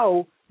well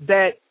know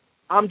that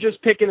I'm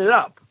just picking it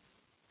up.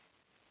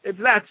 It's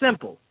that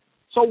simple.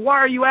 So why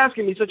are you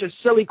asking me such a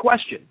silly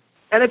question?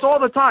 And it's all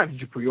the time.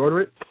 Did you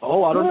pre-order it?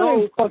 Oh, I don't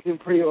know. Fucking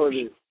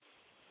pre-ordered.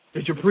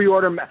 Did you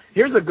pre-order?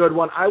 Here's a good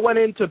one. I went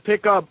in to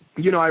pick up,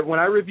 when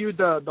I reviewed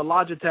the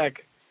Logitech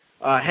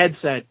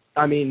headset,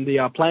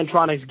 the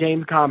Plantronics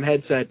Gamescom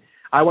headset,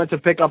 I went to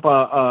pick up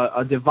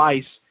a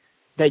device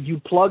that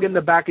you plug in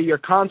the back of your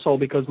console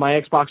because my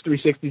Xbox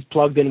 360 is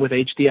plugged in with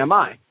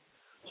HDMI.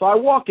 So I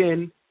walk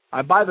in,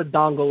 I buy the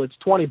dongle, it's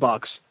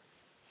 $20.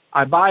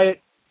 I buy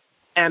it,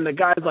 and the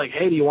guy's like,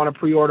 hey, do you want to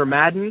pre-order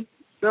Madden?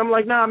 And I'm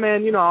like, nah,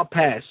 man, I'll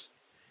pass.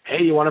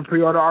 Hey, you want to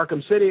pre-order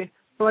Arkham City?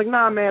 I'm like,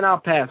 nah, man, I'll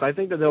pass. I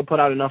think that they'll put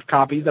out enough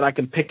copies that I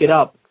can pick it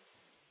up,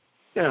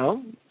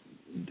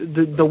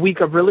 the week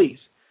of release.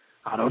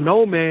 I don't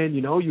know, man.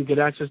 You get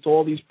access to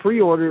all these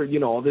pre-order,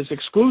 all this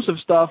exclusive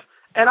stuff.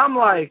 And I'm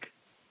like,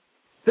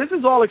 this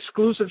is all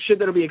exclusive shit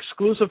that'll be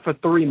exclusive for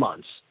 3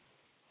 months.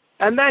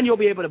 And then you'll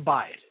be able to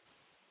buy it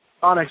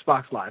on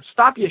Xbox Live.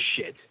 Stop your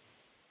shit.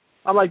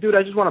 I'm like, dude,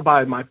 I just want to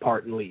buy my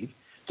part and leave.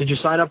 Did you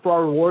sign up for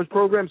our rewards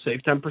program? Save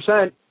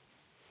 10%.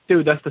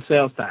 Dude, that's the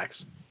sales tax.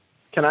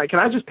 Can I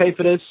just pay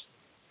for this?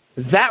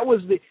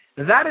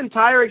 That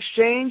entire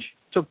exchange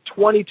took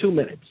 22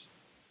 minutes.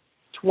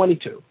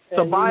 22.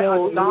 So buy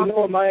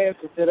what my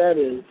answer to that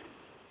is?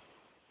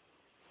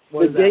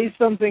 The day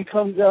something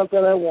comes out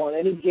that I want,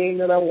 any game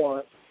that I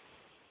want,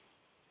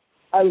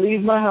 I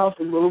leave my house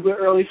a little bit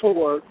early for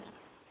work.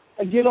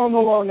 I get on the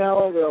Long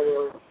Island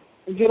Railroad.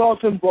 I get off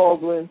in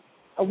Baldwin.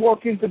 I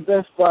walk into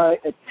Best Buy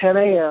at 10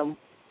 a.m.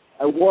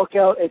 I walk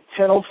out at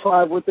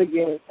 10:05 with the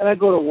game, and I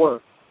go to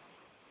work.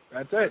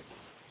 That's it.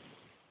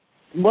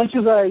 As much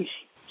as I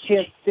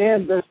can't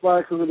stand Best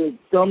Buy because of their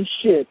dumb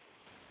shit,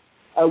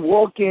 I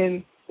walk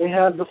in, they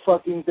have the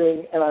fucking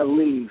thing, and I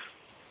leave.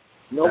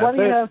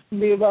 Nobody asks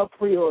me about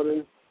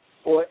pre-orders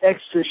or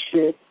extra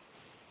shit,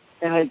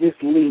 and I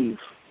just leave.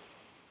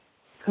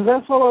 Because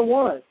that's all I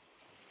want.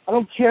 I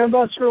don't care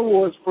about your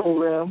rewards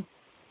program.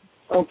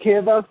 I don't care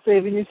about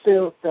saving your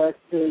sales tax,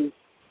 because,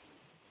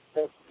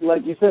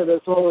 like you said,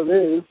 that's all it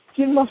is.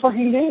 Give me my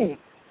fucking game.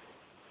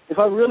 If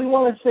I really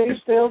want to save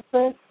sales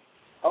tax,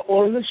 I'll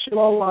order this shit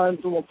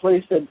online from a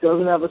place that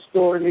doesn't have a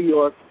store in New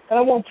York, and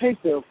I won't pay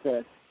sales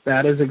tax.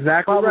 That is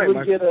exactly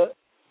right.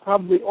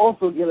 Probably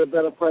also get a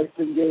better price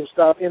than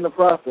GameStop in the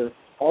process.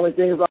 Only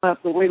thing is I'll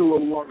have to wait a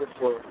little longer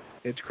for it.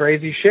 It's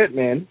crazy shit,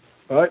 man.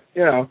 But,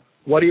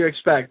 what do you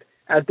expect?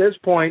 At this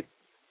point,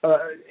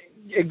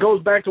 it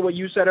goes back to what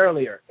you said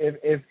earlier.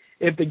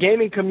 If the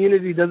gaming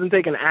community doesn't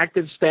take an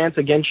active stance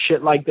against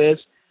shit like this,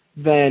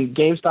 then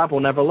GameStop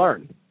will never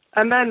learn.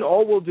 And then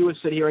all we'll do is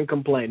sit here and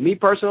complain. Me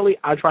personally,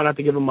 I try not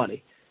to give them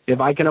money if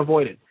I can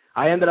avoid it.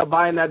 I ended up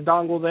buying that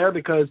dongle there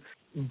because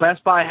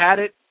Best Buy had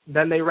it.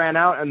 Then they ran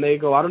out, and they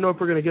go, I don't know if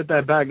we're going to get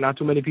that back. Not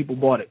too many people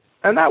bought it.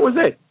 And that was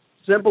it.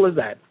 Simple as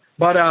that.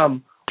 But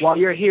while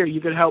you're here,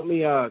 you could help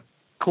me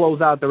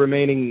close out the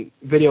remaining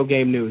video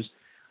game news.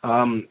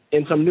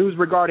 In some news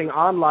regarding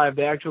OnLive,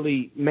 they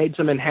actually made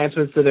some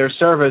enhancements to their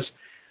service.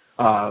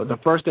 The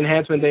first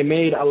enhancement they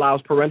made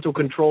allows parental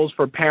controls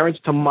for parents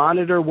to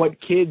monitor what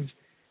games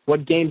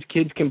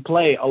kids can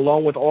play,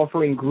 along with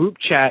offering group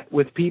chat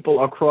with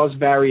people across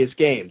various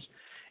games.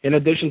 In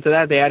addition to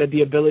that, they added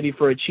the ability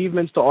for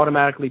achievements to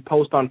automatically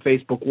post on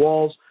Facebook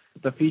walls.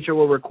 The feature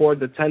will record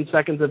the 10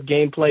 seconds of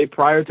gameplay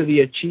prior to the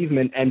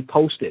achievement and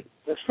post it.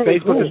 That's pretty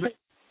cool.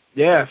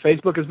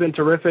 Facebook has been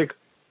terrific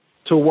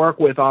to work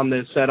with on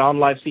this, said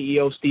OnLive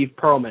CEO Steve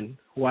Perlman,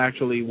 who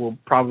actually will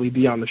probably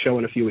be on the show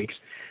in a few weeks.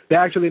 They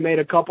actually made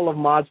a couple of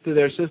mods to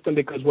their system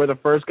because we're the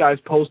first guys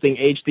posting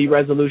HD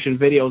resolution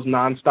videos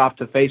nonstop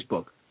to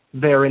Facebook.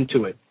 They're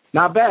into it.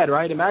 Not bad,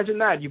 right? Imagine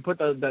that. You put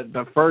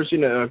the first,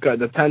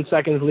 the 10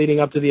 seconds leading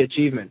up to the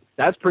achievement.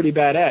 That's pretty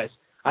badass.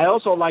 I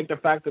also like the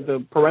fact that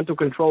the parental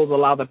controls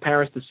allow the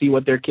parents to see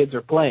what their kids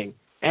are playing.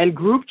 And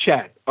group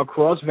chat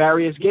across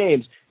various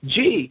games.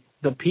 Gee,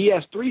 the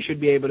PS3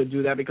 should be able to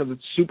do that because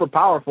it's super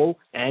powerful,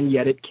 and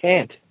yet it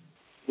can't.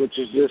 Which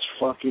is just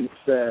fucking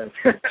sad.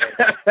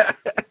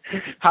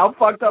 How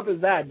fucked up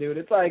is that, dude?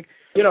 It's like,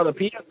 the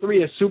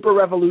PS3 is super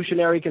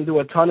revolutionary, can do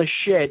a ton of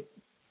shit,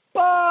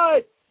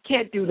 but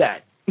can't do that.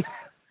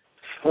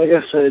 Like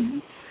I said,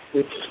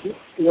 It's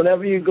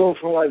whenever you go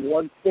from like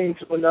one thing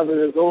to another,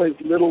 there's always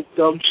little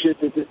dumb shit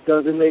that just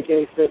doesn't make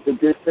any sense. That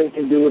this thing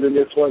can do it and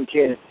this one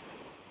can't.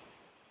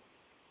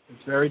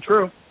 It's very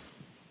true.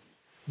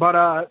 But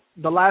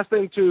the last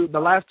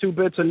two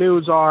bits of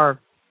news are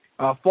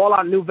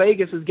Fallout New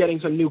Vegas is getting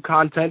some new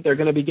content. They're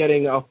going to be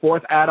getting a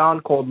fourth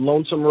add-on called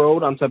Lonesome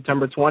Road on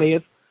September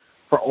 20th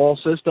for all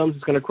systems.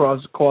 It's going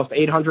to cost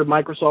 800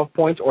 Microsoft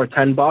points or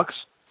 $10.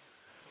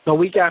 The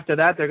week after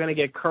that, they're going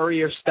to get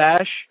Courier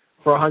Stash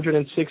for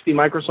 160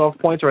 Microsoft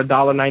points or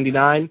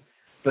 $1.99.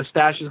 The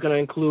stash is going to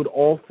include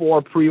all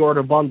 4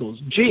 pre-order bundles.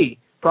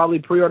 Probably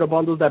pre-order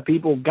bundles that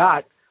people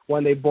got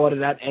when they bought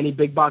it at any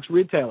big box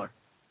retailer.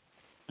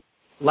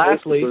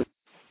 Lastly,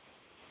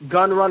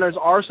 Gunrunner's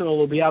Arsenal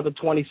will be out the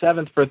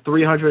 27th for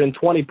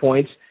 320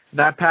 points.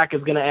 That pack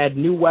is going to add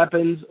new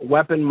weapons,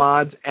 weapon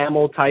mods,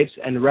 ammo types,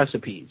 and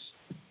recipes.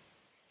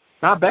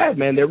 Not bad,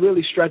 man. They're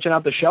really stretching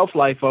out the shelf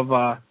life of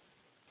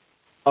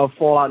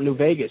Fallout New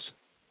Vegas.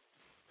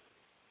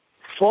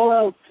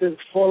 Fallout has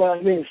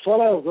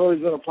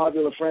always been a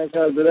popular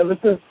franchise, but ever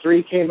since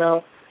 3 came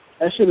out,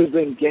 that shit has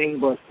been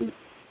gangbusters.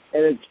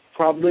 And it's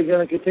probably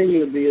going to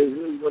continue to be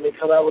when they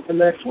come out with the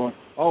next one.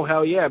 Oh,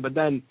 hell yeah. But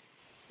then,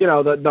 you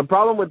know, the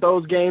problem with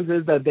those games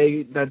is that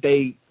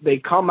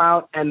they come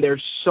out and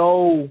they're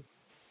so,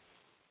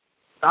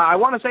 I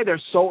want to say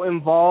they're so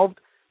involved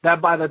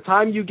that by the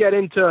time you get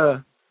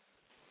into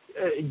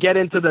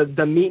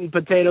the meat and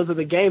potatoes of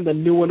the game, the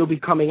new one will be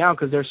coming out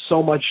because there's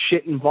so much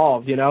shit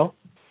involved, you know?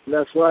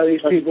 That's why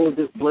these people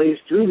just blaze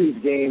through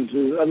these games.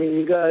 I mean,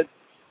 you got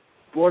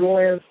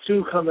Borderlands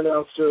 2 coming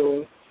out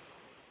soon.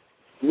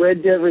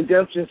 Red Dead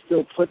Redemption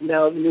still putting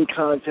out new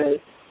content.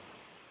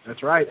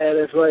 That's right. And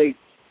it's like,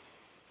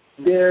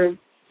 they're,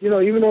 you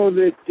know, even though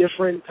they're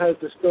different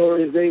types of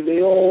stories,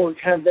 they all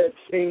have that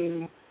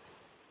same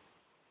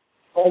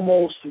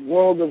almost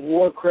World of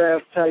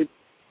Warcraft type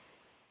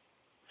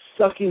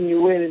sucking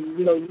you in and,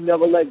 you know, you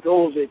never let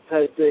go of it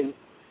type thing.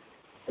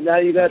 And now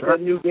you got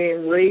that new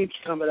game Rage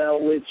coming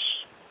out, which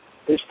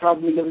is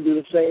probably going to do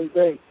the same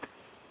thing.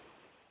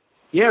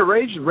 Yeah,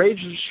 Rage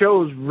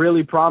shows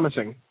really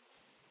promising.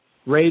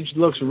 Rage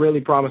looks really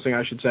promising,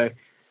 I should say.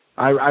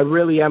 I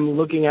really am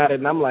looking at it,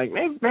 and I'm like,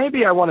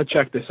 maybe I want to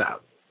check this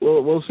out.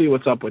 We'll see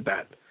what's up with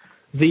that.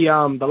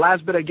 The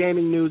last bit of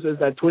gaming news is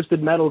that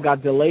Twisted Metal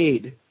got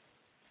delayed,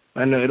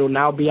 and it'll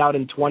now be out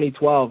in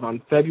 2012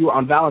 on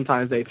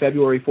Valentine's Day,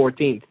 February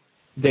 14th.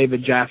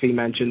 David Jaffe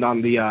mentioned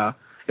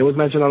it was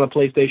mentioned on the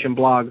PlayStation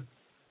blog,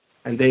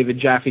 and David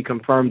Jaffe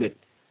confirmed it.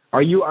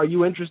 Are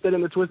you interested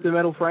in the Twisted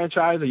Metal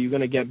franchise? Are you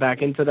going to get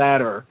back into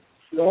that, or?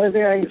 The only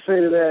thing I can say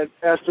to that,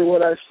 after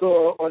what I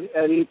saw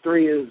at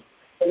E3, is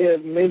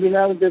maybe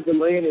now that they're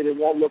delaying it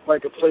won't look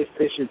like a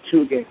PlayStation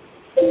 2 game.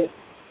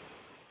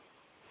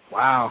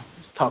 Wow,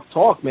 it's tough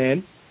talk,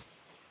 man.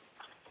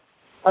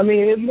 I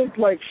mean, it looked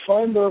like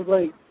fun, but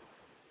like,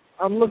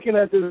 I'm looking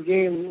at this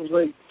game, it was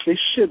like, this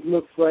shit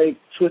looks like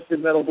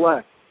Twisted Metal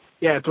Black.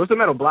 Yeah, Twisted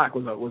Metal Black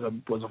was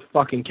a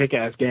fucking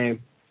kick-ass game.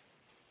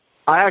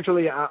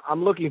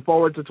 I'm looking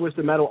forward to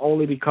Twisted Metal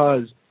only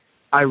because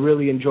I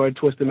really enjoyed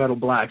Twisted Metal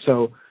Black.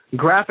 So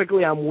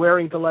graphically, I'm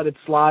willing to let it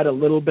slide a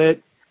little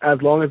bit as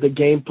long as the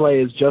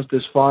gameplay is just as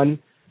fun.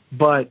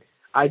 But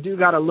I do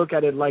got to look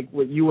at it like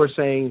what you were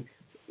saying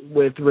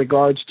with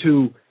regards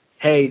to,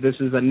 hey, this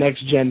is a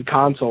next-gen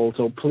console,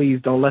 so please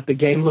don't let the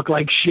game look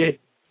like shit.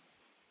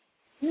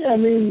 Yeah, I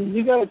mean,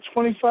 you got a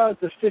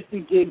 25 to 50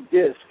 gig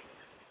disc,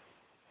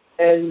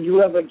 and you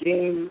have a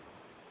game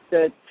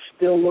that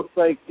still looks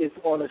like it's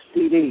on a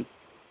CD.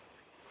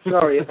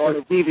 Sorry, on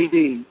a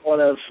DVD, on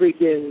a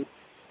freaking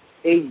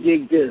 8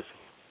 gig disc.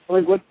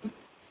 Like, what?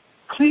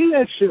 Clean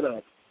that shit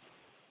up.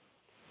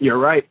 You're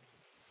right.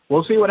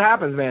 We'll see what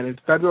happens, man. It's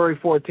February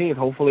 14th.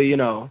 Hopefully, you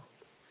know,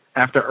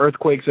 after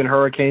earthquakes and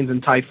hurricanes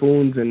and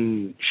typhoons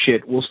and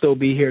shit, we'll still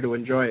be here to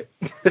enjoy it.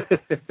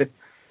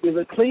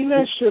 Either clean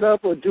that shit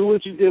up or do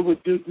what you did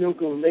with Duke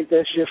Nukem and make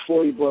that shit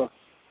 $40.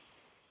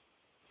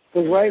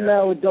 Because right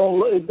now it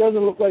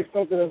doesn't look like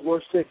something that's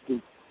worth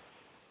 $60.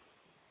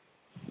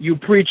 You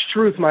preach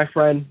truth, my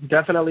friend.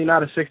 Definitely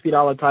not a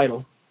 $60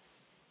 title.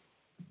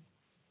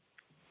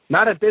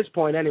 Not at this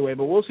point, anyway.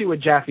 But we'll see what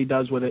Jaffe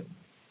does with it.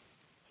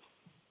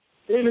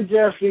 David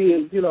Jaffe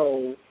is, you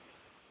know,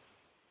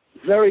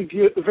 very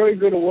good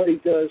at what he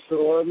does.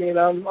 So I mean,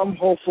 I'm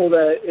hopeful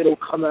that it'll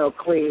come out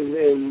clean,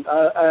 and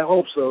I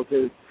hope so.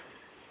 Because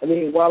I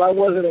mean, while I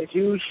wasn't a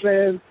huge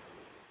fan,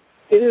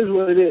 it is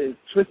what it is.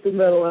 Twisted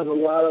Metal has a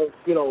lot of,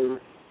 you know,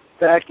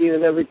 backing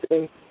and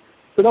everything.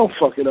 So don't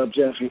fuck it up,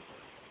 Jaffe.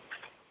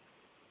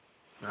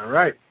 All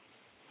right.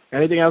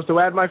 Anything else to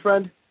add, my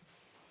friend?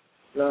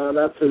 No,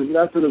 not to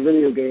the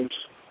video games.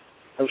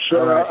 I'm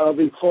sure right. I'll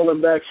be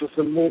calling back for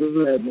some movie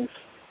madness.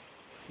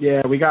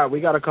 Yeah, we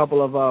got a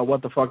couple of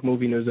what the fuck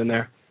movie news in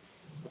there.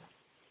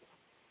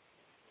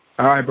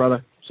 All right,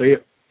 brother. See you.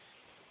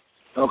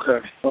 Okay,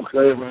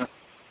 man.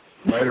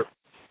 Later.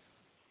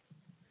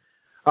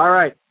 All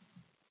right.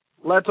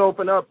 Let's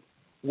open up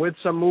with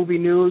some movie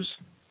news.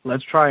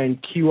 Let's try and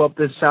cue up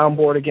this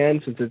soundboard again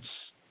since it's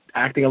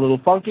acting a little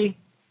funky.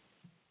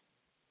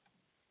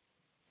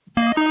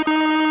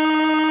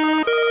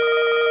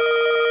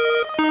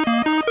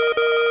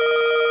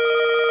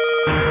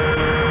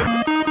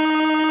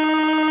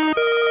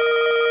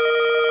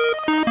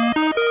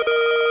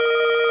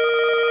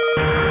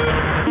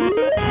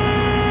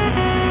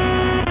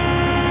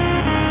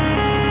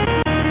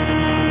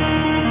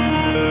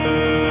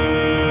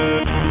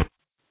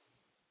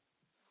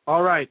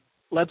 All right,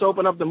 let's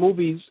open up the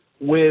movies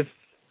with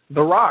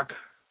The Rock.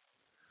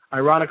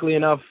 Ironically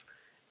enough,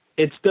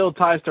 it still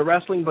ties to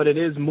wrestling, but it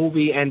is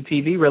movie and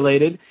TV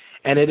related,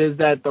 and it is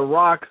that The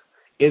Rock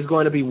is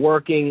going to be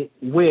working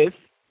with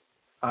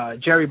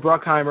Jerry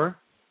Bruckheimer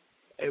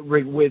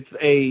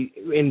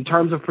in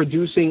terms of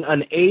producing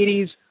an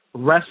 80s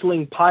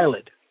wrestling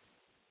pilot.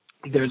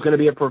 There's going to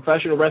be a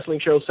professional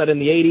wrestling show set in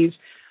the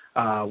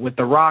 80s with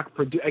The Rock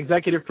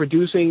executive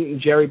producing.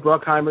 Jerry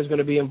Bruckheimer is going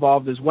to be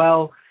involved as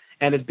well,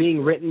 and it's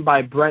being written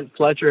by Brent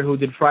Fletcher, who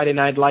did Friday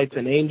Night Lights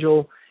and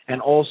Angel,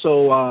 and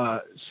also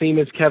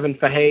Seamus Kevin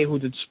Fahey, who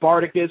did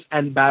Spartacus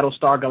and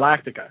Battlestar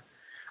Galactica.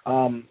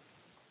 The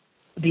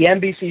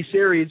NBC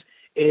series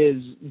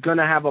is going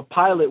to have a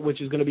pilot,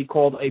 which is going to be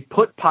called a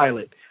put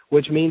pilot,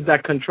 which means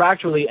that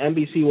contractually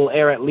NBC will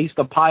air at least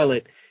a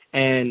pilot,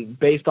 and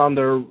based on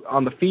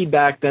the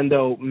feedback, then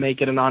they'll make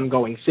it an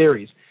ongoing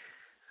series.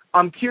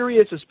 I'm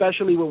curious,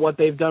 especially with what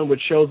they've done with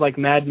shows like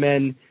Mad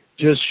Men,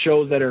 just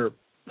shows that are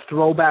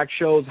throwback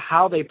shows,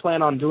 how they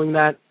plan on doing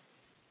that.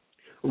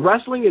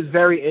 Wrestling is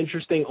very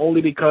interesting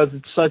only because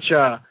it's such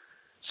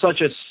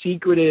a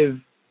secretive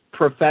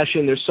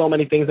profession. There's so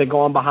many things that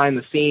go on behind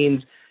the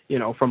scenes, you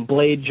know, from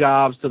blade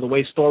jobs to the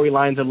way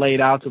storylines are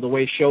laid out to the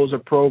way shows are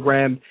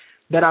programmed,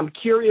 that I'm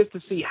curious to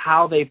see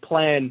how they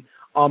plan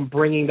on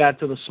bringing that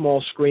to the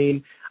small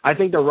screen. I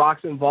think The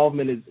Rock's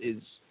involvement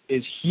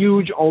is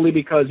huge only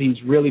because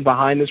he's really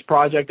behind this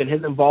project, and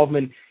his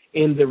involvement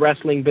in the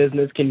wrestling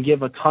business can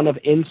give a ton of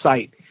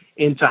insight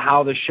into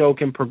how the show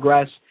can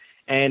progress.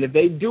 And if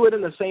they do it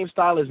in the same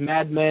style as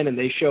Mad Men and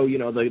they show, you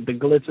know, the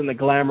glitz and the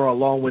glamour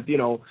along with, you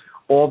know,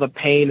 all the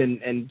pain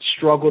and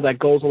struggle that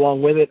goes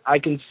along with it, I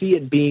can see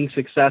it being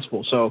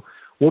successful. So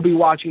we'll be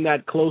watching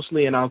that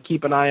closely, and I'll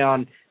keep an eye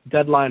on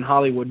Deadline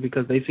Hollywood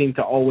because they seem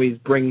to always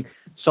bring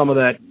some of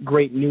that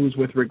great news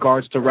with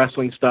regards to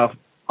wrestling stuff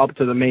up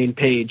to the main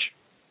page.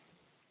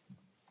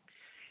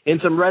 In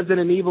some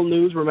Resident Evil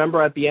news,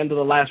 remember at the end of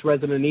the last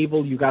Resident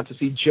Evil, you got to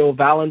see Jill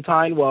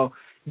Valentine. Well,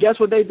 guess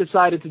what they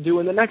decided to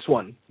do in the next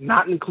one?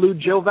 Not include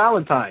Jill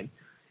Valentine.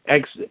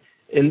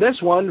 In this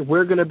one,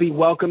 we're going to be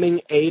welcoming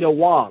Ada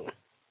Wong.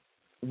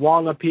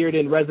 Wong appeared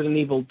in Resident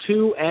Evil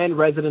 2 and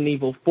Resident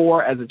Evil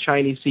 4 as a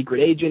Chinese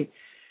secret agent.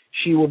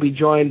 She will be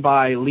joined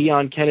by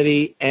Leon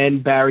Kennedy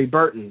and Barry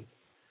Burton.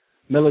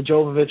 Mila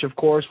Jovovich, of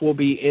course, will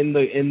be in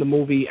the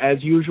movie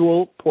as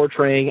usual,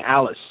 portraying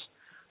Alice.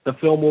 The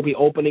film will be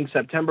opening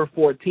September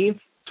 14th,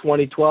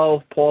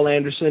 2012. Paul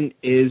Anderson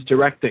is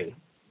directing.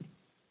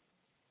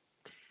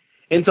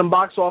 In some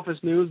box office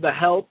news, The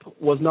Help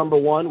was number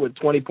 1 with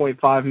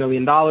 $20.5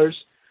 million.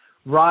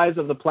 Rise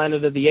of the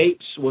Planet of the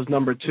Apes was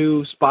number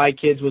 2. Spy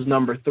Kids was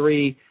number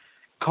 3.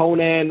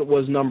 Conan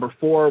was number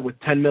 4 with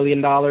 $10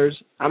 million.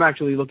 I'm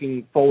actually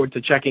looking forward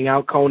to checking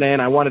out Conan.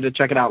 I wanted to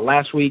check it out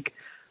last week,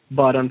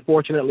 but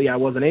unfortunately I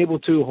wasn't able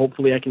to.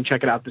 Hopefully I can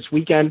check it out this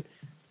weekend.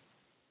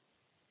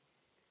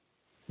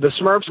 The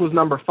Smurfs was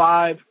number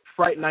 5.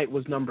 Fright Night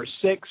was number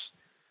 6.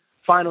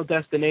 Final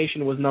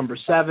Destination was number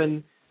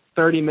 7.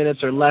 30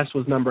 Minutes or Less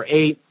was number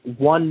 8.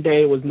 One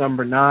Day was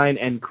number 9.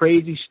 And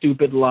Crazy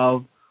Stupid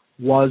Love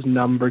was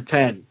number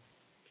 10.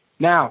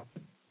 Now,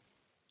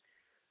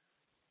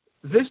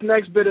 this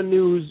next bit of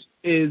news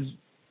is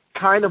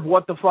kind of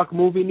what the fuck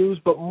movie news,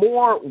 but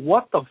more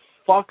what the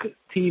fuck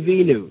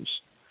TV news.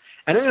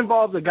 And it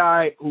involves a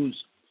guy who's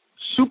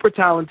super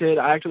talented.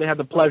 I actually had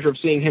the pleasure of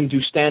seeing him do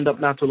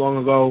stand-up not too long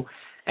ago,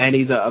 and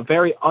he's a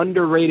very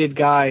underrated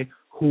guy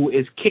who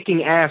is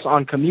kicking ass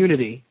on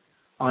Community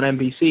on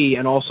NBC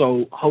and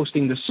also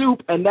hosting The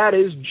Soup, and that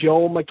is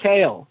Joel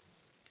McHale.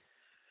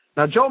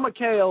 Now, Joel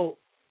McHale,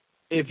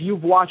 if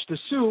you've watched The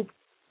Soup,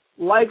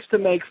 likes to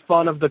make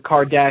fun of the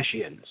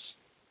Kardashians.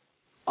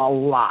 A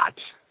lot.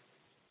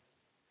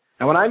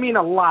 And when I mean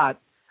a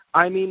lot,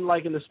 I mean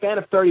like in the span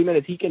of 30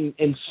 minutes, he can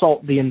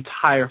insult the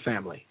entire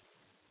family.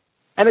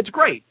 And it's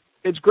great.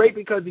 It's great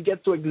because he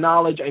gets to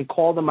acknowledge and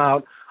call them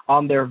out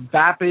on their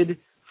vapid,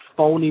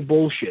 phony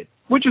bullshit,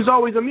 which is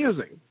always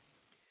amusing.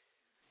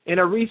 In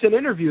a recent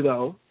interview,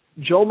 though,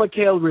 Joel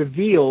McHale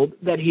revealed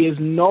that he is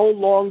no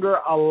longer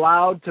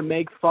allowed to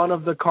make fun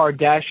of the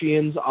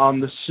Kardashians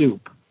on The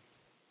Soup.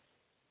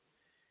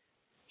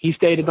 He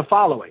stated the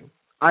following: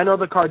 I know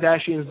the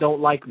Kardashians don't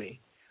like me.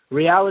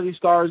 Reality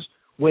stars,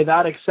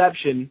 without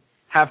exception,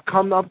 have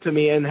come up to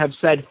me and have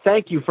said,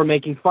 thank you for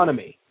making fun of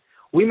me.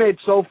 We made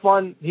so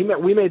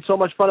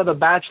much fun of The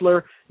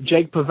Bachelor,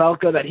 Jake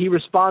Pavelka, that he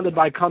responded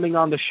by coming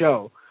on the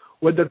show.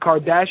 With the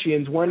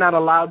Kardashians, we're not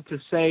allowed to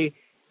say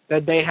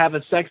that they have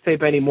a sex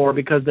tape anymore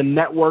because the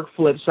network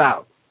flips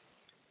out.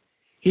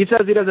 He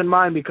says he doesn't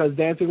mind because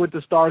Dancing with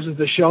the Stars is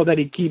the show that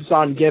he keeps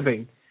on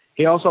giving.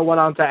 He also went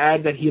on to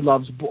add that he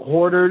loves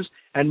Hoarders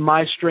and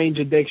My Strange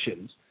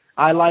Addictions.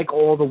 I like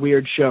all the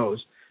weird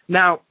shows.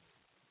 Now,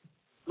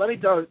 let me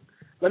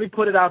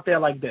put it out there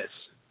like this.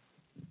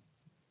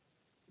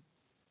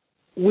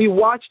 We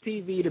watch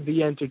TV to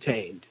be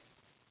entertained.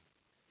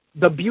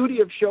 The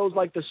beauty of shows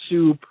like The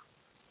Soup,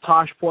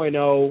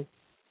 Tosh.0,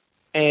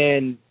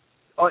 and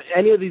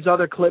any of these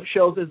other clip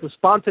shows is the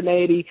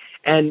spontaneity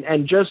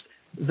and just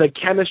the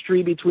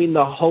chemistry between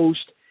the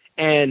host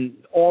and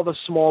all the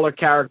smaller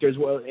characters.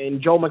 Well,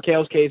 in Joe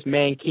McHale's case,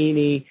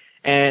 Mankini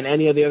and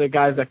any of the other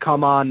guys that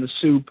come on the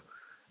soup,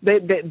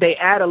 they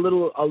add a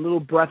little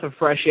breath of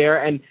fresh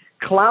air. And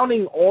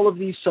clowning all of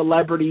these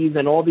celebrities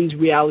and all these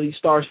reality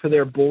stars for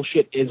their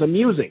bullshit is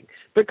amusing.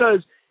 Because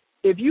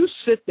if you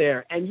sit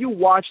there and you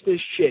watch this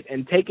shit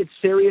and take it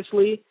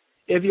seriously,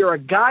 if you're a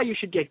guy, you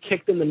should get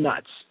kicked in the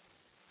nuts.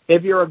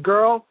 If you're a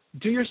girl,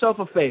 do yourself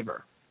a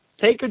favor.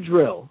 Take a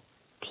drill,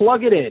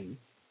 plug it in,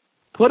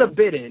 put a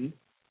bit in,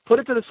 put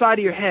it to the side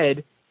of your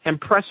head, and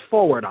press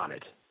forward on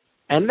it.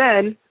 And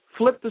then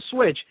flip the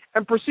switch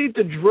and proceed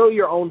to drill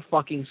your own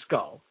fucking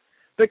skull.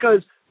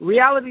 Because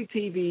reality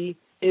TV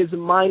is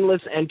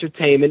mindless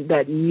entertainment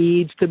that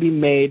needs to be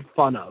made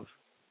fun of.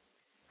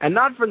 And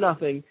not for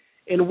nothing,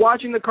 in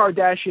watching the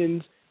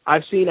Kardashians,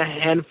 I've seen a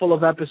handful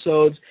of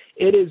episodes.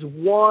 It is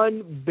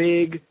one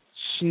big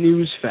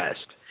snooze fest.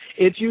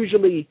 It's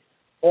usually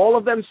all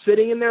of them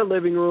sitting in their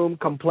living room,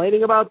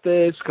 complaining about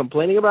this,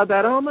 complaining about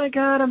that. Oh, my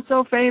God, I'm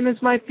so famous,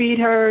 my feet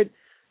hurt.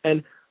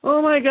 And,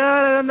 oh, my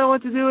God, I don't know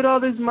what to do with all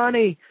this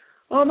money.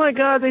 Oh, my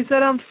God, they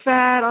said I'm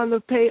fat on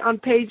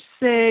page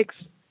 6.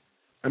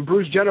 And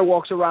Bruce Jenner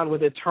walks around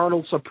with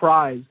eternal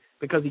surprise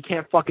because he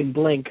can't fucking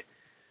blink.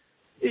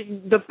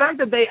 The fact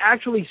that they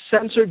actually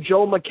censored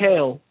Joe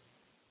McHale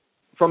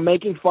from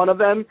making fun of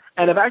them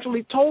and have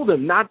actually told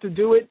him not to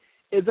do it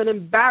is an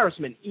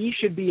embarrassment. E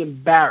should be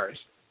embarrassed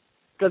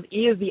because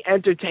E is the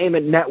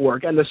entertainment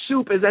network and the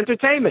soup is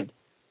entertainment.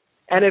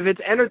 And if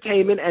it's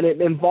entertainment and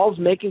it involves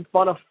making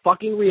fun of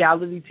fucking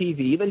reality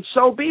TV, then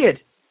so be it.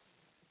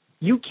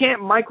 You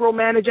can't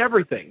micromanage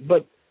everything.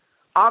 But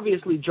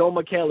obviously Joe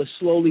McHale is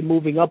slowly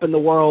moving up in the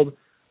world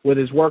with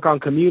his work on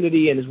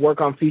Community and his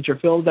work on feature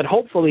films that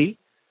hopefully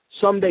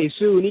someday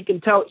soon he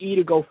can tell E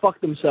to go fuck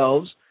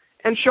themselves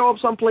and show up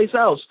someplace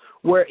else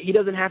where he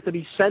doesn't have to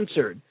be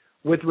censored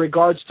with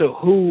regards to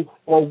who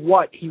or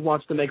what he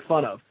wants to make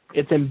fun of.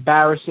 It's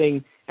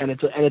embarrassing and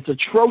it's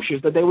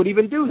atrocious that they would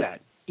even do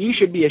that. E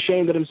should be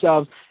ashamed of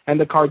themselves, and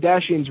the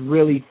Kardashians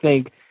really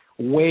think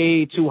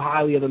way too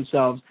highly of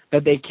themselves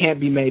that they can't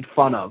be made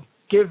fun of.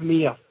 Give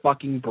me a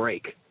fucking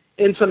break.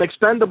 In some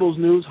Expendables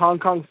news, Hong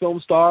Kong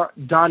film star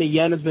Donnie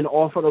Yen has been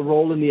offered a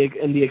role in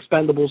the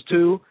Expendables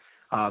 2.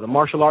 The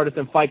martial artist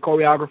and fight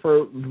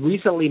choreographer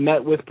recently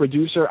met with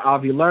producer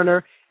Avi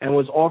Lerner and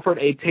was offered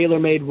a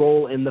tailor-made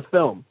role in the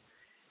film.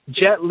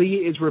 Jet Li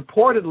is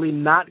reportedly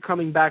not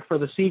coming back for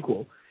the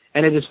sequel,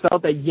 and it is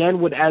felt that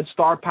Yen would add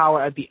star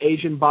power at the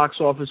Asian box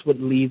office with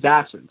Li's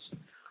absence.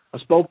 A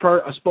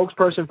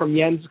spokesperson from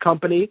Yen's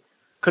company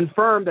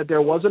confirmed that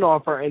there was an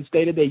offer and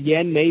stated that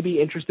Yen may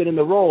be interested in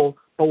the role,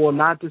 but will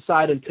not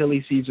decide until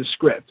he sees a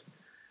script.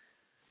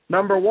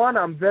 Number one,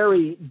 I'm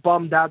very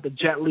bummed out that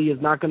Jet Li is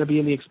not going to be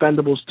in the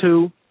Expendables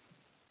 2,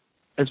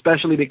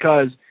 especially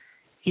because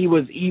he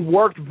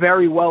worked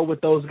very well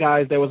with those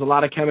guys. There was a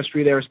lot of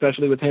chemistry there,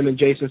 especially with him and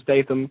Jason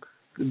Statham,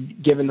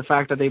 given the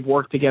fact that they've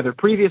worked together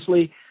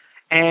previously.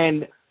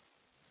 And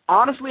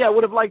honestly, I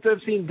would have liked to have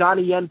seen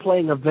Donnie Yen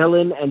playing a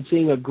villain and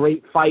seeing a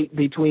great fight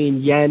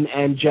between Yen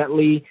and Jet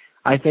Li.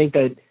 I think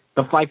that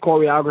the fight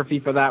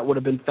choreography for that would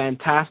have been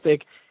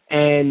fantastic.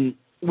 And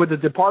with the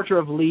departure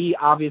of Li,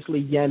 obviously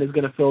Yen is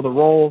going to fill the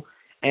role,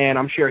 and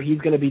I'm sure he's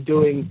going to be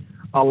doing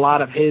a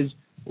lot of his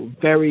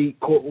very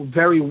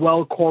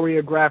well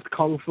choreographed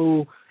kung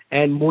fu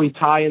and Muay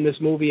Thai in this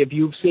movie. If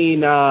you've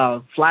seen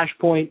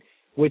Flashpoint,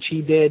 which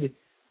he did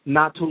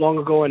not too long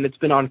ago, and it's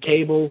been on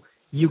cable,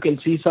 you can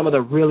see some of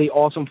the really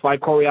awesome fight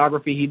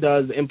choreography he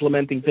does,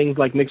 implementing things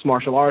like mixed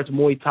martial arts,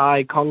 Muay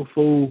Thai, kung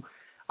fu,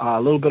 a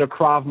little bit of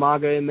Krav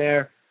Maga in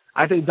there.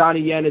 I think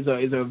Donnie Yen is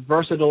a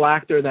versatile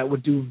actor that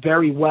would do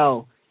very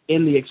well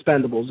in the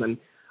Expendables. And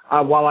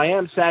while I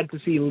am sad to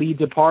see Li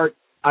depart,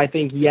 I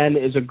think Yen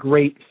is a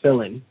great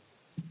fill-in.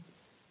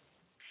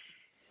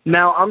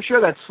 Now, I'm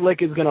sure that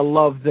Slick is going to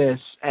love this,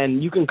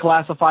 and you can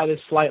classify this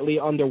slightly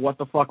under what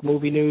the fuck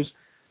movie news.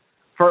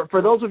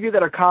 For those of you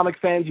that are comic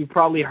fans, you've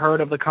probably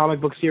heard of the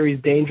comic book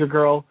series Danger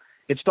Girl.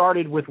 It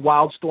started with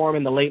Wildstorm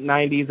in the late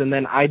 90s, and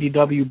then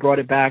IDW brought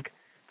it back.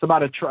 It's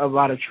about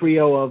a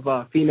trio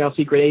of female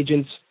secret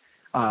agents.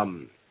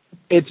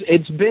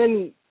 It's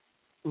been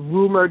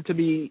rumored to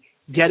be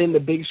getting the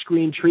big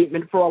screen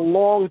treatment for a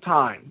long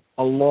time.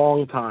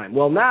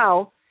 Well,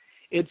 now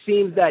it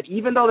seems that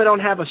even though they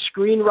don't have a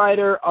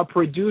screenwriter, a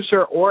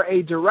producer, or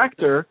a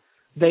director,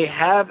 they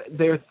have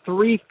their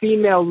 3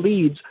 female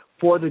leads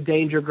for the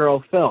Danger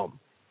Girl film.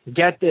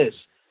 Get this: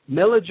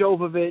 Mila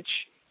Jovovich,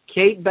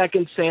 Kate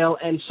Beckinsale,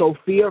 and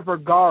Sofia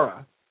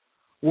Vergara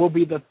will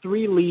be the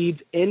 3 leads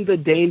in the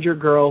Danger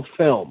Girl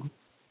film.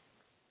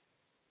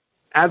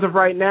 As of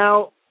right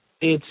now,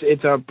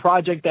 it's a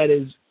project that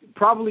is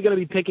probably going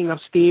to be picking up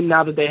steam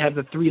now that they have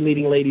the 3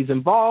 leading ladies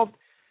involved.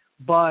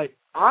 But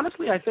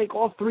honestly, I think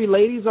all 3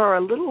 ladies are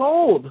a little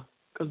old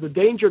because the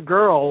Danger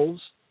Girls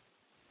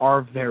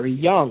are very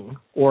young,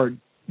 or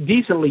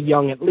decently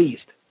young at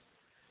least.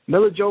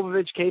 Mila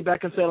Jovovich, Kate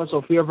Beckinsale, and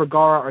Sofia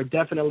Vergara are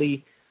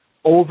definitely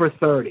over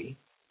 30,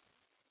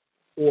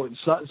 or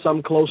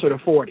some closer to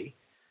 40.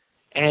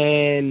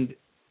 And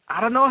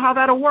I don't know how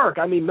that'll work.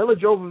 I mean, Mila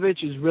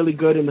Jovovich is really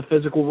good in the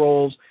physical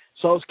roles.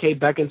 So is Kate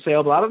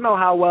Beckinsale. But I don't know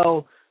how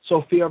well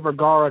Sofia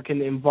Vergara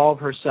can involve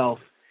herself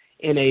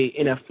in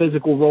a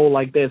physical role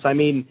like this. I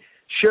mean,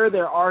 sure,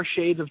 there are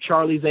shades of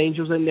Charlie's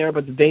Angels in there,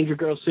 but the Danger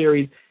Girl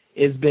series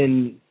is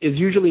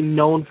usually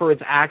known for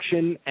its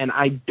action, and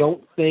I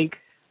don't think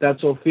that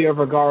Sofia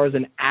Vergara is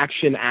an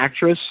action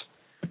actress.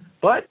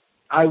 But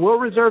I will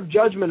reserve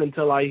judgment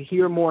until I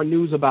hear more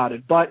news about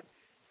it. But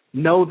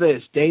know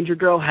this, Danger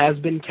Girl has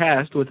been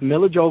cast with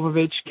Mila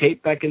Jovovich,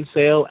 Kate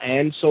Beckinsale,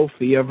 and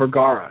Sofia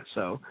Vergara.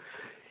 So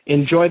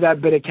enjoy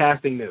that bit of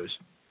casting news.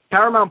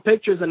 Paramount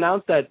Pictures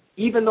announced that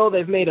even though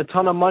they've made a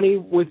ton of money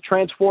with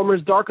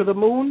Transformers Dark of the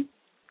Moon,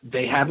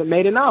 they haven't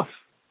made enough.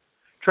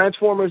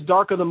 Transformers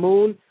Dark of the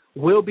Moon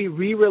will be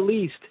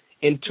re-released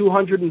in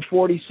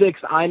 246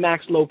 IMAX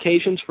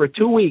locations for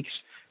 2 weeks,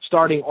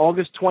 starting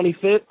August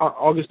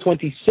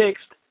 26th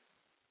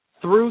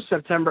through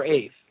September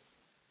 8th.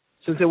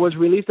 Since it was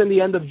released in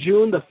the end of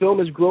June, the film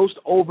has grossed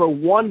over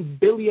 $1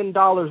 billion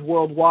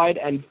worldwide,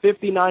 and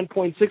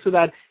 59.6 of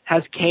that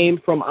has came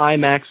from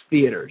IMAX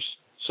theaters.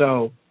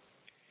 So,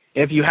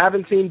 if you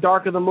haven't seen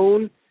Dark of the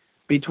Moon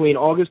between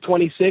August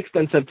 26th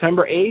and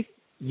September 8th,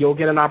 you'll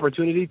get an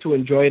opportunity to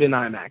enjoy it in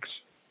IMAX.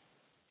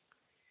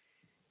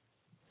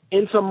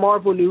 In some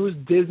Marvel news,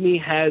 Disney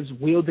has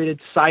wielded its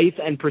scythe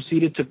and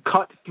proceeded to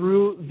cut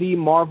through the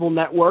Marvel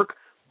network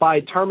by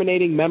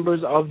terminating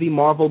members of the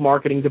Marvel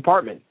marketing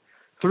department.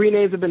 3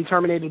 names have been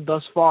terminated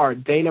thus far: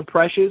 Dana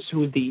Precious,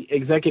 who is the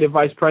Executive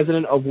Vice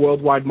President of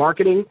Worldwide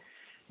Marketing,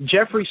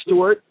 Jeffrey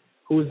Stewart,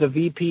 who is the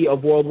VP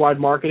of Worldwide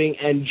Marketing,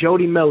 and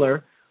Jody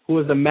Miller, who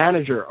is the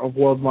Manager of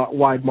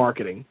Worldwide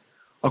Marketing.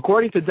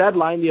 According to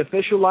Deadline, the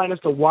official line as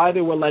to why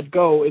they were let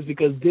go is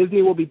because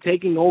Disney will be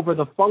taking over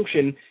the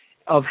function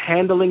of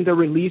handling the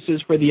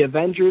releases for the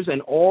Avengers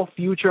and all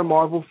future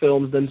Marvel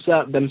films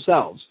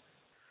themselves.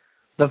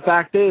 The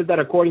fact is that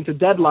according to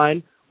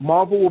Deadline,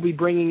 Marvel will be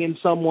bringing in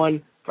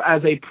someone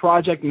as a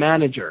project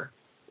manager,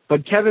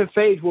 but Kevin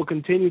Feige will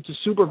continue to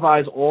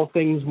supervise all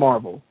things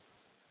Marvel.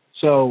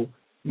 So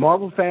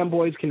Marvel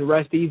fanboys can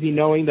rest easy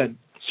knowing that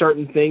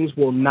certain things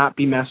will not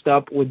be messed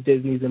up with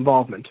Disney's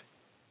involvement.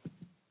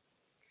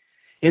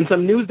 In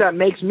some news that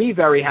makes me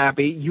very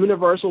happy,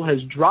 Universal has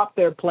dropped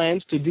their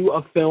plans to do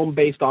a film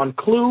based on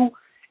Clue,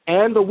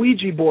 and the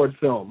Ouija board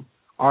film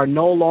are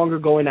no longer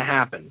going to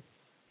happen.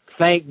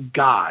 Thank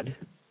God.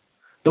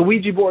 The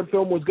Ouija board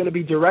film was going to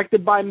be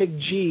directed by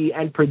McG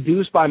and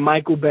produced by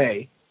Michael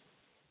Bay.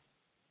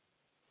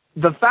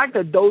 The fact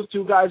that those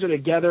two guys are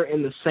together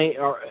in the same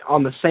or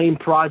on the same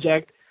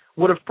project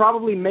would have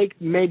probably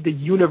made the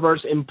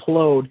universe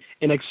implode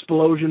in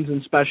explosions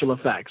and special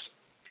effects.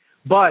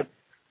 But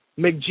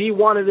McG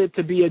wanted it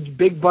to be a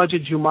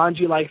big-budget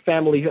Jumanji-like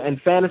family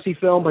and fantasy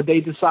film, but they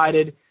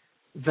decided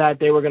that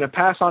they were going to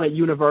pass on at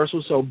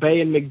Universal, so Bay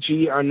and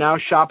McG are now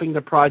shopping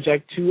the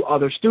project to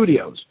other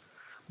studios.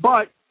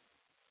 But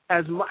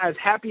as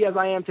happy as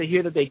I am to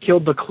hear that they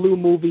killed the Clue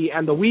movie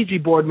and the Ouija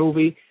board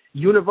movie,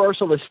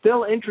 Universal is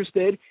still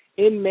interested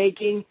in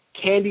making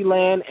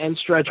Candyland and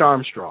Stretch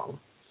Armstrong.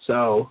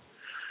 So,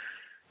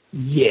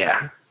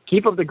 yeah.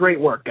 Keep up the great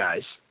work,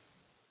 guys.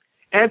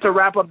 And to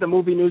wrap up the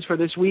movie news for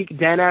this week,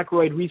 Dan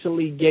Aykroyd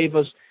recently gave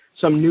us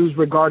some news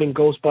regarding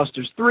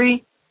Ghostbusters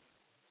 3.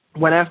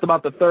 When asked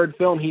about the third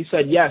film, he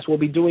said, yes, we'll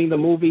be doing the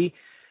movie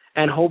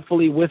and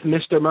hopefully with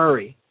Mr.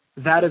 Murray.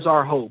 That is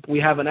our hope. We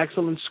have an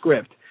excellent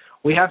script.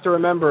 What we have to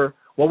remember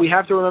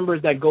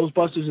is that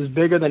Ghostbusters is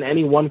bigger than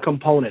any one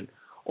component.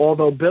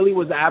 Although Billy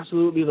was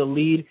absolutely the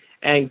lead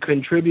and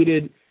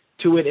contributed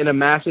to it in a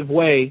massive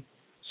way,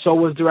 so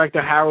was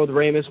director Harold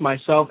Ramis,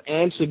 myself,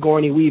 and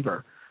Sigourney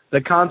Weaver. The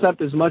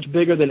concept is much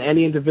bigger than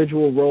any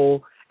individual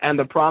role, and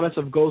the promise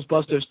of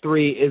Ghostbusters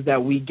 3 is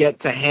that we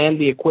get to hand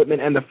the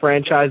equipment and the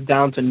franchise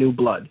down to new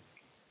blood.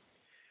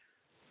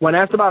 When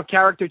asked about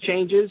character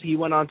changes, he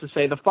went on to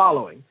say the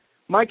following.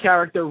 My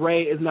character,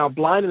 Ray, is now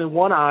blind in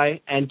one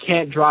eye and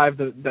can't drive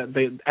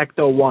the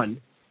Ecto-1.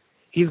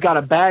 He's got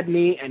a bad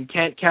knee and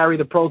can't carry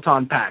the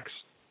proton packs.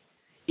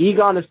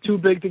 Egon is too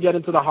big to get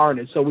into the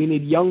harness, so we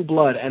need young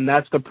blood, and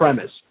that's the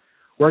premise.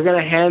 We're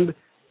going to hand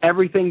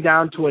everything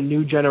down to a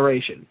new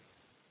generation.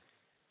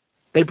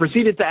 They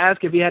proceeded to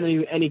ask if he had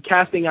any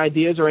casting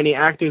ideas or any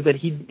actors that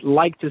he'd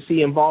like to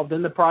see involved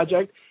in the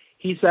project.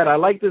 He said, I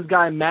like this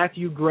guy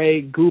Matthew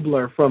Gray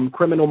Gubler from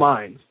Criminal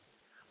Minds.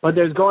 But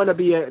there's going to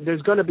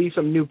be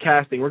some new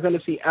casting. We're going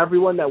to see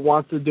everyone that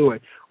wants to do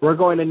it. We're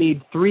going to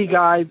need 3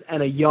 guys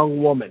and a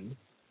young woman.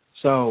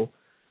 So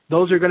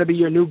those are going to be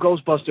your new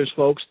Ghostbusters,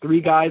 folks.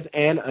 3 guys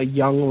and a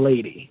young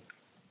lady.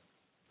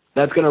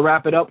 That's going to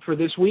wrap it up for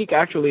this week.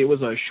 Actually, it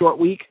was a short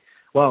week.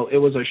 Well, it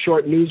was a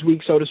short news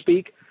week, so to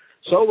speak.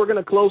 So we're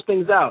going to close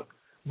things out.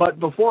 But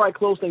before I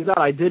close things out,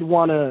 I did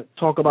want to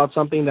talk about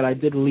something that I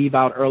did leave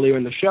out earlier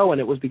in the show, and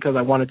it was because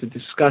I wanted to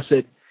discuss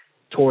it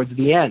towards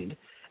the end.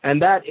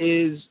 And that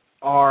is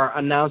our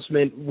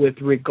announcement with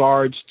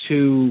regards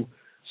to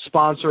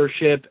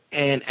sponsorship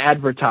and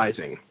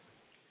advertising.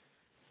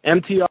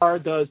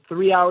 MTR does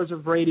 3 hours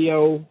of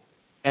radio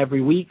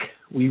every week.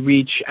 We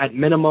reach at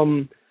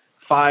minimum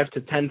 5,000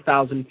 to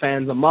 10,000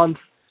 fans a month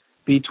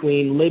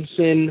between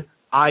Libsyn,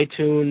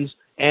 iTunes,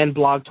 and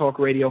Blog Talk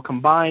Radio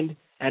combined,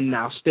 and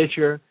now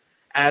Stitcher.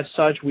 As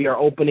such, we are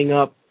opening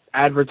up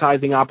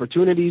advertising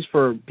opportunities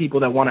for people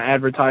that want to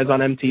advertise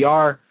on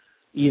MTR,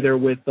 either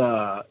with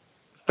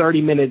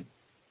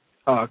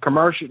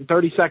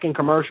 30-second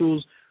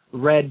commercials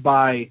read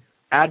by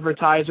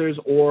advertisers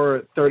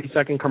or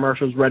 30-second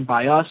commercials read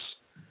by us.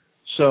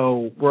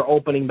 So we're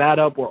opening that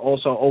up. We're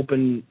also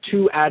open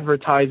to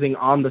advertising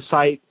on the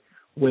site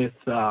with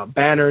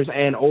banners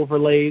and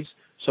overlays.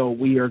 So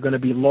we are going to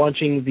be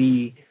launching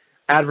the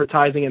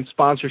advertising and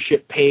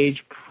sponsorship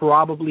page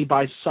probably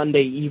by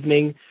Sunday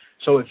evening.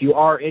 So if you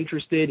are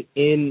interested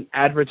in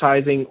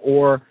advertising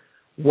or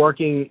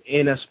working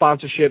in a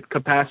sponsorship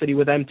capacity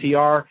with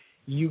MTR,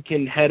 you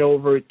can head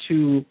over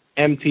to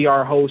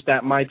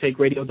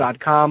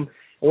mtrhost@mytakeradio.com,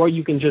 or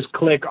you can just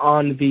click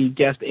on the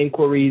guest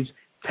inquiries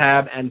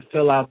tab and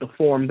fill out the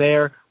form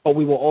there. But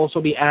we will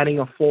also be adding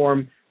a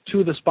form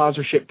to the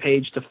sponsorship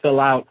page to fill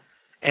out,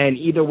 and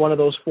either one of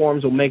those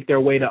forms will make their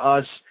way to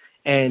us,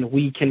 and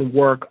we can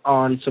work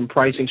on some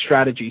pricing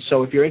strategies.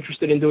 So if you're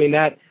interested in doing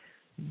that,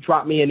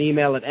 drop me an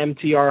email at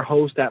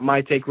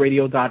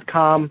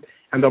mtrhost@mytakeradio.com,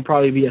 and there'll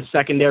probably be a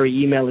secondary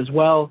email as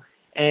well,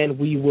 and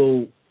we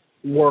will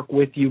work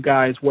with you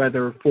guys,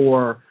 whether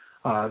for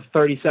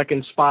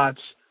 30-second spots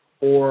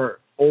or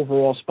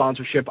overall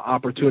sponsorship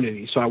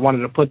opportunities. So I wanted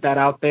to put that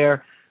out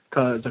there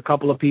because a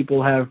couple of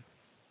people have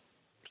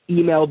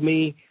emailed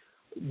me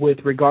with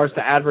regards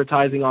to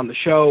advertising on the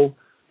show.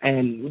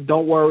 And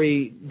don't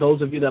worry,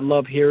 those of you that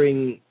love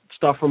hearing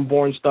stuff from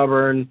Born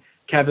Stubborn,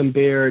 Kevin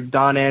Beard,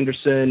 Don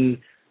Anderson,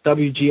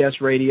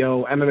 WGS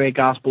Radio, MMA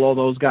Gospel, all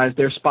those guys,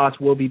 their spots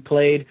will be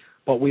played,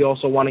 but we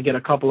also want to get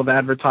a couple of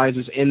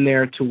advertisers in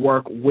there to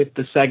work with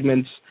the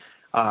segments,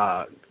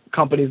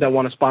 companies that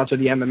want to sponsor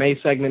the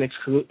MMA segment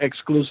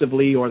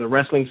exclusively or the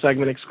wrestling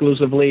segment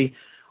exclusively,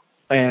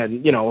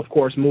 and, you know, of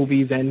course,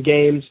 movies and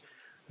games,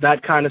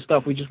 that kind of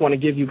stuff. We just want to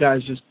give you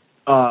guys just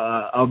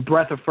a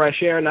breath of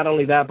fresh air. Not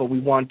only that, but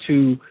we want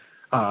to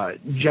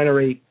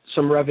generate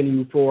some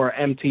revenue for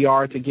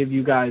MTR to give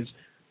you guys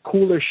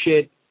cooler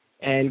shit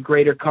and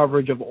greater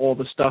coverage of all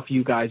the stuff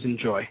you guys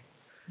enjoy.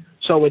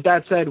 So with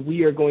that said,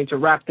 we are going to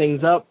wrap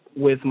things up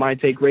with My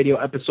Take Radio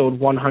episode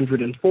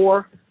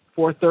 104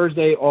 for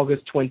Thursday,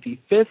 August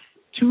 25th,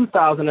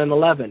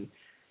 2011.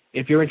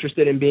 If you're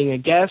interested in being a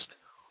guest,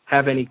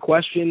 have any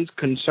questions,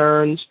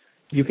 concerns,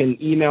 you can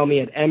email me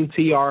at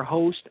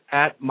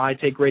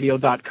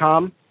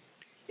mtrhost@mytakeradio.com.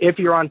 If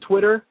you're on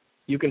Twitter,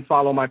 you can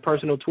follow my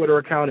personal Twitter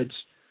account. It's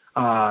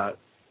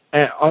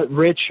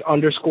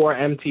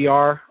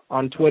Rich_MTR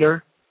on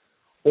Twitter.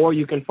 Or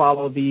you can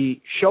follow the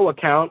show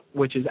account,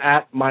 which is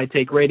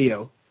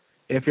 @MyTakeRadio.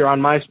 If you're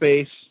on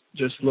MySpace,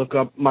 just look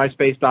up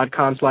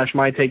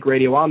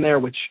myspace.com/MyTakeRadio on there,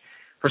 which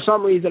for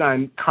some reason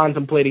I'm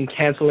contemplating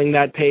canceling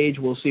that page.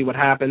 We'll see what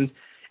happens.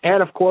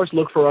 And, of course,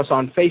 look for us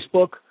on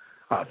Facebook,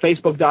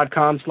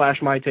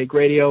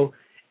 facebook.com/MyTakeRadio.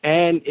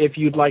 And if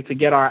you'd like to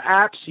get our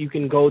apps, you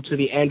can go to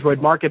the Android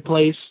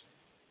Marketplace,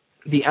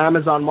 the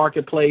Amazon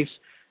Marketplace,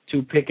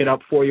 to pick it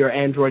up for your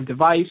Android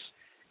device.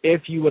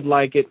 If you would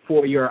like it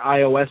for your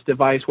iOS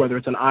device, whether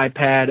it's an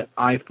iPad,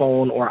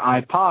 iPhone, or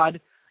iPod,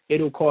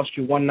 it'll cost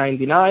you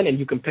 $1.99, and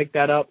you can pick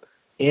that up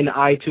in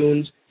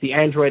iTunes. The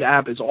Android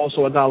app is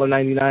also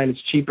 $1.99.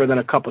 It's cheaper than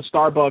a cup of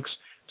Starbucks.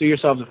 Do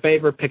yourselves a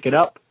favor, pick it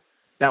up.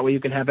 That way you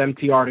can have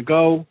MTR to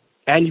go,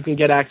 and you can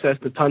get access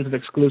to tons of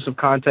exclusive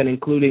content,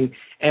 including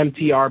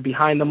MTR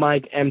Behind the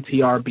Mic,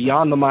 MTR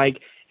Beyond the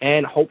Mic,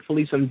 and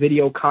hopefully some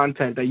video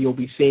content that you'll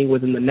be seeing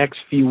within the next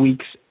few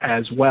weeks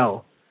as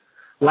well.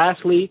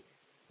 Lastly,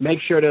 make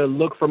sure to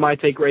look for My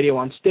Take Radio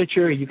on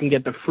Stitcher. You can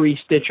get the free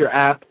Stitcher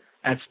app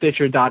at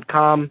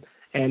Stitcher.com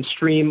and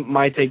stream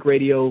My Take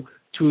Radio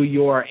to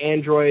your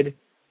Android,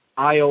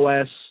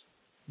 iOS,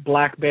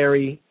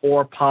 BlackBerry,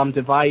 or Palm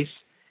device.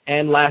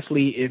 And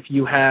lastly, if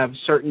you have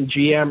certain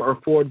GM or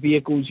Ford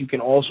vehicles, you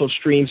can also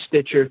stream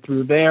Stitcher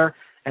through there.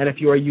 And if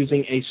you are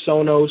using a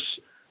Sonos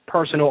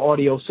personal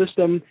audio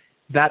system,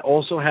 that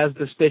also has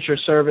the Stitcher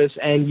service,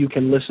 and you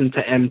can listen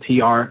to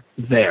MTR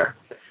there.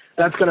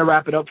 That's going to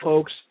wrap it up,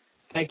 folks.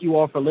 Thank you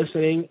all for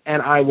listening,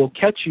 and I will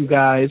catch you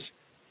guys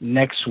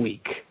next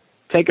week.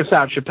 Take us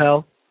out,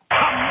 Chappelle.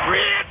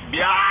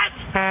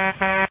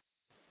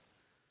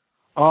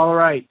 All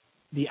right.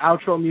 The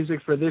outro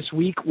music for this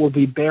week will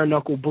be Bare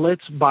Knuckle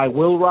Blitz by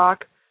Will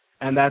Rock,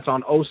 and that's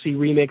on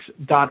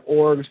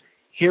ocremix.org's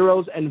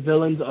Heroes and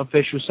Villains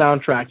official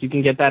soundtrack. You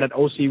can get that at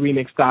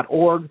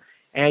ocremix.org,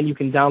 and you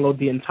can download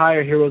the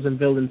entire Heroes and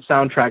Villains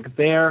soundtrack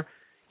there,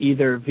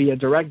 either via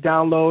direct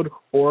download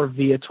or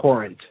via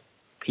torrent.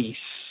 Peace.